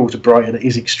Tim Krul to Brighton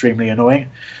is extremely annoying,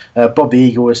 Bob the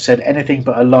Eagle has said anything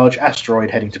but a large asteroid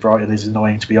heading to Brighton is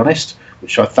annoying, to be honest,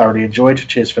 which I thoroughly enjoyed.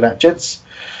 Cheers for that, gents.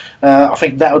 I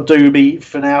think that'll do me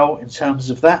for now in terms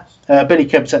of that. Billy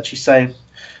Kemp's actually saying,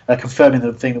 confirming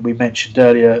the thing that we mentioned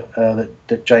earlier,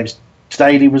 that James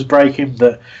Daly was breaking,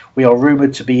 that we are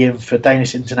rumoured to be in for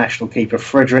Danish international keeper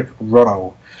Frederick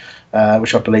Ronald.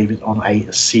 Which I believe is on a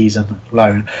season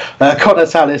loan. Connor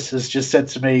Tallis has just said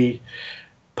to me,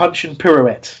 Puncheon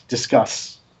pirouette,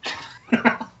 discuss.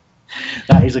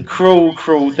 That is a cruel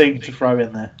thing to throw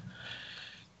in there.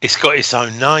 It's got its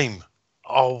own name.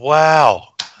 Oh, wow.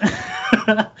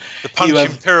 The Puncheon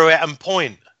pirouette and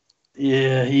point.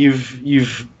 Yeah, you've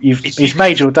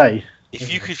made your day.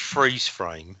 If you could freeze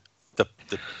frame the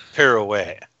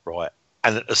pirouette, right,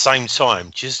 and at the same time,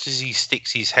 just as he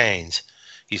sticks his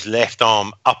left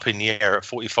arm up in the air at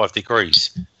 45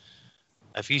 degrees.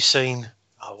 Have you seen,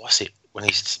 when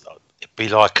it'd be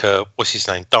like, what's his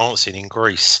name, dancing in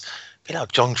Greece. It'd be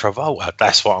like John Travolta.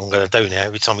 That's what I'm going to do now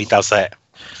every time he does that.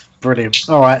 Brilliant.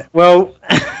 All right. Well,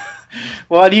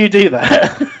 why do you do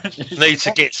that? I need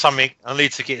to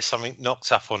get something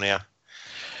knocked up on here.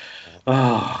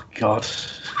 Oh, God.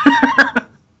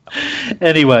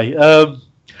 Anyway, look,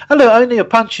 only a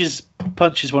punch is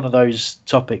one of those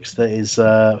topics that is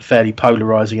fairly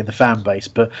polarising in the fan base,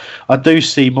 but I do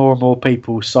see more and more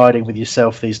people siding with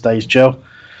yourself these days, Joe.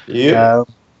 Yeah.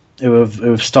 Who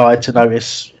have started to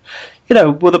notice,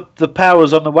 the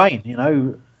power's on the wane.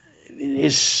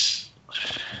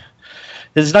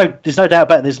 There's no doubt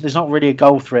about it. There's not really a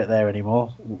goal threat there anymore,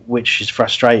 which is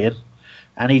frustrating,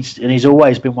 and he's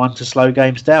always been one to slow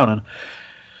games down. And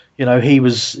he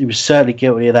was certainly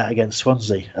guilty of that against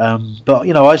Swansea. But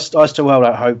I still hold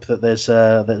out hope that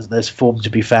there's form to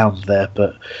be found there.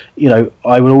 But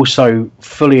I would also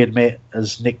fully admit,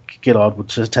 as Nick Gillard would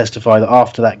testify, that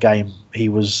after that game he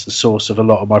was the source of a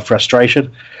lot of my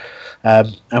frustration.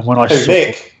 And when I saw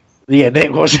Nick. Yeah,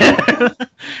 Nick was.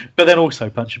 But then also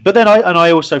Puncheon. But then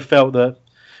I also felt that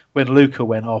when Luca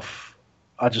went off,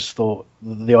 I just thought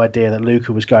the idea that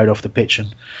Luca was going off the pitch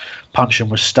and Puncheon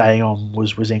was staying on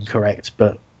was incorrect.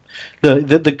 But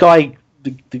the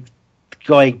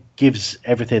guy gives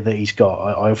everything that he's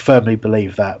got. I firmly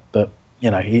believe that. But he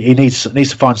needs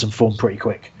to find some form pretty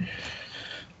quick.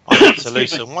 I need to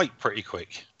lose some weight pretty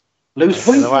quick. Lose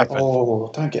weight?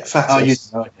 Oh, don't get fat. Okay.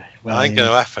 Well, ain't going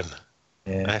to happen.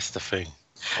 Yeah. That's the thing.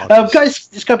 Guys,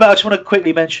 let's go back. I just want to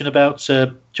quickly mention about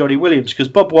Johnny Williams, because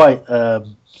Bob White,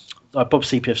 Bob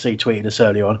CPFC tweeted us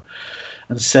early on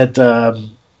and said,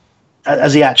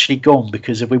 has he actually gone?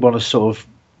 Because if we want to sort of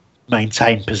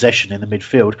maintain possession in the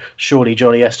midfield, surely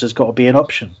Johnny Esther's got to be an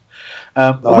option.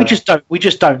 But we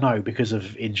just don't know because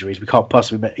of injuries. We can't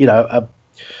possibly, you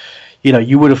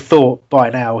would have thought by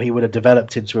now he would have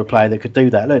developed into a player that could do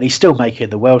that. Look, he's still making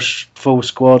the Welsh full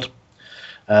squad.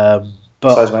 But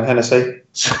so's Wayne Hennessy.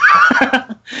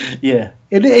 Yeah,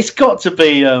 it's got to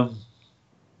be.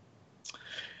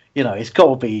 It's got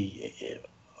to be.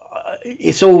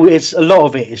 It's a lot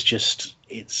of it is just.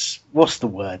 It's what's the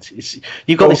word?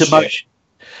 You've got this emotion.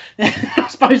 I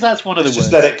suppose that's one of the words.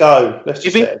 Just let it go. Let's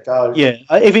just let it go. Yeah,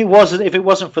 if it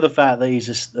wasn't for the fact that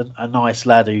he's a nice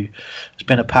lad who's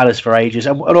been at Palace for ages,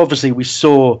 and obviously we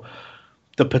saw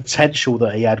the potential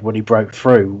that he had when he broke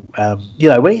through.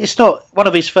 It's not one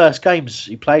of his first games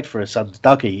he played for us under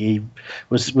Dougie. He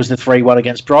was the 3-1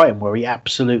 against Brighton, where he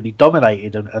absolutely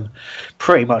dominated and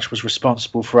pretty much was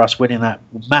responsible for us winning that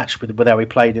match with how he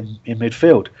played in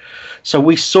midfield. So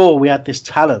we saw we had this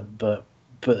talent, but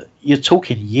you're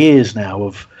talking years now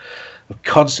of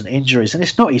constant injuries, and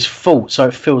it's not his fault, so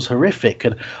it feels horrific.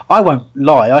 And I won't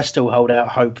lie, I still hold out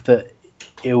hope that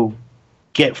he'll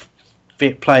get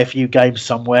fit, play a few games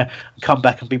somewhere, and come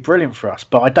back and be brilliant for us.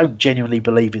 But I don't genuinely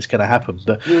believe it's going to happen.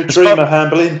 But you're a dreamer,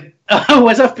 Hamblin.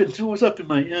 Always up in,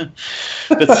 mate. Yeah.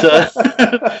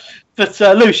 But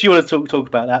Luce, you want to talk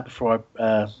about that before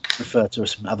I refer to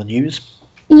some other news?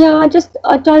 Yeah,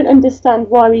 I don't understand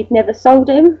why we've never sold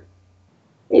him.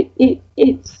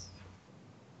 It's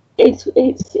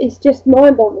just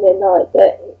mind-boggling, like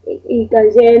that he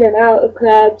goes in and out of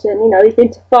clubs, and he's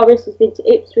been to Forest, he's been to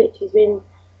Ipswich, he's been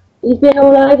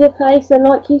all over the place, and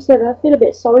like you said, I feel a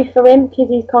bit sorry for him because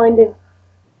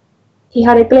he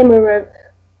had a glimmer of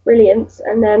brilliance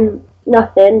and then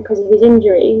nothing because of his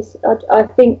injuries. I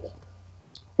think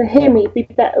for him he'd be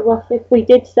better off if we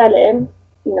did sell him.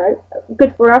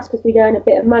 Good for us because we'd earn a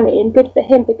bit of money, and good for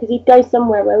him because he'd go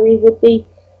somewhere where he would be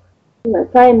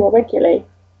playing more regularly.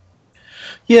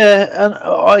 Yeah, and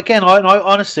I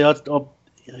honestly,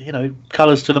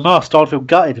 colours to the mast. I'd feel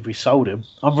gutted if we sold him.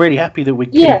 I'm really happy that we.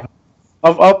 Yeah.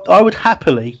 I would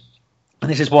happily,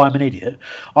 and this is why I'm an idiot,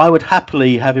 I would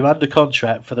happily have him under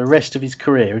contract for the rest of his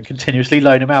career and continuously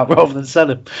loan him out rather than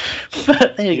sell him.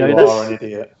 But there you go. You are an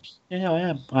idiot. Yeah, I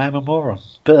am. I am a moron.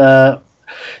 But.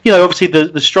 Obviously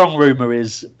the strong rumour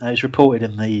is it's reported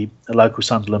in the local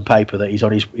Sunderland paper that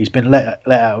he's been let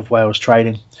out of Wales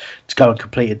training to go and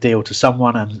complete a deal to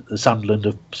someone, and the Sunderland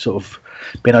have sort of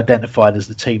been identified as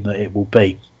the team that it will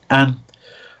be. And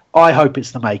I hope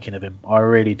it's the making of him. I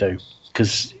really do,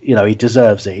 because he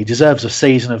deserves it. He deserves a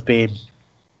season of being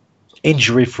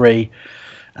injury free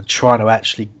and trying to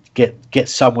actually get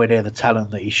somewhere near the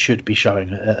talent that he should be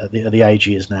showing at the age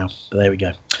he is now. But there we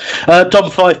go.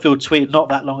 Dom Fifield tweeted not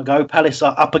that long ago, Palace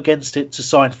are up against it to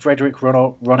sign Frederick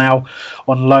Ronau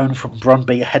on loan from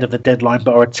Brøndby ahead of the deadline,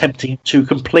 but are attempting to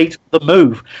complete the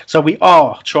move. So we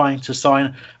are trying to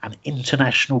sign an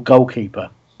international goalkeeper.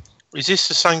 Is this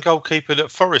the same goalkeeper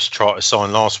that Forest tried to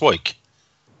sign last week?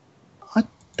 I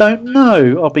don't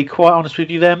know. I'll be quite honest with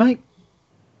you there, mate.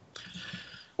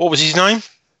 What was his name?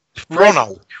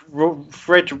 Ronald.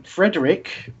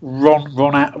 Frederick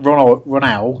Ronau,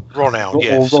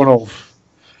 yes. or Ronald.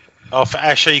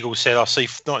 Ash Eagle said, I see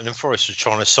Nottingham Forest are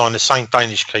trying to sign the same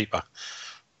Danish keeper.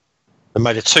 They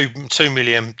made a 2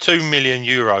 million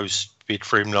euros bid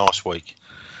for him last week.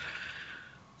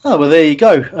 Oh, well, there you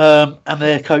go. And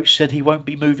their coach said he won't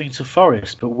be moving to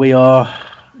Forest, but we are...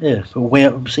 Yeah,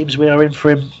 it seems we are in for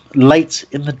him late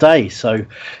in the day. So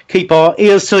keep our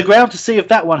ears to the ground to see if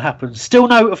that one happens. Still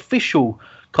no official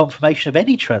confirmation of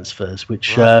any transfers,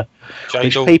 which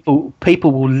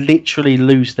people will literally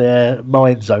lose their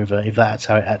minds over if that's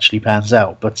how it actually pans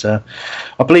out. But I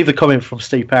believe the comment from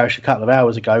Steve Parish a couple of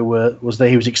hours ago was that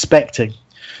he was expecting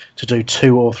to do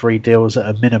 2 or 3 deals at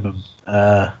a minimum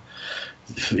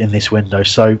in this window.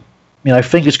 So,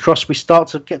 fingers crossed we start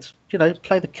to get,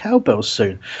 play the cowbells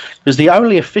soon. Because the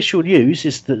only official news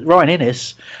is that Ryan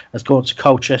Innes has gone to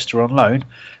Colchester on loan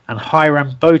and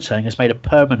Hiram Boateng has made a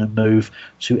permanent move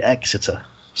to Exeter.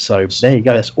 So there you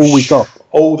go. That's all we got.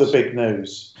 All the big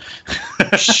news.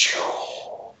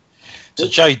 So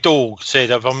Jay Dawg said,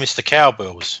 have I missed the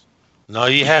cowbells? No,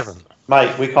 you haven't.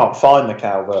 Mate, we can't find the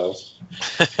cowbells.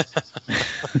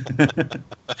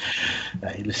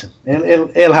 Hey, listen,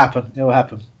 it'll happen. It'll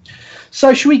happen.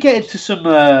 So, should we get into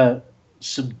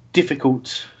some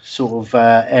difficult sort of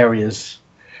areas?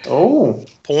 Oh,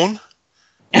 porn?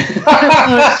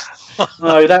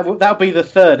 No, that'll be the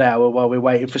third hour while we're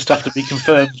waiting for stuff to be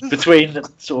confirmed between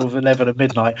sort of 11 and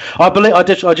midnight. I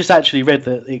just actually read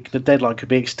that the deadline could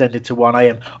be extended to 1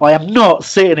 a.m. I am not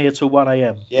sitting here till 1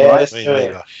 a.m. Yeah, right? Let's do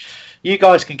it. You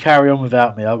guys can carry on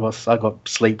without me. I got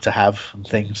sleep to have and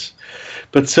things,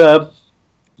 but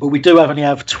we do only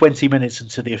have 20 minutes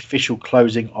until the official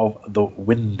closing of the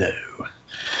window.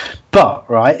 But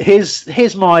right,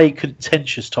 here's my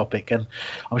contentious topic, and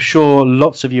I'm sure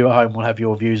lots of you at home will have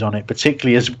your views on it.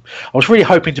 Particularly as I was really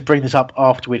hoping to bring this up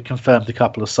after we'd confirmed a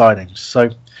couple of signings. So,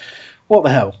 what the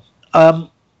hell?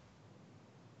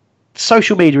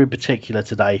 Social media in particular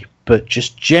today, but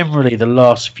just generally the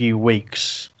last few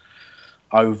weeks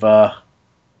over,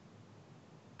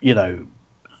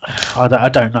 I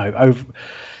don't know, over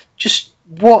just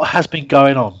what has been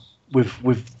going on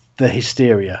with the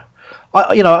hysteria.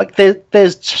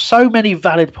 There's so many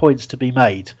valid points to be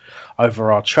made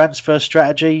over our transfer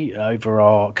strategy, over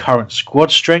our current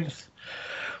squad strength,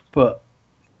 but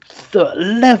the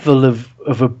level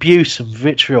of abuse and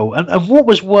vitriol, and what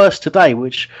was worse today,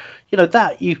 which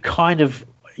that you can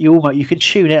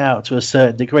tune it out to a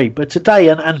certain degree, but today,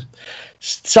 and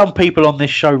some people on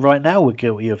this show right now were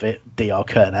guilty of it, DR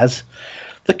Kernaz,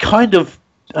 the kind of,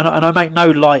 and I make no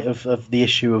light of the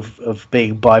issue of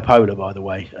being bipolar, by the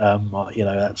way.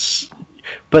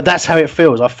 That's how it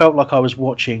feels. I felt like I was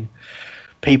watching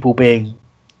people being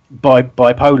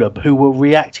bipolar who were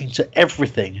reacting to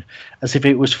everything as if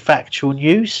it was factual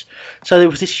news. So there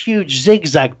was this huge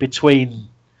zigzag between,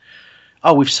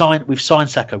 we've signed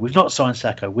Sacco, we've not signed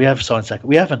Sacco, we have signed Sacco,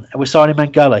 we haven't, we're signing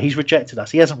Mangala, he's rejected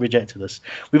us, he hasn't rejected us,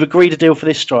 we've agreed a deal for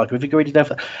this striker, we've agreed a deal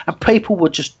for that, and people were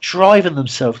just driving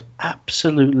themselves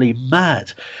absolutely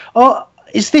mad.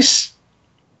 Is this,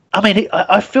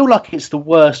 I feel like it's the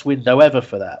worst window ever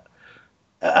for that.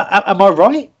 Am I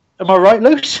right? Am I right,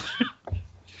 Luce?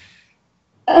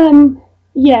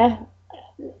 Yeah,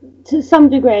 to some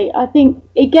degree. I think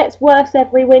it gets worse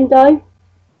every window.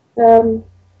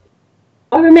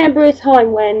 I remember a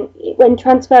time when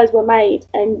transfers were made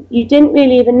and you didn't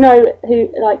really even know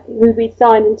who we'd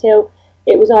signed until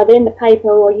it was either in the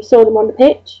paper or you saw them on the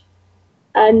pitch.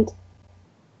 And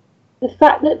the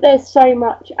fact that there's so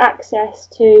much access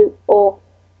to, or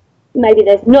maybe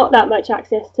there's not that much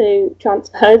access to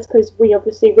transfers, because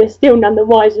we're still none the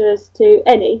wiser as to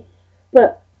any,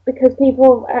 but because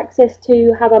people have access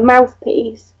to have a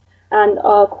mouthpiece and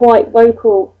are quite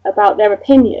vocal about their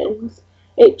opinions,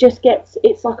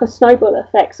 it's like a snowball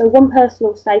effect. So one person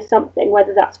will say something,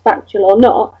 whether that's factual or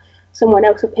not, someone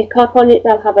else will pick up on it,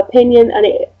 they'll have opinion, and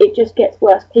it just gets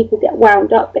worse. People get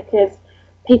wound up because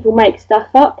people make stuff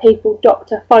up, people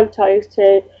doctor photos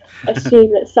to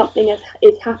assume that something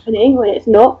is happening when it's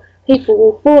not. People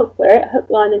will fall for it, hook,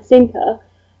 line and sinker,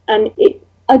 and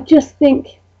I just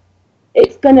think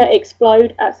it's going to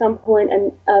explode at some point,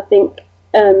 and I think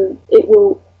it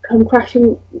will come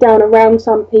crashing down around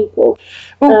some people.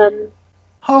 The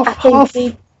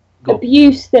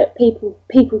abuse that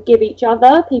people give each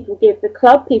other, people give the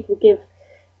club, people give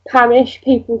parish,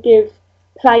 people give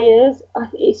players.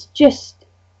 It's just,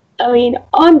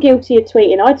 I'm guilty of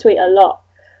tweeting. I tweet a lot,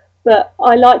 but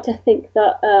I like to think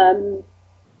that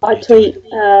I tweet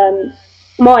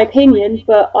my opinion,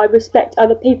 but I respect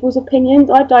other people's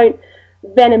opinions. I don't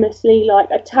venomously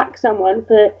attack someone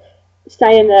for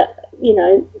saying that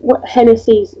what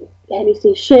Hennessy's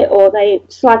shit, or they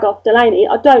slag off Delaney.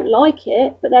 I don't like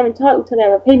it, but they're entitled to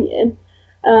their opinion.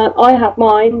 I have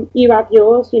mine, you have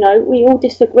yours. We all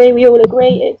disagree, we all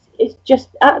agree. It's just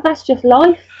that's just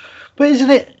life. But isn't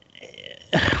it?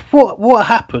 What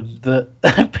happened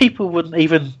that people wouldn't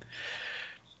even?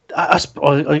 I'm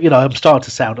starting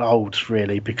to sound old,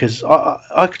 really, because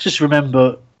I could just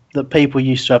remember that people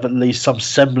used to have at least some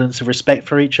semblance of respect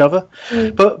for each other.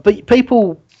 But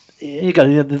people,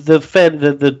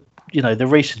 the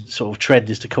recent sort of trend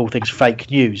is to call things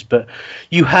fake news. But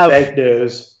you have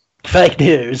fake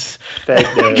news.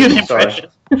 Good impression.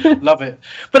 Love it.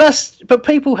 But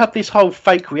people have this whole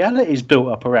fake realities built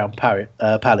up around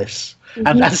Palace.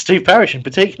 And Steve Parish in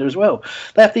particular as well.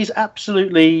 They have these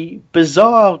absolutely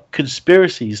bizarre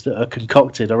conspiracies that are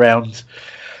concocted around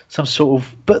some sort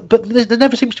of, but there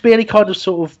never seems to be any kind of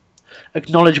sort of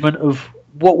acknowledgement of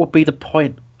what would be the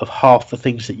point of half the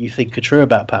things that you think are true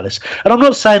about Palace. And I'm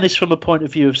not saying this from a point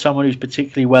of view of someone who's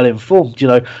particularly well informed.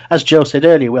 As Jill said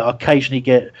earlier, we'll occasionally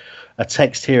get a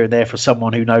text here and there from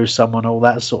someone who knows someone, all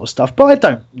that sort of stuff. But I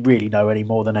don't really know any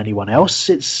more than anyone else.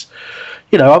 It's,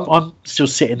 I'm still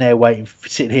sitting here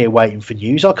waiting for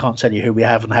news. I can't tell you who we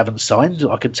have and haven't signed.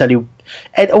 I can tell you,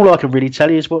 all I can really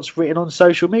tell you is what's written on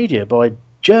social media by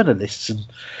journalists and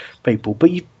people.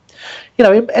 But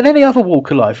in any other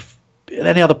walk of life, in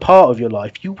any other part of your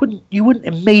life, you wouldn't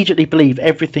immediately believe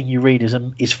everything you read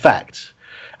is fact.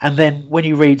 And then when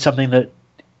you read something that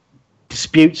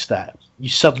disputes that, you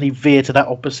suddenly veer to that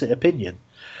opposite opinion.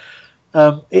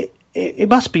 it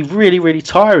must be really, really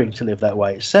tiring to live that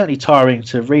way. It's certainly tiring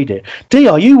to read it.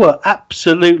 DR, you were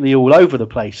absolutely all over the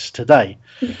place today.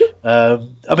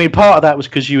 I mean, part of that was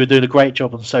because you were doing a great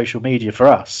job on social media for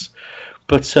us.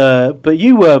 But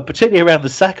you were, particularly around the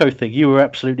Sacco thing, you were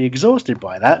absolutely exhausted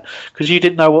by that because you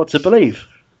didn't know what to believe.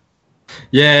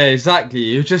 Yeah,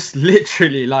 exactly. It's just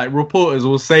literally like reporters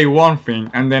will say one thing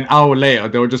and then an hour later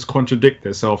they'll just contradict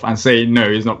themselves and say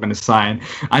no, he's not going to sign.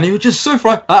 And it was just so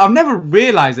frustrating. I've never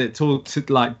realised it till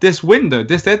like this window,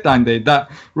 this deadline day,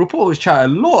 that reporters chat a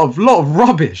lot of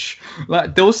rubbish.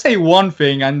 Like they'll say one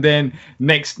thing and then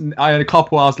a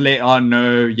couple hours later,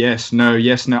 no, yes, no,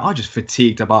 yes, no. I'm just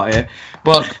fatigued about it.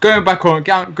 But going back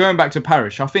to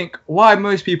Parish, I think why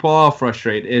most people are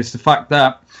frustrated is the fact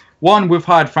that, one, we've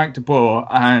hired Frank de Boer,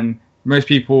 and most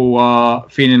people are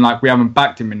feeling like we haven't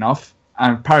backed him enough.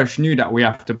 And Parish knew that we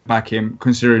have to back him,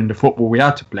 considering the football we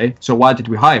had to play. So why did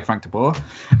we hire Frank de Boer?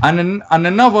 And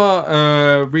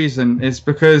another reason is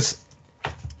because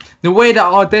the way that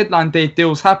our deadline day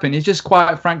deals happen is just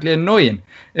quite frankly annoying.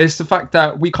 It's the fact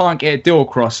that we can't get a deal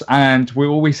across, and we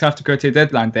always have to go to a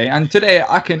deadline day. And today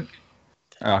I can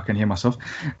hear myself.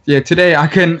 Yeah, today I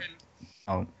can.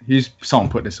 Oh, someone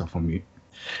put this off on mute.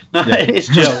 No, yeah. It's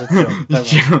Joe.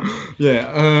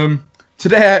 Yeah.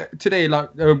 Today,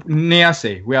 like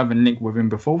Niasse, we haven't linked with him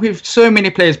before. We've so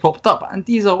many players popped up, and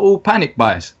these are all panic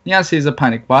buys. Niasse is a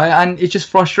panic buy, and it's just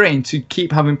frustrating to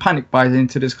keep having panic buys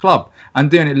into this club and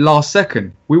doing it last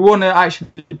second. We want to actually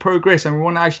progress, and we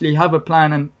want to actually have a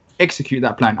plan and execute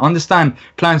that plan. Understand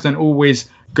plans don't always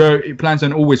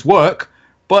work,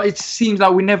 but it seems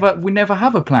like we never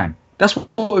have a plan. That's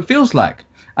what it feels like,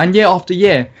 and year after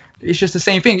year. It's just the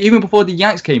same thing. Even before the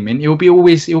Yanks came in, it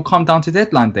will come down to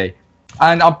deadline day.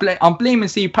 And I'm blaming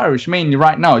Steve Parish mainly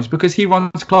right now. It's because he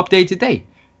runs the club day to day.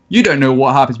 You don't know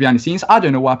what happens behind the scenes. I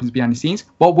don't know what happens behind the scenes.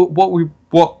 But what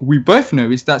we both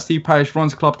know is that Steve Parish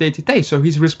runs the club day to day, so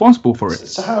he's responsible for it.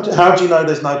 So how do you know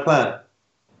there's no plan?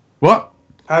 What?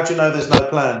 How do you know there's no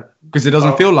plan? Because it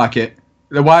doesn't feel like it.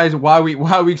 Why are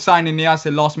we signing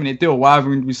the last minute deal? Why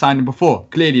haven't we signed him before?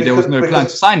 Clearly there was no plan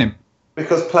to sign him.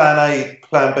 Because plan A,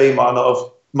 plan B might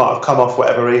have come off for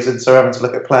whatever reason, so we're having to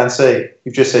look at plan C.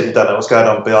 You've just said you don't know what's going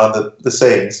on behind the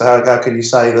scenes, so how can you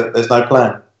say that there's no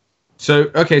plan? So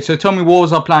tell me, what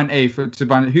was our plan A to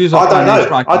ban? Who's our plan A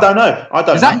striker? I don't know.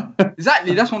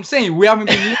 Exactly, that's what I'm saying. We haven't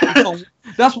been linked with someone.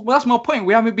 That's my point.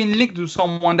 We haven't been linked with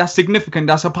someone that's significant,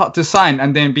 that's about to sign,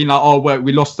 and then being like, oh, well,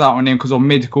 we lost out on him because of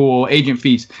medical or agent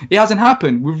fees. It hasn't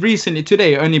happened. We've recently,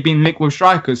 today, only been linked with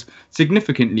strikers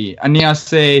significantly. And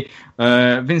Niasse,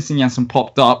 Vincent Janssen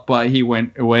popped up, but he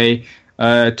went away.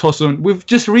 Tosun, we've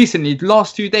just recently, the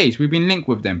last 2 days, we've been linked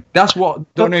with them. That's what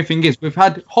the only thing is. We've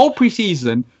had whole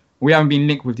pre-season. We haven't been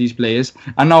linked with these players,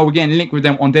 and now we're getting linked with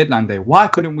them on deadline day. Why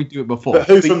couldn't we do it before? But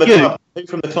who from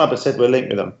the club has said we're linked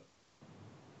with them?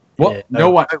 What? Yeah, no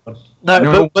one.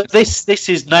 No, but this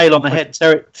is nail on the head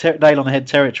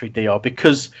territory, DR.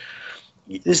 Because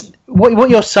what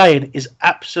you're saying is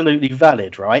absolutely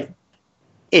valid, right?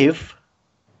 If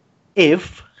it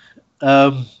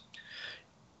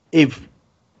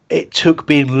took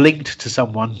being linked to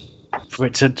someone for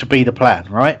it to be the plan,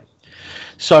 right?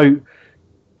 So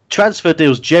transfer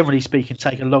deals, generally speaking,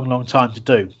 take a long time to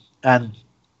do, and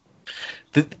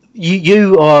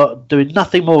you are doing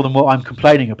nothing more than what I'm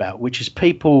complaining about, which is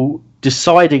people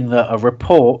deciding that a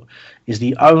report is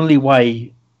the only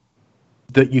way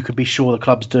that you can be sure the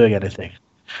club's doing anything.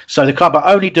 So the club are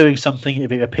only doing something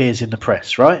if it appears in the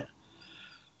press, right?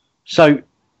 So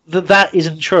that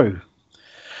isn't true.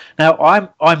 Now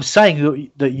I'm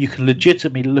saying that you can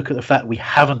legitimately look at the fact we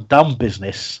haven't done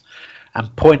business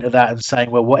and point at that and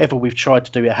saying, well, whatever we've tried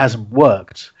to do, it hasn't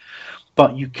worked.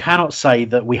 But you cannot say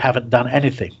that we haven't done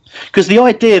anything. Because the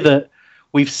idea that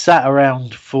we've sat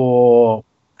around for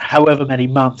however many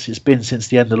months it's been since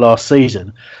the end of last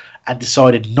season and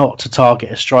decided not to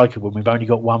target a striker when we've only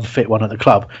got one fit one at the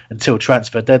club until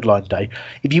transfer deadline day,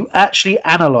 if you actually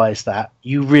analyse that,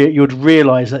 you'd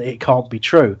realise that it can't be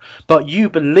true. But you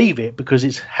believe it because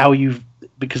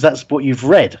because that's what you've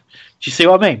read. Do you see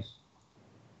what I mean?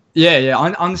 Yeah,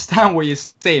 I understand what you're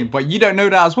saying, but you don't know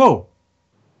that as well.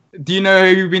 Do you know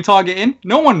who you've been targeting?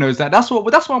 No one knows that. That's what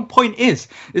my point is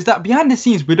that behind the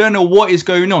scenes we don't know what is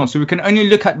going on, so we can only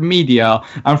look at media,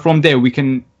 and from there we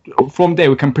can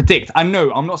predict. I know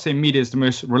I'm not saying media is the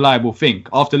most reliable thing.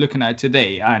 After looking at it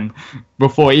today and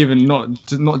before, even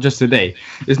not just today,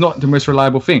 it's not the most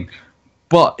reliable thing.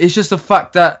 But it's just the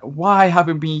fact that why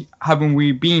haven't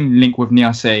we been linked with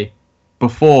Niasse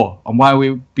before, and why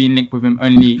we've been linked with him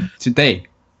only today?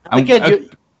 Again,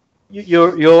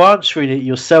 You're answering it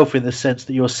yourself in the sense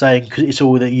that you're saying because it's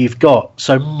all that you've got.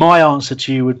 So my answer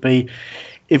to you would be,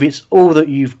 if it's all that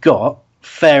you've got,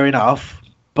 fair enough.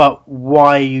 But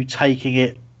why are you taking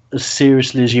it as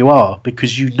seriously as you are?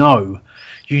 Because you know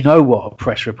what a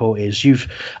press report is. You're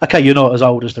not as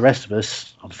old as the rest of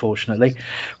us, unfortunately,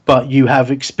 but you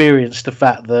have experienced the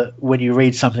fact that when you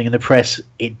read something in the press,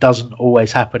 it doesn't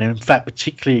always happen. And in fact,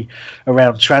 particularly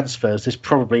around transfers, there's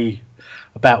probably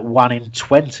about 1 in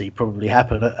 20 probably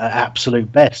happen at absolute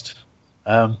best.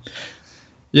 I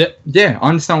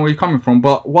understand where you're coming from,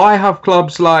 but why have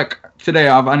clubs like today?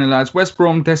 I've analysed West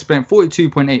Brom. They spent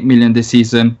 42.8 million this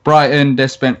season. Brighton, they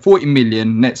spent 40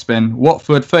 million net spend.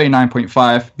 Watford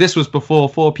 39.5. This was before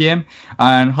 4 p.m.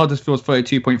 and Huddersfield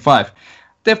 32.5.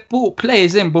 They've bought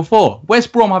players in before.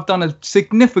 West Brom have done a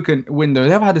significant window.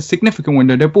 They've had a significant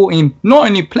window. They bought in not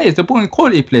only players, they bought in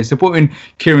quality players. They bought in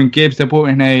Kieran Gibbs. They bought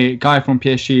in a guy from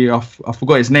PSG. I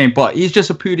forgot his name, but he's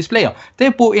just a Pulis player. They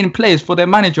bought in players for their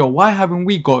manager. Why haven't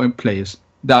we got in players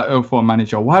that are for a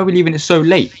manager? Why are we leaving it so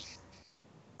late?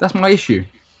 That's my issue.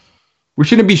 We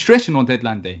shouldn't be stressing on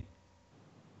deadline day.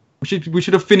 We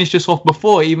should have finished this off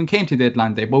before it even came to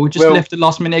deadline day, but we just left the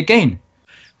last minute again.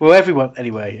 Well,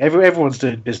 everyone's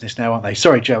doing business now, aren't they?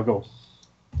 Sorry, Joe, go on.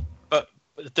 But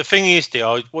the thing is,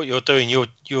 what you're doing,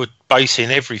 you're basing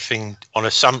everything on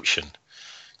assumption.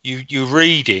 You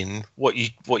read in what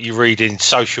you read in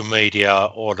social media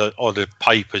or the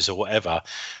papers or whatever,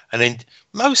 and then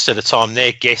most of the time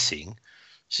they're guessing.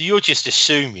 So you're just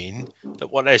assuming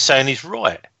that what they're saying is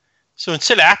right. So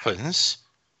until it happens,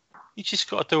 you just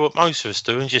got to do what most of us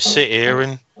do and just sit here,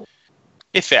 and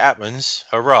if it happens,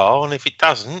 hurrah, and if it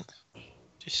doesn't,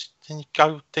 then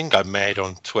go mad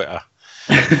on Twitter.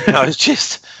 It's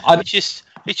just.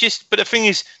 But the thing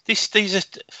is, these are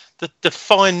the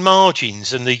fine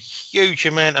margins and the huge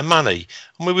amount of money.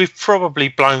 I mean, we've probably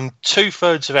blown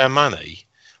 2/3 of our money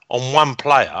on one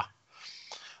player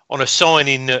on a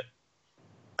signing that.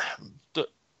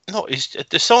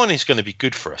 The signing is going to be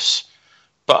good for us,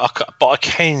 but I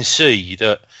can see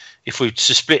that if we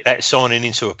to split that signing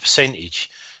into a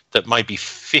percentage, that maybe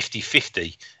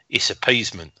 50-50 is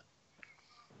appeasement,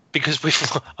 because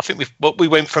we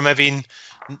went from having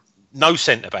no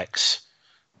centre backs,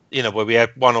 where we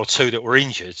had one or two that were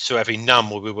injured, to having none,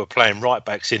 where we were playing right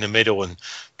backs in the middle and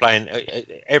playing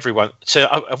everyone. So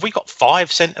have we got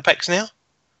 5 centre backs now?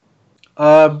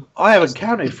 I haven't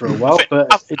counted for a while,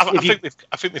 but I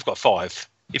think we've got 5.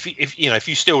 If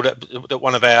you still that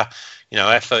one of our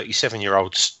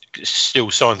 37-year-olds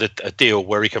still signed a deal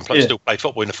where he can still play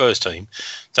football in the first team,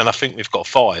 then I think we've got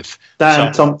 5.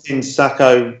 Dan Tompkins,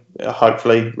 Sacco,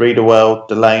 hopefully Riedewell,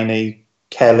 Delaney,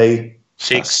 Kelly.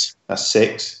 6. That's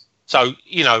 6. So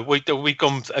we've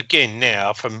gone again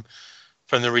now from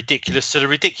the ridiculous to the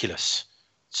ridiculous,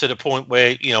 to the point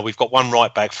where we've got 1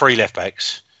 right back, 3 left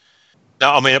backs. No,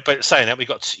 I mean, but saying that, we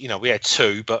had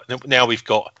 2, but now we've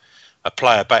got a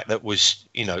player back that was,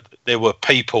 there were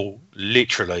people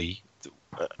literally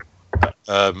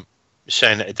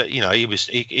saying that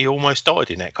he almost died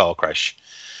in that car crash,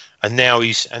 and now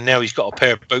he's got a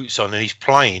pair of boots on and he's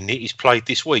played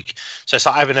this week. So it's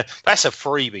like that's a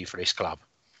freebie for this club.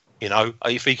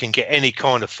 If he can get any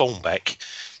kind of form back,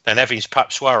 then having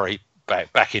Papswari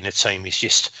back in the team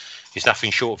is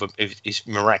nothing short of is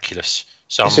miraculous.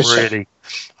 So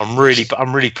I'm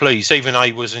really pleased. Even though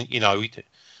he wasn't,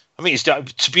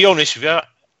 to be honest with you,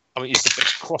 he's the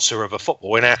best crosser of a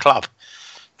football in our club,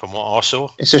 from what I saw.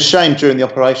 It's a shame during the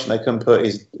operation they couldn't put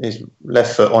his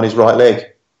left foot on his right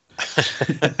leg.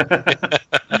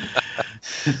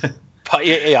 But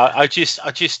I just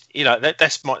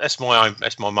that's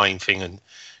my main thing, and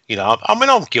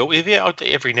I'm guilty of it.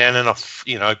 Every now and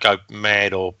then I go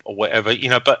mad or whatever,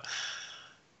 but.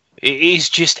 It is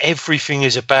just everything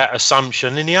is about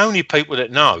assumption, and the only people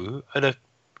that know are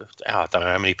I don't know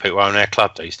how many people own our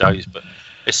club these days, but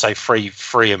let's say three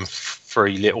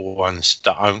little ones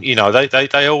that own.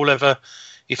 They all have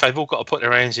if they've all got to put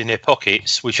their hands in their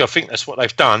pockets, which I think that's what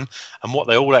they've done, and what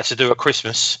they all had to do at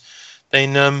Christmas,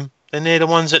 then they're the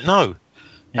ones that know.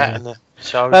 Yeah.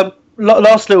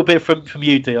 Last little bit from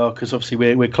you, DR, because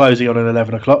obviously we're closing on at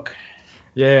 11 o'clock.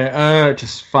 Yeah,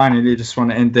 just finally just want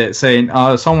to end it saying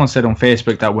someone said on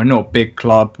Facebook that we're not a big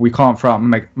club, we can't throw out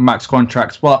max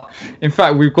contracts, but in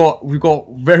fact we've got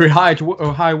very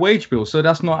high wage bills, so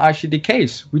that's not actually the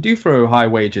case. We do throw high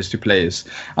wages to players,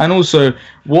 and also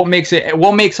what makes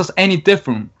us any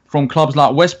different from clubs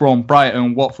like West Brom,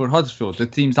 Brighton, Watford, Huddersfield, the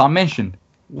teams I mentioned.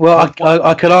 Well,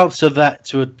 I can answer that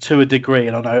to a degree,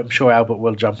 and I'm sure Albert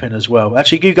will jump in as well.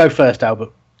 Actually, you go first,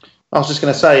 Albert. I was just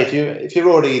going to say, if you're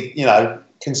already,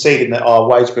 conceding that our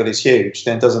wage bill is huge,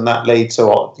 then doesn't that lead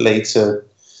to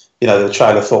the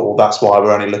trailer thought, well, that's why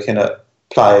we're only looking at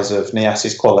players of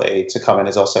Nias's quality to come in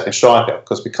as our second striker,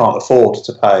 because we can't afford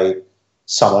to pay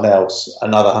someone else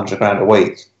another $100,000 a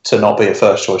week to not be a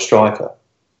first choice striker.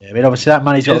 Yeah, I mean, obviously that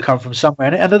money's got to come from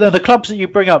somewhere, and the clubs that you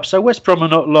bring up. So West Brom are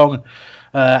not long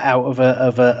out of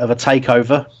a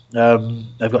takeover.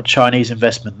 They've got Chinese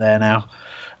investment there now,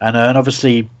 and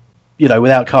obviously,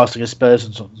 without casting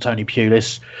aspersions on Tony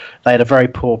Pulis, they had a very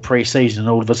poor pre-season and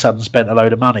all of a sudden spent a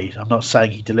load of money. I'm not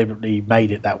saying he deliberately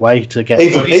made it that way to get...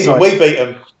 Even we beat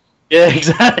them. Yeah,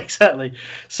 exactly.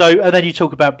 So, and then you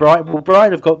talk about Brighton. Well,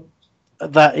 Brighton have got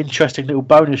that interesting little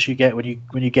bonus you get when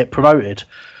you get promoted,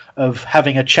 of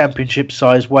having a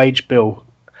championship-sized wage bill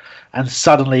and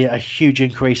suddenly a huge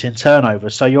increase in turnover.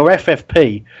 So your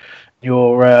FFP,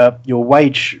 your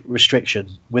wage restriction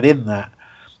within that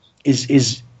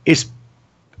is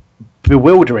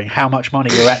bewildering how much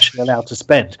money you're actually allowed to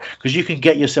spend, because you can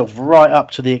get yourself right up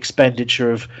to the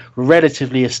expenditure of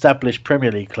relatively established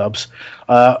Premier League clubs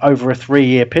over a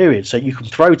 3-year period. So you can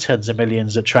throw tens of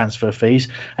millions at transfer fees,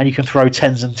 and you can throw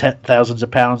tens and thousands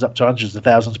of pounds up to hundreds of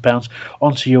thousands of pounds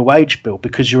onto your wage bill,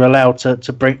 because you're allowed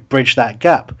to bridge that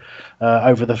gap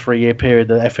over the 3-year period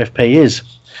that FFP is.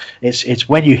 It's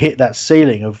when you hit that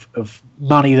ceiling of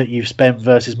money that you've spent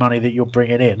versus money that you're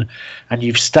bringing in, and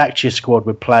you've stacked your squad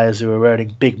with players who are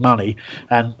earning big money.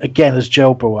 And again, as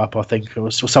Joel brought up, I think, or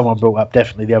someone brought up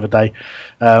definitely the other day,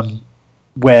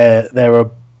 where there are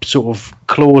sort of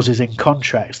clauses in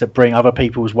contracts that bring other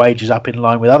people's wages up in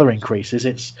line with other increases.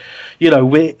 It's,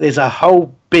 there's a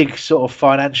whole big sort of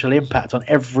financial impact on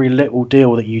every little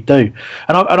deal that you do.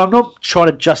 And I'm not trying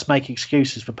to just make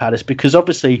excuses for Palace, because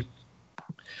obviously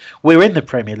we're in the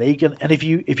Premier League, and if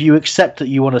you accept that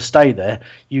you want to stay there,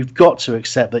 you've got to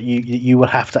accept that you will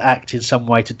have to act in some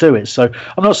way to do it. So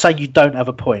I'm not saying you don't have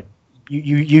a point.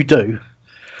 You do,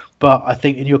 but I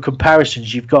think in your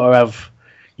comparisons you've got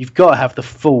to have the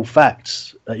full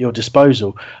facts at your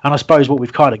disposal. And I suppose what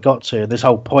we've kind of got to, and this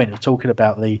whole point of talking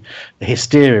about the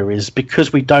hysteria, is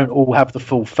because we don't all have the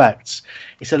full facts,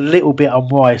 it's a little bit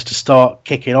unwise to start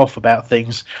kicking off about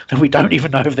things that we don't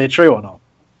even know if they're true or not.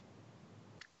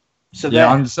 So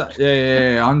I understand.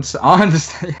 I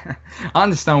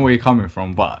understand where you're coming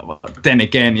from, but then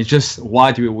again, it's just,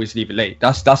 why do we always leave it late?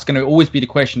 That's going to always be the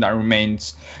question that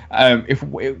remains.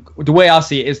 The way I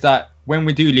see it is that when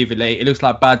we do leave it late, it looks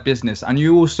like bad business. And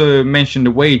you also mentioned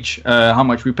the wage, how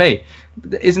much we pay.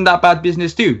 Isn't that bad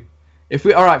business too?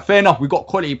 All right, fair enough, we got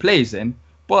quality players in.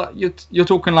 But you're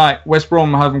talking like West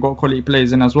Brom haven't got quality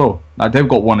players in as well. Like, they've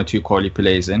got 1 or 2 quality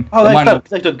players in. Oh,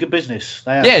 they've done good business.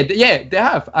 They have. Yeah, they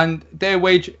have, and their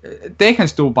wage, they can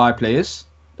still buy players.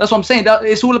 That's what I'm saying. That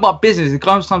it's all about business. It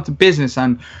comes down to business,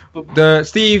 and the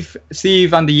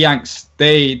Steve and the Yanks,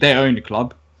 they own the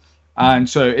club, and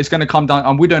so it's going to come down.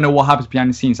 And we don't know what happens behind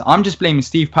the scenes. I'm just blaming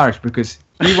Steve Parish because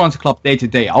he runs the club day to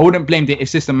day. I wouldn't blame the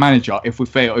assistant manager if we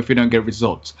fail, if we don't get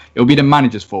results. It'll be the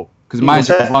manager's fault. Because the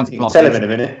manager runs the club. Tell him in a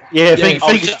minute. Yeah,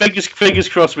 fingers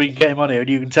crossed we can get him on here and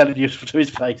you can tell him to his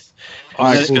face.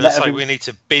 I was going to say we need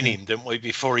to bin him, don't we,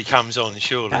 before he comes on,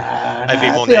 surely. Have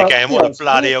him on there again. What the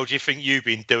bloody hell do you think you've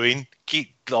been doing?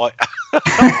 Keep,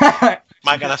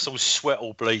 making us all sweat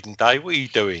all bleeding day. What are you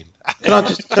doing? Can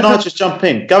I just jump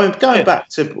in? Going back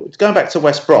to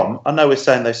West Brom, I know we're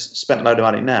saying they've spent a load of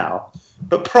money now,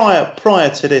 but prior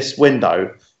to this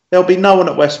window, there'll be no one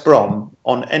at West Brom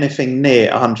on anything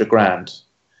near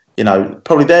 $100,000.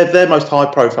 Probably their most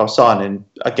high-profile signing,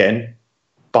 again,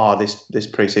 bar this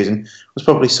pre-season, was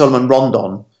probably Solomon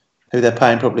Rondon, who they're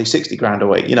paying probably $60,000 a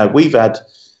week.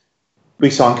 We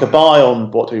signed Kabay on,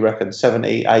 what do we reckon,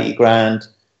 70, 80 grand.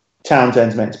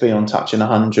 Townsend's meant to be on touching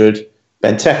 100.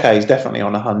 Benteke is definitely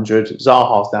on 100.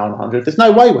 Zaha's now on 100. There's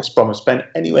no way West Brom have spent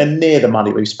anywhere near the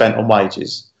money we've spent on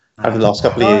wages over the last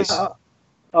couple of years.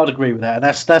 I'd agree with that, and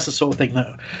that's the sort of thing that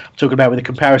I'm talking about with the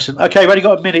comparison. Okay, we've only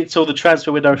got a minute till the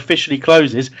transfer window officially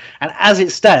closes, and as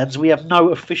it stands, we have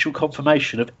no official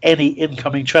confirmation of any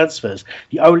incoming transfers.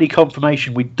 The only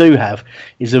confirmation we do have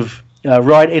is of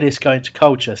Ryan Inniss going to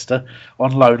Colchester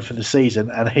on loan for the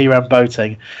season, and Hiram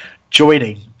Boateng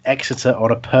joining Exeter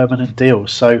on a permanent deal.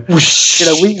 So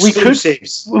we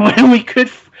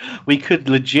could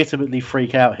legitimately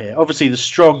freak out here. Obviously, the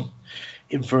strong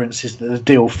inference is that the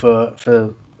deal for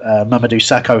Mamadou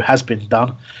Sakho has been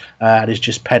done and is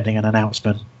just pending an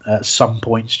announcement at some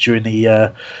points during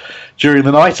the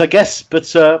night, I guess.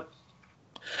 But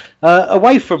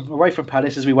away from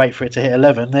Palace, as we wait for it to hit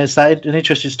 11, there's an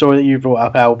interesting story that you brought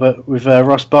up, Albert, with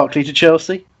Ross Barkley to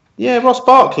Chelsea. Yeah, Ross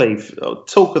Barkley,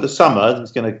 talk of the summer,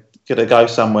 he's going to go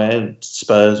somewhere,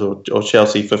 Spurs or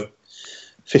Chelsea for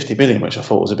 50 million, which I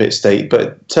thought was a bit steep. But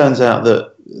it turns out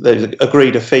that they've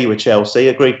agreed a fee with Chelsea,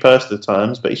 agreed personal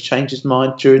terms, but he's changed his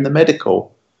mind during the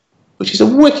medical, which is a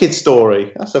wicked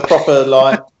story. That's a proper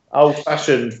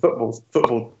old-fashioned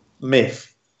football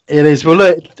myth. It is. Well,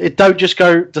 look, it doesn't just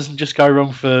go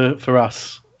wrong for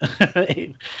us.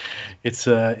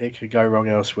 It could go wrong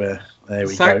elsewhere. There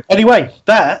we go. Anyway,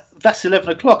 that's 11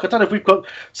 o'clock. I don't know if we've got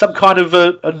some kind of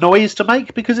a noise to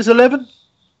make because it's 11.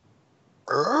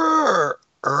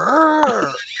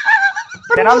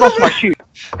 Then I lost my shoe.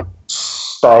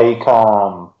 Stay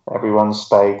calm, everyone.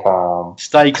 Stay calm.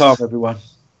 Stay calm, everyone.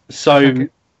 So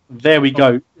there we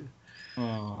go.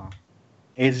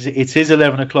 It is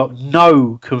 11 o'clock.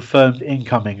 No confirmed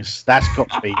incomings. That's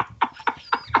got to be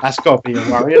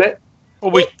a worry, isn't it?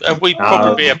 Well, we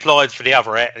probably applied for the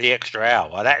extra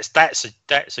hour. That's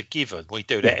a given. We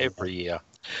do that every year.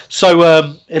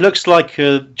 So it looks like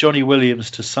Johnny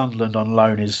Williams to Sunderland on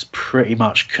loan is pretty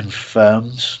much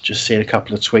confirmed. Just seeing a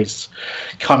couple of tweets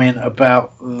come in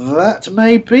about that.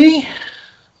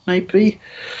 Maybe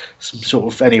some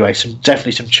sort of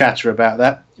definitely some chatter about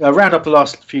that. I'll round up the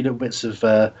last few little bits of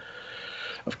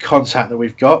contact that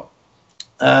we've got.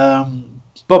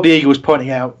 Bobby Eagle was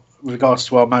pointing out with regards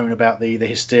to our moan about the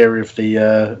hysteria of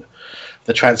the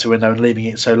transfer window and leaving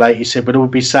it so late. He said we'd all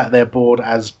be sat there bored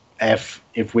as if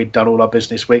we'd done all our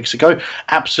business weeks ago.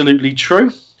 Absolutely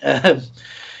true.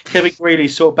 Kevin Greeley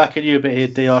sort of backing you a bit here,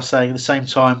 DR, saying at the same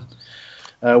time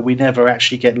we never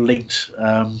actually get linked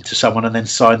to someone and then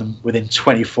sign them within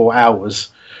 24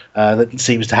 hours. That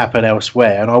seems to happen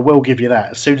elsewhere, and I will give you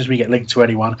that. As soon as we get linked to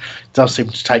anyone, it does seem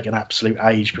to take an absolute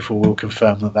age before we'll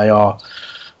confirm that they are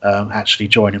actually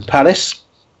joining Palace.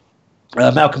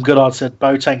 Malcolm Goodard said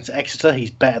Boateng to Exeter.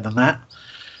 He's better than that.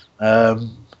 I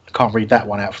can't read that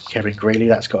one out from Kevin Greeley.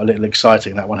 That's got a little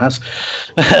exciting, that one has.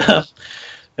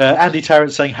 Andy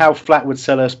Tarrant saying, how flat would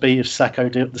Selhurst be if the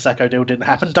Sacco deal didn't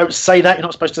happen? Don't say that. You're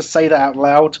not supposed to say that out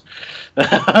loud.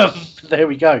 There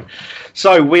we go.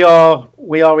 So we are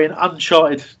in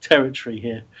uncharted territory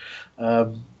here. I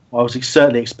was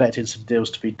certainly expecting some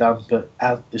deals to be done, but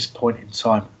at this point in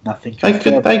time, nothing. They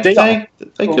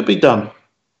could be done.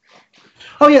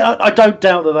 Oh yeah, I don't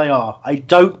doubt that they are. I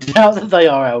don't doubt that they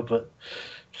are, Albert.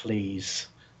 Please.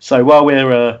 So while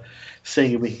we're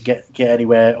seeing if we can get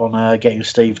anywhere on getting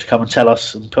Steve to come and tell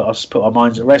us and put our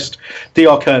minds at rest,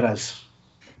 DR Kernaz.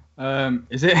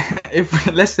 Is it if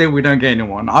let's say we don't get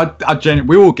anyone?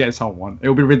 We will get someone. It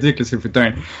will be ridiculous if we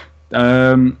don't.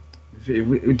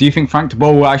 Do you think Frank de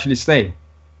Boer will actually stay?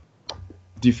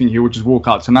 Do you think he will just walk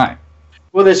out tonight?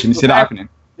 Well, can you see that happening?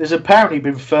 There's apparently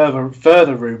been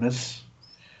further rumours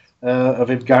of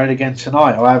him going again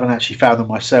tonight. I haven't actually found them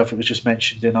myself. It was just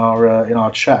mentioned in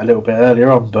our chat a little bit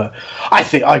earlier on. But I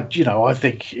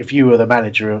think if you were the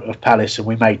manager of Palace and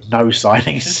we made no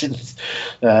signings since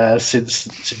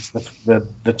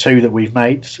the two that we've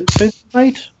made,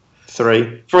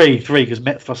 Three, because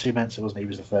Fossey Mensah wasn't he?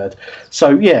 Was the third.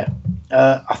 So yeah,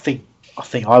 I think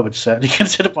I would certainly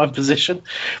consider my position.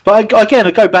 But again,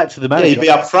 I go back to the manager. Yeah, you'd be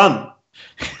up front.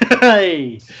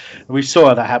 Hey, we saw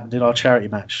how that happened in our charity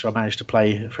match. I managed to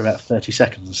play for about 30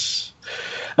 seconds.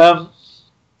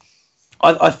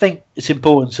 I think it's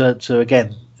important to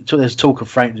again. There's talk of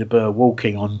Frank de Boer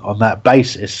walking on that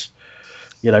basis.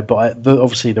 But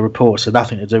obviously the reports are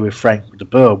nothing to do with Frank de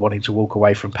Boer wanting to walk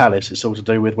away from Palace. It's all to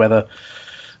do with whether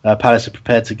Palace are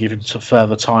prepared to give him some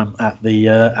further time at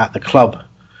the club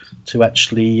to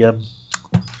actually,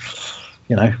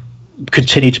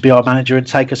 continue to be our manager and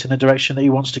take us in the direction that he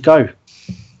wants to go.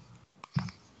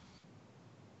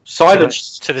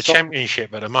 Silence to the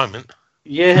Championship at the moment.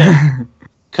 Yeah.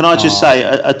 Can I just say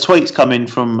a tweet's come in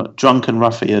from Drunken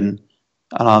Ruffian,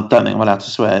 and I don't think I'm allowed to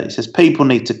swear. It says people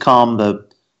need to calm the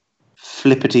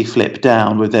flippity flip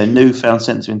down with their newfound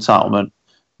sense of entitlement.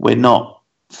 We're not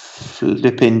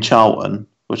flipping Charlton,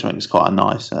 which I think is quite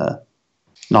a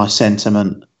nice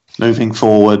sentiment. Moving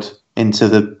forward into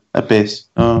the abyss.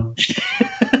 Oh.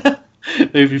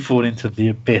 Moving forward into the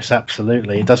abyss,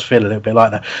 absolutely. It does feel a little bit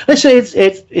like that. Let's say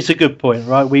it's a good point,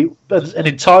 right? An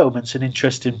entitlement's an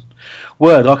interesting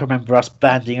word. I can remember us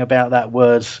bandying about that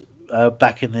word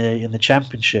back in the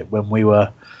Championship when we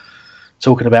were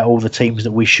talking about all the teams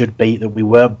that we should beat that we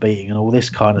weren't beating and all this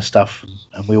kind of stuff,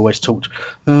 and we always talked,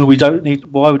 we don't need,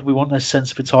 why would we want this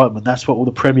sense of entitlement? That's what all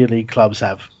the Premier League clubs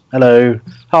have. Hello,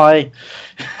 hi.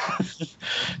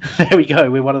 There we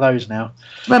go, we're one of those now.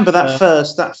 Remember that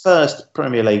first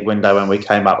Premier League window when we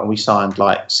came up and we signed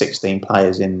like 16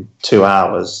 players in 2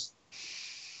 hours?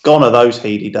 Gone are those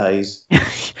heady days.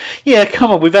 Yeah, come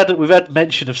on, we've had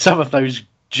mention of some of those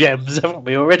gems, haven't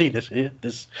we, already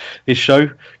this show?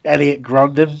 Elliot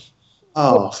Grundon,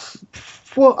 Oh,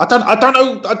 what? I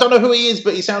don't know who he is,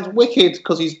 but he sounds wicked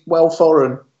because he's well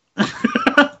foreign.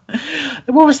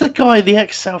 What was the guy, the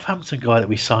ex-Southampton guy that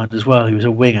we signed as well? He was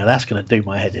a winger. That's going to do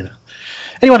my head in.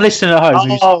 Anyone listening at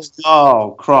home?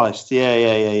 Oh, Christ!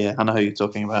 Yeah. I know who you're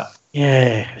talking about.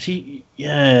 Yeah,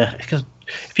 because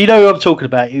if you know who I'm talking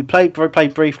about, he played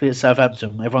briefly at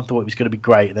Southampton. Everyone thought he was going to be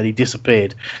great, and then he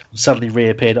disappeared and suddenly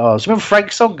reappeared at ours. Remember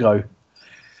Frank Songo?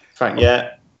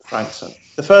 Frankson.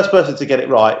 The first person to get it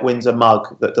right wins a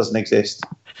mug that doesn't exist.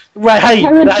 Right,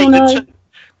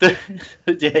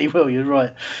 yeah, he will. You're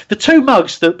right. The 2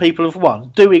 mugs that people have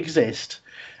won do exist,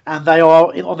 and they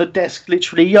are on the desk,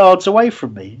 literally yards away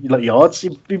from me. Like yards,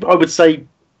 I would say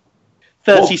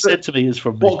 30 centimetres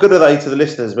from me. What good are they to the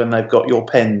listeners when they've got your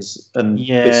pens and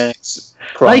biscuits?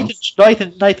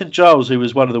 Nathan Giles, who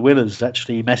was one of the winners,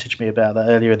 actually messaged me about that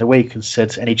earlier in the week and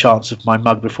said, any chance of my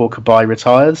mug before Kabay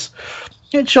retires?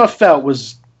 Which I felt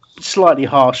was slightly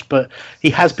harsh, but he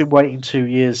has been waiting 2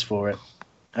 years for it.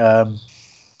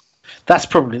 That's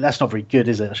not very good,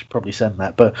 is it? I should probably send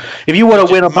that. But if you want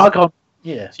to win a mug on...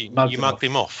 Yeah. You mugged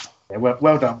him off. Yeah,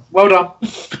 well done. Well done.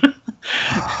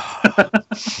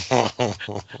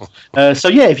 So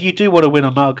yeah, if you do want to win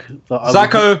a mug that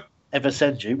I would ever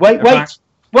send you... Wait!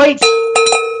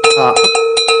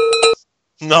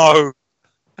 No.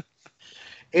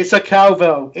 It's a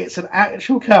cowbell. It's an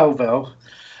actual cowbell.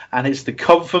 And it's the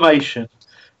confirmation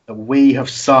that we have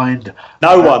signed...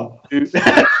 No one.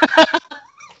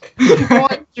 Why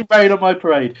did you rain on my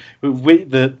parade?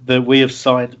 We have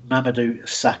signed Mamadou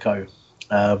Sakho.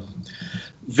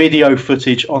 Video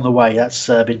footage on the way. That's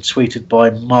been tweeted by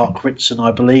Mark Ritson,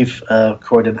 I believe,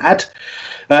 Croydon Ad.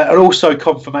 And also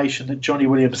confirmation that Johnny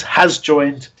Williams has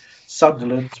joined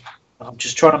Sunderland. I'm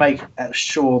just trying to make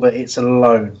sure that it's a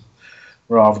loan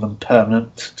rather than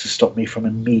permanent to stop me from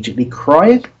immediately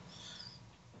crying.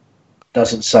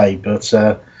 Doesn't say, but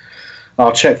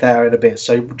I'll check that out in a bit.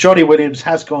 So Johnny Williams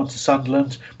has gone to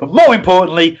Sunderland, but more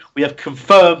importantly, we have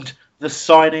confirmed the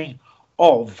signing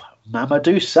of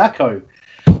Mamadou Sakho.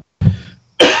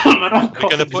 We're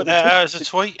going to put that out as a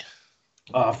tweet?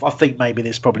 I think maybe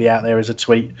it's probably out there as a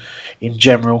tweet in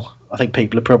general. I think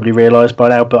people have probably realised by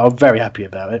now, but I'm very happy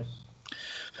about it.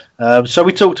 So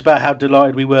we talked about how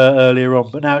delighted we were earlier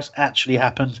on, but now it's actually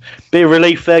happened. Bit of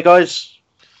relief there, guys.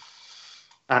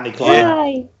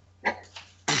 Anticlimax.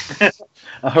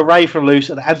 A hooray from Luce,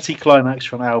 an anti-climax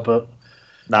from Albert.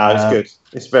 No, it's good.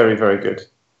 It's very, very good.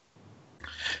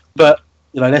 But,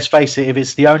 let's face it, if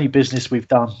it's the only business we've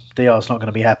done, DR's not going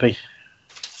to be happy.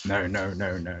 No.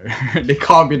 They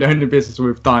can't be the only business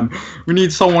we've done. We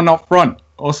need someone up front,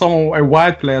 or someone, a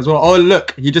wide player as well. Oh,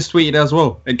 look, he just tweeted as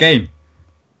well, again.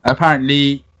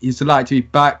 Apparently, he's delighted to be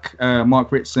back,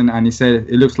 Mark Ritson, and he said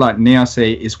it looks like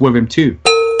Niasse is with him too.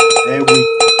 There we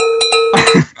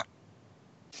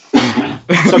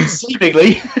So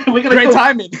seemingly, we're going to Great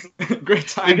timing. We're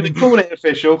going to call it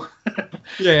official.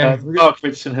 Yeah. Mark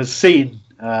Ritson has seen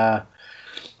not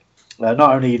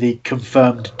only the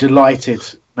confirmed delighted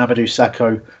Mamadou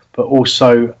Sakho, but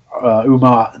also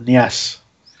Umar Niasse.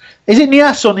 Is it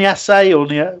Niasse or Niasse or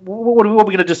Niasse? What are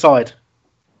we going to decide?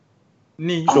 I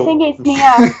think it's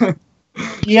Niasse.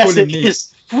 Yes, it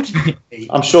is.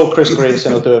 I'm sure Chris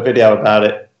Greenson will do a video about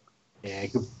it.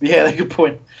 Yeah, good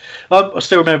point. I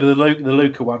still remember the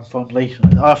Luka one fondly.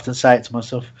 I often say it to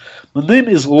myself. My name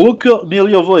is Luka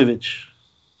Milivojevic.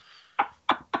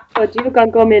 But you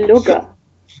can call me Luka.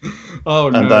 Oh,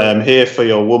 no. And I am here for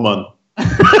your woman.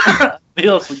 Take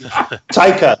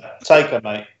her,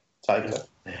 mate. Take her.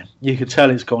 You can tell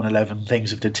it's gone 11.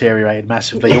 Things have deteriorated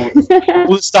massively. All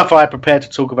the stuff I prepared to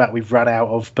talk about, we've run out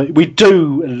of. But we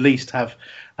do at least have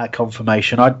that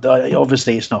confirmation.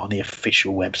 Obviously, it's not on the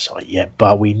official website yet,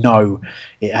 but we know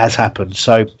it has happened.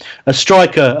 So, a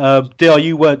striker, DR,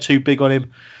 you weren't too big on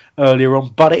him earlier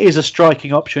on, but it is a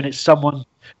striking option. It's someone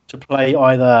to play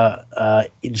either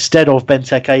instead of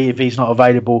Benteke if he's not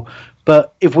available.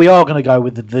 But if we are going to go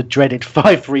with the dreaded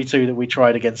 5-3-2 that we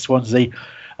tried against Swansea,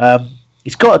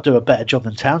 he's got to do a better job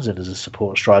than Townsend as a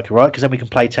support striker, right? Because then we can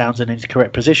play Townsend in his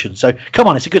correct position. So, come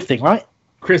on, it's a good thing, right?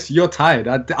 Chris, you're tired.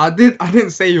 I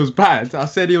didn't say he was bad. I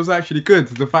said he was actually good.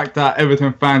 The fact that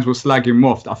Everton fans were slagging him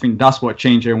off, I think that's what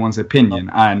changed everyone's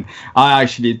opinion. And I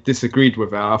actually disagreed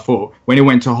with it. I thought when he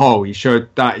went to Hull, he showed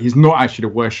that he's not actually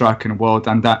the worst striker in the world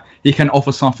and that he can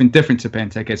offer something different to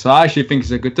Benteke. So I actually think it's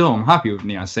a good deal. I'm happy with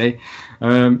Niasse.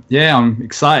 I'm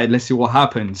excited. Let's see what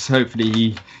happens. Hopefully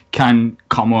he can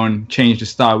come on, change the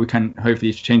style. We can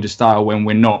hopefully change the style when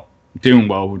we're not doing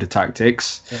well with the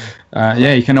tactics.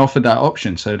 He can offer that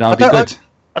option, so that'll be good.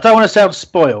 I don't want to sound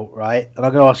spoiled, right? And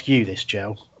I'm going to ask you this,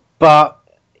 Joe, but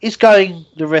is going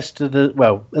the rest of at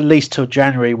least till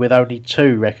January with only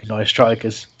 2 recognised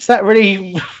strikers. Is that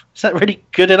really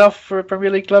good enough for a Premier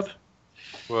League club?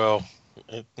 Well,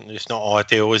 it's not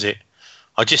ideal, is it?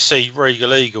 I just see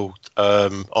Regal Eagle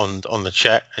on the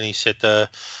chat, and he said,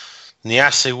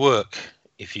 Niasse work,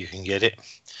 if you can get it.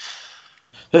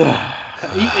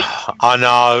 I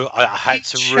know, I had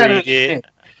to read it.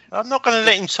 I'm not going to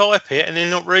let him type it and then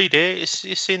not read it.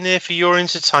 It's in there for your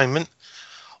entertainment,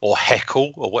 or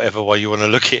heckle, or whatever way you want to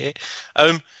look at it.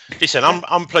 Listen,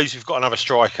 I'm pleased we've got another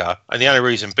striker, and the only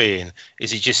reason being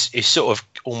is he's sort of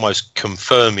almost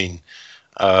confirming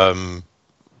to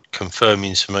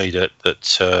me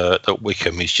that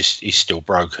Wickham is still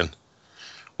broken,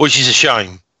 which is a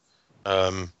shame.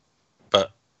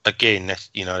 But again,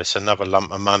 it's another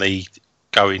lump of money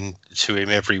going to him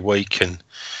every week, and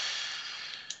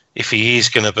if he is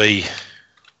going to be,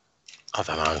 I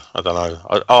don't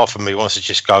know. Half of me wants to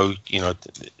just go,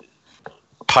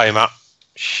 pay him up,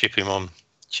 ship him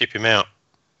out.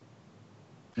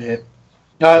 Yeah.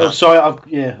 Sorry, I've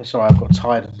got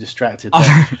tired and distracted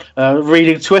there.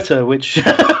 Reading Twitter, which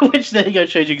there you go,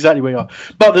 shows you exactly where you are.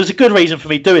 But there's a good reason for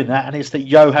me doing that, and it's that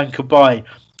Johan Cabaye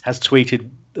has tweeted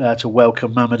to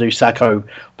welcome Mamadou Sakho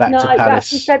back to Palace. No,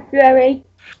 that's in February.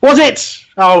 Was it?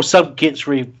 Oh, some gits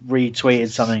retweeted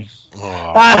something.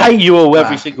 Oh. I hate you all,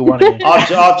 every single one of you.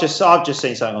 I've just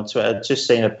seen something on Twitter. Just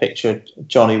seen a picture of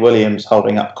Johnny Williams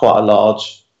holding up quite a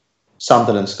large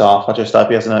Sunderland scarf. I just hope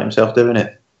he hasn't hurt himself doing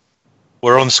it.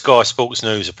 We're on Sky Sports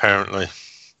News, apparently,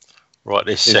 right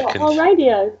this second. On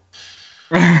radio.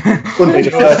 Wouldn't be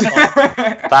the first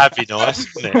time. That'd be nice,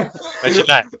 wouldn't it? Imagine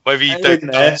that. Whether you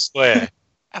don't swear.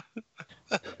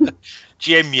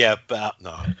 Jim, yeah, but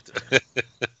no.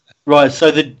 Right, so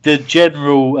the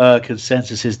general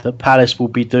consensus is that Palace will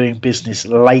be doing business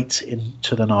late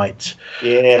into the night.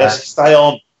 Yeah, let's stay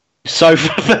on. So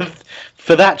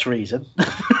for that reason,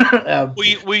 well,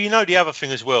 the other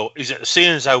thing as well is that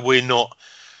seeing as though we're not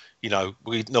going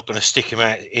to stick him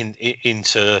out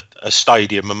into a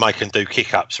stadium and make him do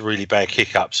kick-ups, really bad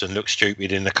kick-ups, and look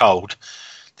stupid in the cold.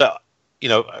 That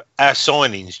our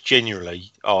signings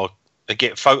generally they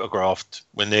get photographed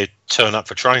when they turn up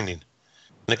for training.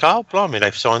 And they go, oh, blimey,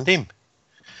 they've signed him.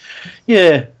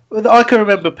 Yeah, I can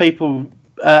remember people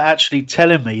actually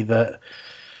telling me that.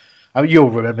 Oh, you'll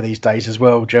remember these days as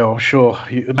well, Joe, I'm sure,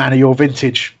 a man of your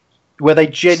vintage, where they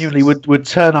genuinely would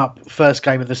turn up first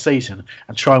game of the season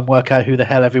and try and work out who the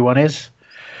hell everyone is.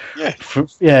 Yeah.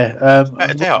 Without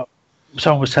a doubt.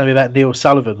 Someone was telling me about Neil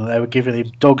Sullivan, and they were giving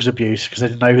him dogs abuse because they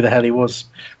didn't know who the hell he was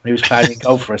when he was playing in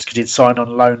goal for us because he'd signed on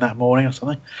loan that morning or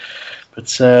something.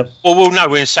 But we'll know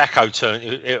when Sakho turns.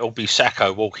 It'll be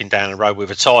Sakho walking down the road with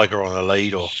a tiger on a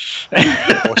lead, or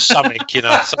something,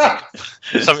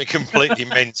 something completely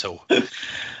mental.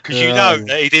 Because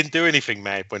that he didn't do anything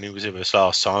mad when he was with us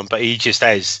last time, but he just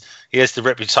has the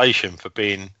reputation for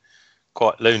being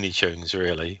quite Looney Tunes,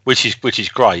 really, which is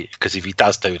great. Because if he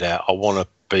does do that, I want to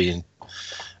be in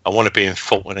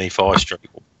Fulton Heath High Street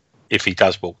if he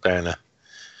does walk down there.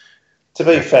 To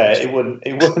be fair, it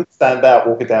wouldn't stand out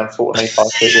walking down Fulton Heath High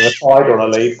Street with a tiger on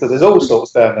a lead, because there's all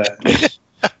sorts down there.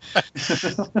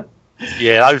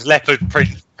 Yeah, those leopard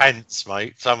print pants,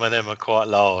 mate. Some of them are quite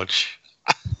large.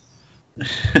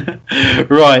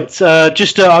 Right, I'm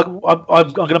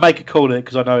going to make a call in it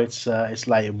because I know it's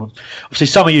late, and obviously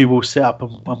some of you will sit up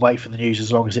and wait for the news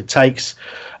as long as it takes.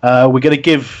 We're going to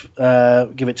give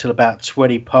it till about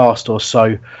 20 past or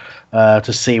so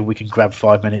to see if we can grab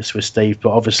 5 minutes with Steve. But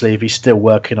obviously, if he's still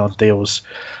working on deals,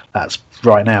 that's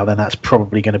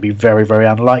probably going to be very, very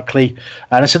unlikely.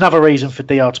 And it's another reason for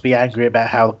DR to be angry about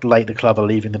how late the club are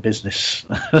leaving the business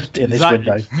in this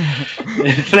window,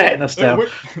 letting us down.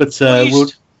 But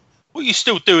what are you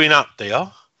still doing up,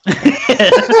 DR?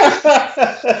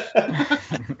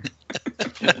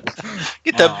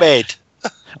 Get to bed.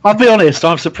 I'll be honest,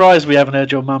 I'm surprised we haven't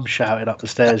heard your mum shouting up the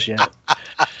stairs yet.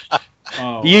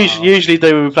 Oh, usually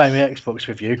do when we're playing the Xbox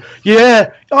with you.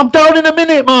 Yeah, I'm down in a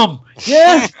minute, Mum.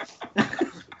 Yeah.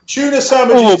 Tuna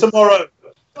sandwiches tomorrow.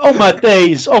 Oh my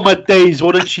days. Why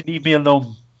don't you leave me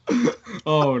alone?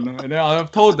 Oh no,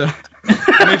 I've told her.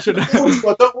 I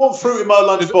don't want fruit in my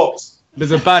lunchbox.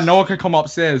 There's a ban. No one can come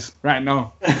upstairs right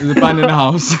now. There's a ban in the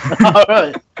house. All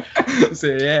right. So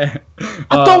yeah.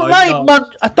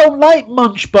 I don't like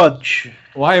Munch Bunch.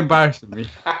 Why embarrassing me?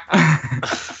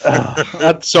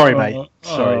 Sorry, mate.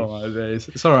 Sorry. Oh my days.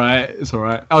 It's all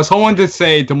right. Someone did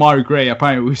say Demarai Gray.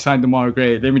 Apparently, we signed Demarai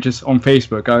Gray. Let me just on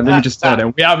Facebook. Let me just tell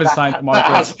them we haven't signed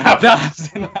Demarai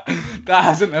Gray. That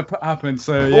hasn't happened.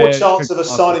 So More chance of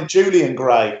us signing Julian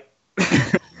Gray.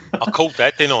 I called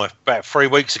that, didn't I? About 3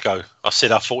 weeks ago. I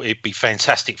said I thought it'd be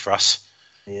fantastic for us.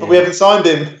 But we haven't signed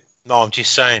him. No, I'm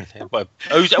just saying.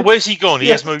 Where's he gone? He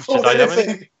has moved today,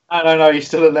 hasn't he? No, he's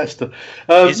still at Leicester.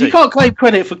 You can't claim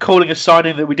credit for calling a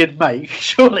signing that we didn't make,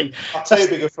 surely. I'll tell you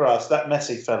who'd be good for us. That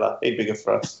Messi fella, he'd be good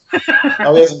for us.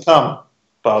 Oh, he hasn't come.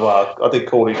 But well, I did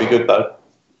call he'd be good, though.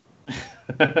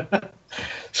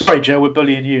 Sorry, Joe, we're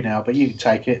bullying you now, but you can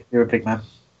take it. You're a big man.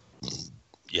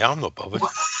 Yeah, I'm not bothered.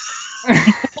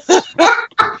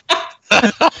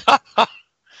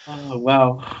 Oh,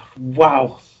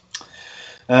 wow.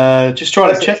 Just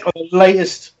trying to check on the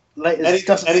latest.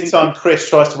 Anytime Chris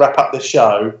tries to wrap up the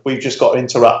show, we've just got to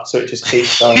interrupt, so it just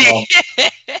keeps going on.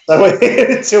 So we're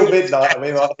here until midnight, and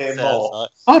we might hear more.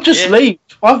 I'll just leave.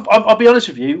 I'll be honest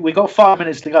with you. We got 5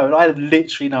 minutes to go, and I had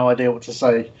literally no idea what to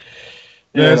say.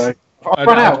 I've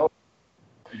run out.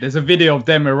 There's a video of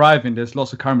them arriving. There's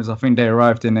lots of cameras. I think they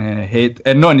arrived in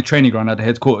not in the training ground, at the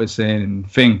headquarters in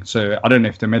Thing. So I don't know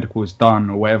if the medical is done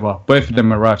or whatever. Both of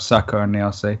them arrived, Saka and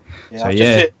Niasse.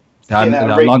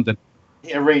 They're London.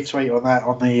 Hit a retweet on that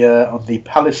on the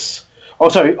Palace. Oh,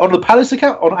 sorry, on the Palace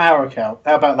account, on our account.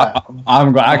 How about that? I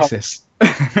haven't got access.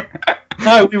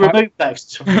 No, we removed that.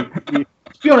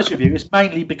 To be honest with you, it's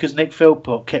mainly because Nick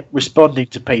Philpott kept responding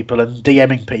to people and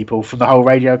DMing people from the whole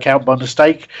radio account by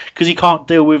mistake, because he can't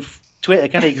deal with Twitter,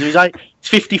 can he? Because he's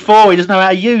 54, he doesn't know how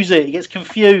to use it, he gets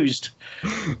confused.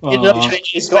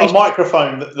 He's got a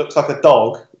microphone that looks like a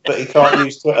dog, but he can't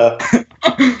use Twitter.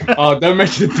 Oh, don't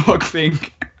mention the dog thing.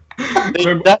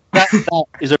 That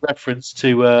is a reference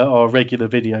to our regular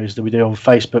videos that we do on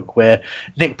Facebook, where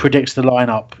Nick predicts the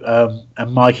lineup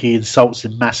and Mikey insults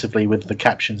him massively with the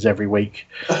captions every week.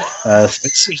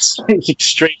 It's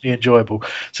extremely enjoyable.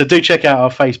 So do check out our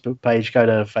Facebook page. Go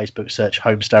to Facebook, search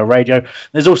Homestyle Radio.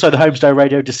 There's also the Homestyle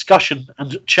Radio discussion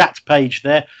and chat page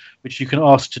there, which you can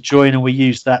ask to join, and we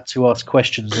use that to ask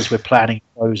questions as we're planning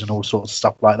shows and all sorts of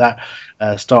stuff like that.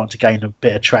 Starting to gain a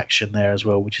bit of traction there as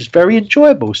well, which is very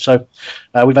enjoyable. So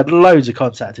we've had loads of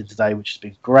contact in today, which has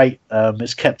been great.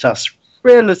 It's kept us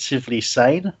relatively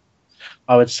sane,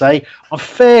 I would say. I'm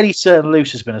fairly certain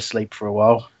Luce has been asleep for a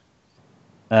while.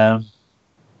 You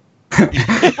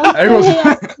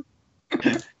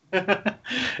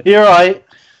all right?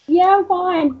 Yeah, I'm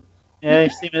fine. Yeah,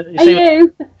 Are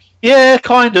you? Yeah,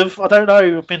 kind of. I don't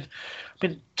know. I've been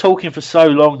talking for so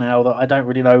long now that I don't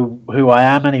really know who I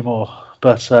am anymore.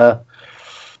 But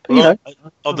you know,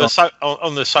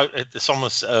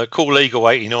 someone's Cool Eagle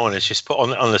 89 has just put on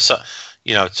the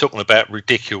talking about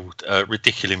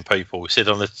ridiculing people. He said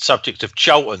on the subject of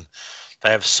Charlton, they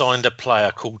have signed a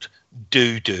player called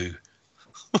Doo.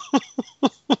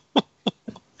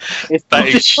 That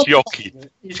is shocking.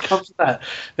 It's come to that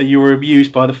you were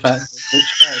amused by the fact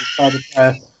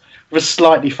that with a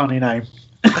slightly funny name.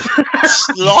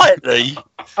 Slightly?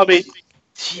 I mean,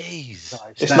 jeez.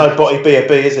 It's no Botty B,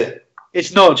 is it?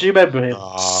 It's not. Do you remember him?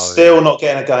 Still not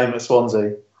getting a game at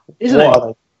Swansea. Isn't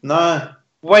it? No.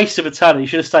 Waste of a talent. He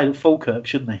should have stayed at Falkirk,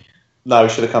 shouldn't he? No, he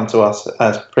should have come to us,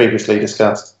 as previously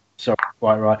discussed. Sorry,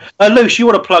 quite right. Luce, you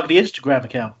want to plug the Instagram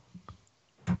account?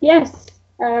 Yes.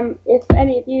 If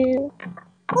any of you people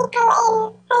in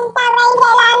Homestyle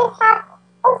Radio land have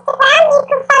Instagram, you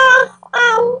can follow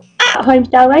us at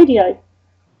Homestyle Radio.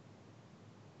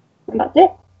 And that's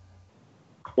it.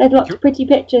 There's lots of pretty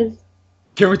pictures.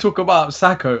 Can we talk about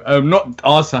Sacco? Not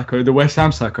our Sacco, the West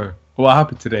Ham Sacco. What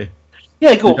happened today?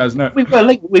 Yeah, go on. You guys know. We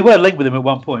were linked with him at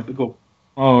one point, but go on.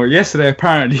 Oh, yesterday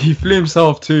apparently he flew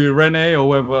himself to Rennes or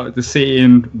whatever the city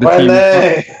in the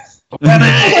Rennes. team.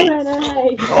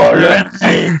 Rennes! Oh, Rennes!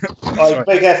 Oh,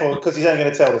 be careful, because he's only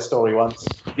going to tell the story once.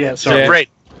 Yeah, sorry. Red.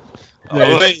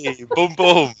 Boom,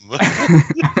 boom.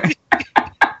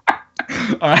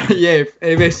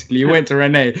 Basically, he went to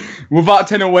Rennes without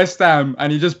telling West Ham,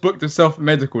 and he just booked himself a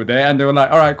medical there, and they were like,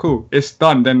 all right, cool, it's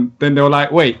done. Then they were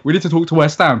like, wait, we need to talk to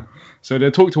West Ham. So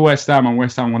they talked to West Ham, and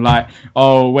West Ham were like,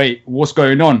 oh, wait, what's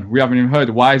going on? We haven't even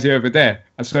heard. Why is he over there?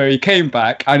 And so he came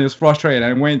back, and he was frustrated,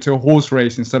 and went to a horse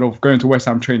race instead of going to West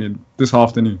Ham training this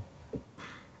afternoon.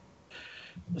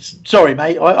 Sorry,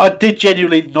 mate. I did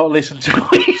genuinely not listen to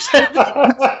what you said.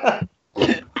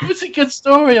 It was a good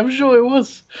story. I'm sure it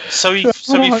was. So he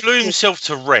flew himself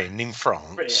to Rennes in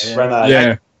France.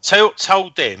 Yeah.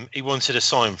 Told them he wanted to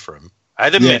sign for him.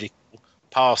 Had a medical,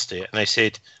 passed it, and they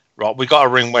said, right, we got to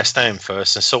ring West Ham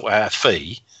first and sort out a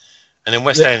fee. And then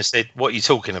West Ham said, what are you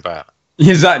talking about?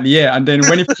 Exactly, yeah. And then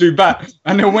when he flew back, he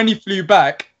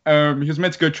was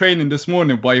meant to go training this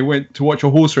morning, but he went to watch a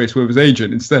horse race with his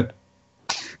agent instead.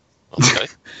 Okay.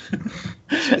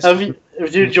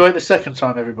 Did you enjoy it the second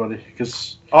time, everybody?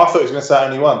 Because I thought he was going to say it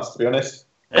only once, to be honest.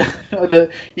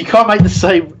 You can't make the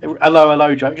same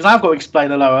hello joke because I've got to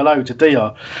explain hello to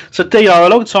DR. So DR, a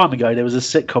long time ago, there was a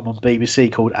sitcom on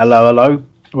BBC called Hello,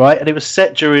 right? And it was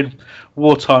set during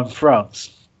wartime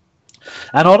France.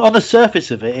 And on the surface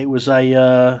of it, it was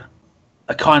a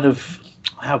kind of,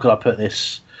 how could I put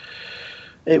this?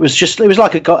 It was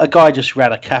like a guy just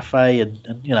ran a cafe and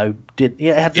he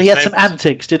had some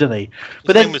antics, didn't he?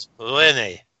 But then His name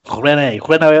was René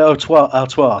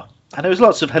Artois. And there was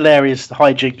lots of hilarious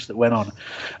hijinks that went on.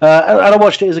 And I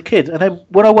watched it as a kid. And then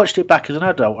when I watched it back as an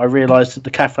adult, I realised that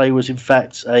the cafe was in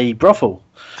fact a brothel.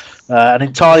 And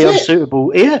entirely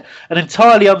unsuitable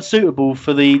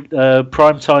for the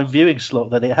prime time viewing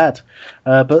slot that it had.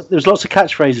 But there was lots of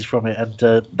catchphrases from it.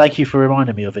 And thank you for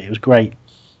reminding me of it. It was great.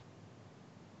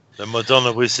 The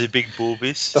Madonna with the big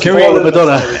boobies.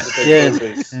 Madonna. Yeah.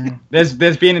 There's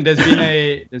been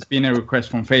a request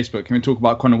from Facebook. Can we talk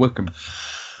about Connor Wickham?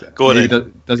 Go on.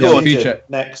 Does he have a future?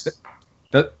 Next.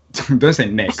 Don't say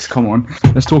next. Come on.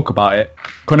 Let's talk about it.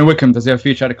 Connor Wickham, does he have a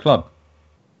future at the club?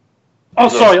 Oh,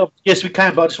 sorry. Yes, we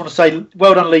can. But I just want to say,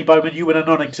 well done, Lee Bowman. You win a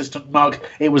non-existent mug.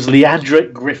 It was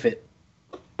Leandra Griffith.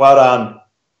 Well done.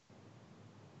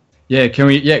 Yeah, can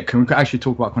we actually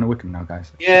talk about Connor Wickham now,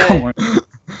 guys? Yeah. Come on.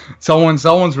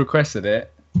 Someone's requested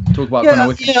it. Talk about Connor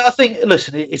Wickham. Yeah, I think.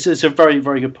 Listen, it's a very,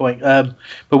 very good point.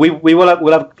 But we'll have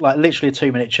like literally a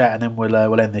 2-minute chat, and then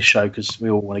we'll end this show because we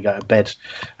all want to go to bed.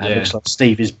 And it looks like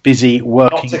Steve is busy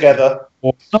working. Not together.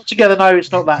 Not together. No,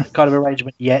 it's not that kind of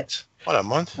arrangement yet. I don't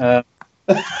mind. At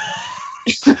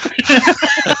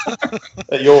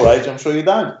your age, I'm sure you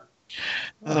don't.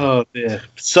 Oh dear.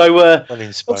 So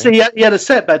obviously he had a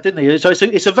setback, didn't he? So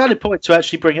it's a valid point to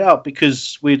actually bring it up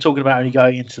because we were talking about only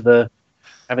going into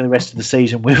having the rest of the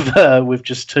season with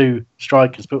just 2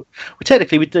 strikers, but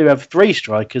we do have 3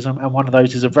 strikers, and one of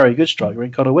those is a very good striker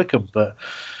in Connor Wickham. But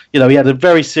he had a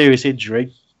very serious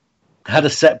injury, had a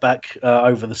setback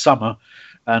over the summer,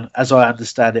 and as I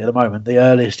understand it at the moment, the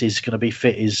earliest he's going to be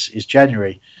fit is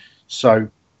January. So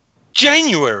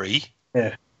January?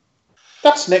 Yeah.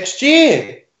 That's next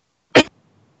year.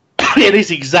 It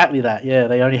is exactly that. Yeah,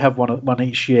 they only have one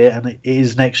each year, and it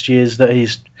is next year's that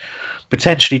he's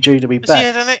potentially due to be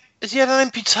back. Has he had an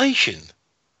amputation?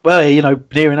 Well,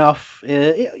 near enough.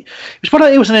 It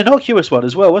was an innocuous one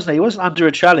as well, wasn't it? He wasn't under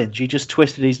a challenge. He just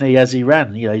twisted his knee as he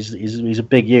ran. He's a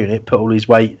big unit. Put all his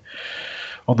weight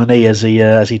on the knee as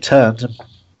he turned,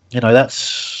 and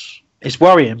it's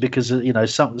worrying because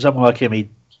someone like him,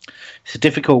 it's a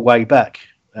difficult way back.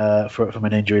 From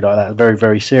an injury like that, very,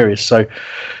 very serious. So,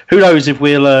 who knows if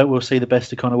we'll see the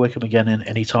best of Connor Wickham again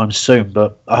anytime soon?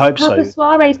 But I hope so.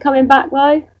 Suarez coming back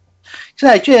though.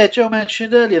 Yeah, Joe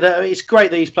mentioned earlier that it's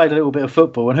great that he's played a little bit of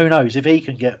football, and who knows if he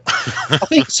can get. I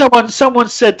think someone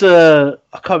said I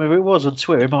can't remember who it was on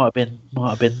Twitter. It might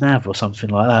have been Nav or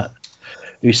something like that,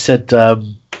 who said.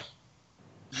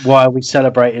 Why are we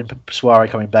celebrating Suarez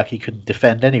coming back? He couldn't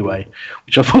defend anyway,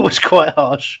 which I thought was quite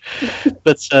harsh.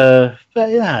 But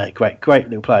yeah, great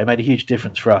little player. He made a huge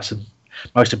difference for us, and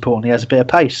most importantly, he has a bit of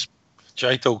pace.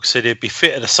 J-Dog said he'd be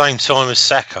fit at the same time as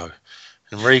Sacco,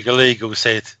 and Regal Eagle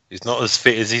said he's not as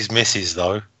fit as his missus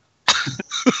though.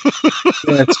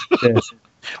 Yes.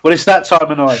 Well, it's that time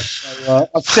of night. So,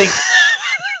 I think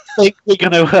we're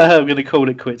gonna call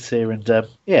it quits here, and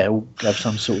we'll have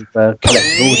some sort of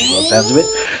collective order by the sounds of it.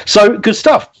 So good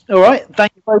stuff. All right,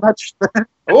 thank you very much.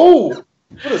 Oh,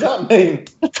 what does that mean?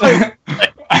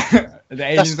 The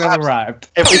agents have arrived.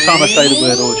 Every time I say the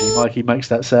word orgy, Mikey makes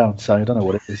that sound. So I don't know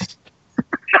what it is.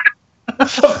 I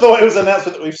thought it was an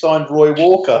announcement that we've signed Roy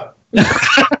Walker. No,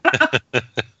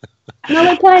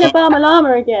 we're playing Obama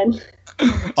Llama again.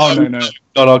 Oh no!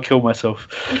 God, I'll kill myself.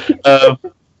 Are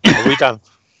we done?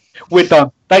 We're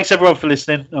done. Thanks everyone for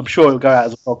listening. I'm sure it'll go out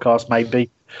as a podcast. Maybe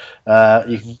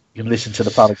you can listen to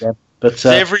the pub again. But is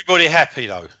everybody happy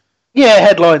though? Yeah,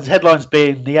 headlines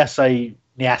being Niasse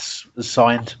has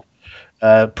signed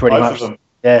pretty Both much.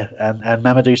 Yeah, and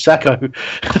Mamadou Sakho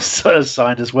has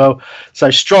signed as well.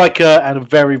 So striker and a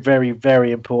very, very,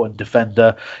 very important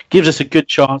defender gives us a good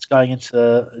chance going into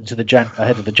the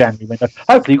ahead of the January window.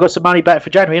 Hopefully, you've got some money back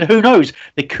for January, and who knows,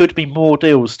 there could be more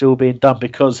deals still being done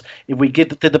because if we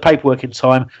did the paperwork in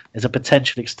time, there's a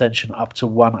potential extension up to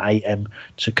 1 a.m.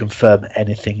 to confirm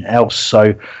anything else.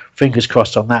 So fingers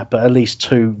crossed on that. But at least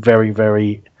 2 very,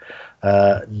 very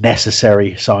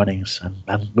necessary signings,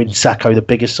 and Win Sakho, the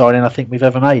biggest signing I think we've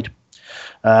ever made.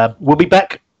 We'll be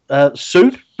back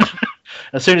soon,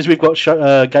 as soon as we've got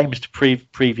games to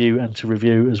preview and to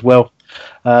review as well.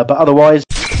 But otherwise.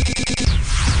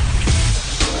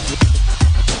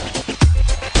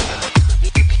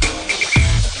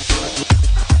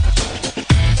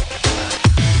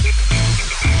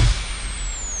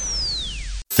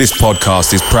 This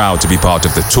podcast is proud to be part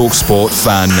of the TalkSport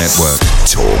Fan Network.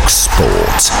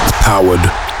 TalkSport. Powered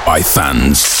by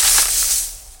fans.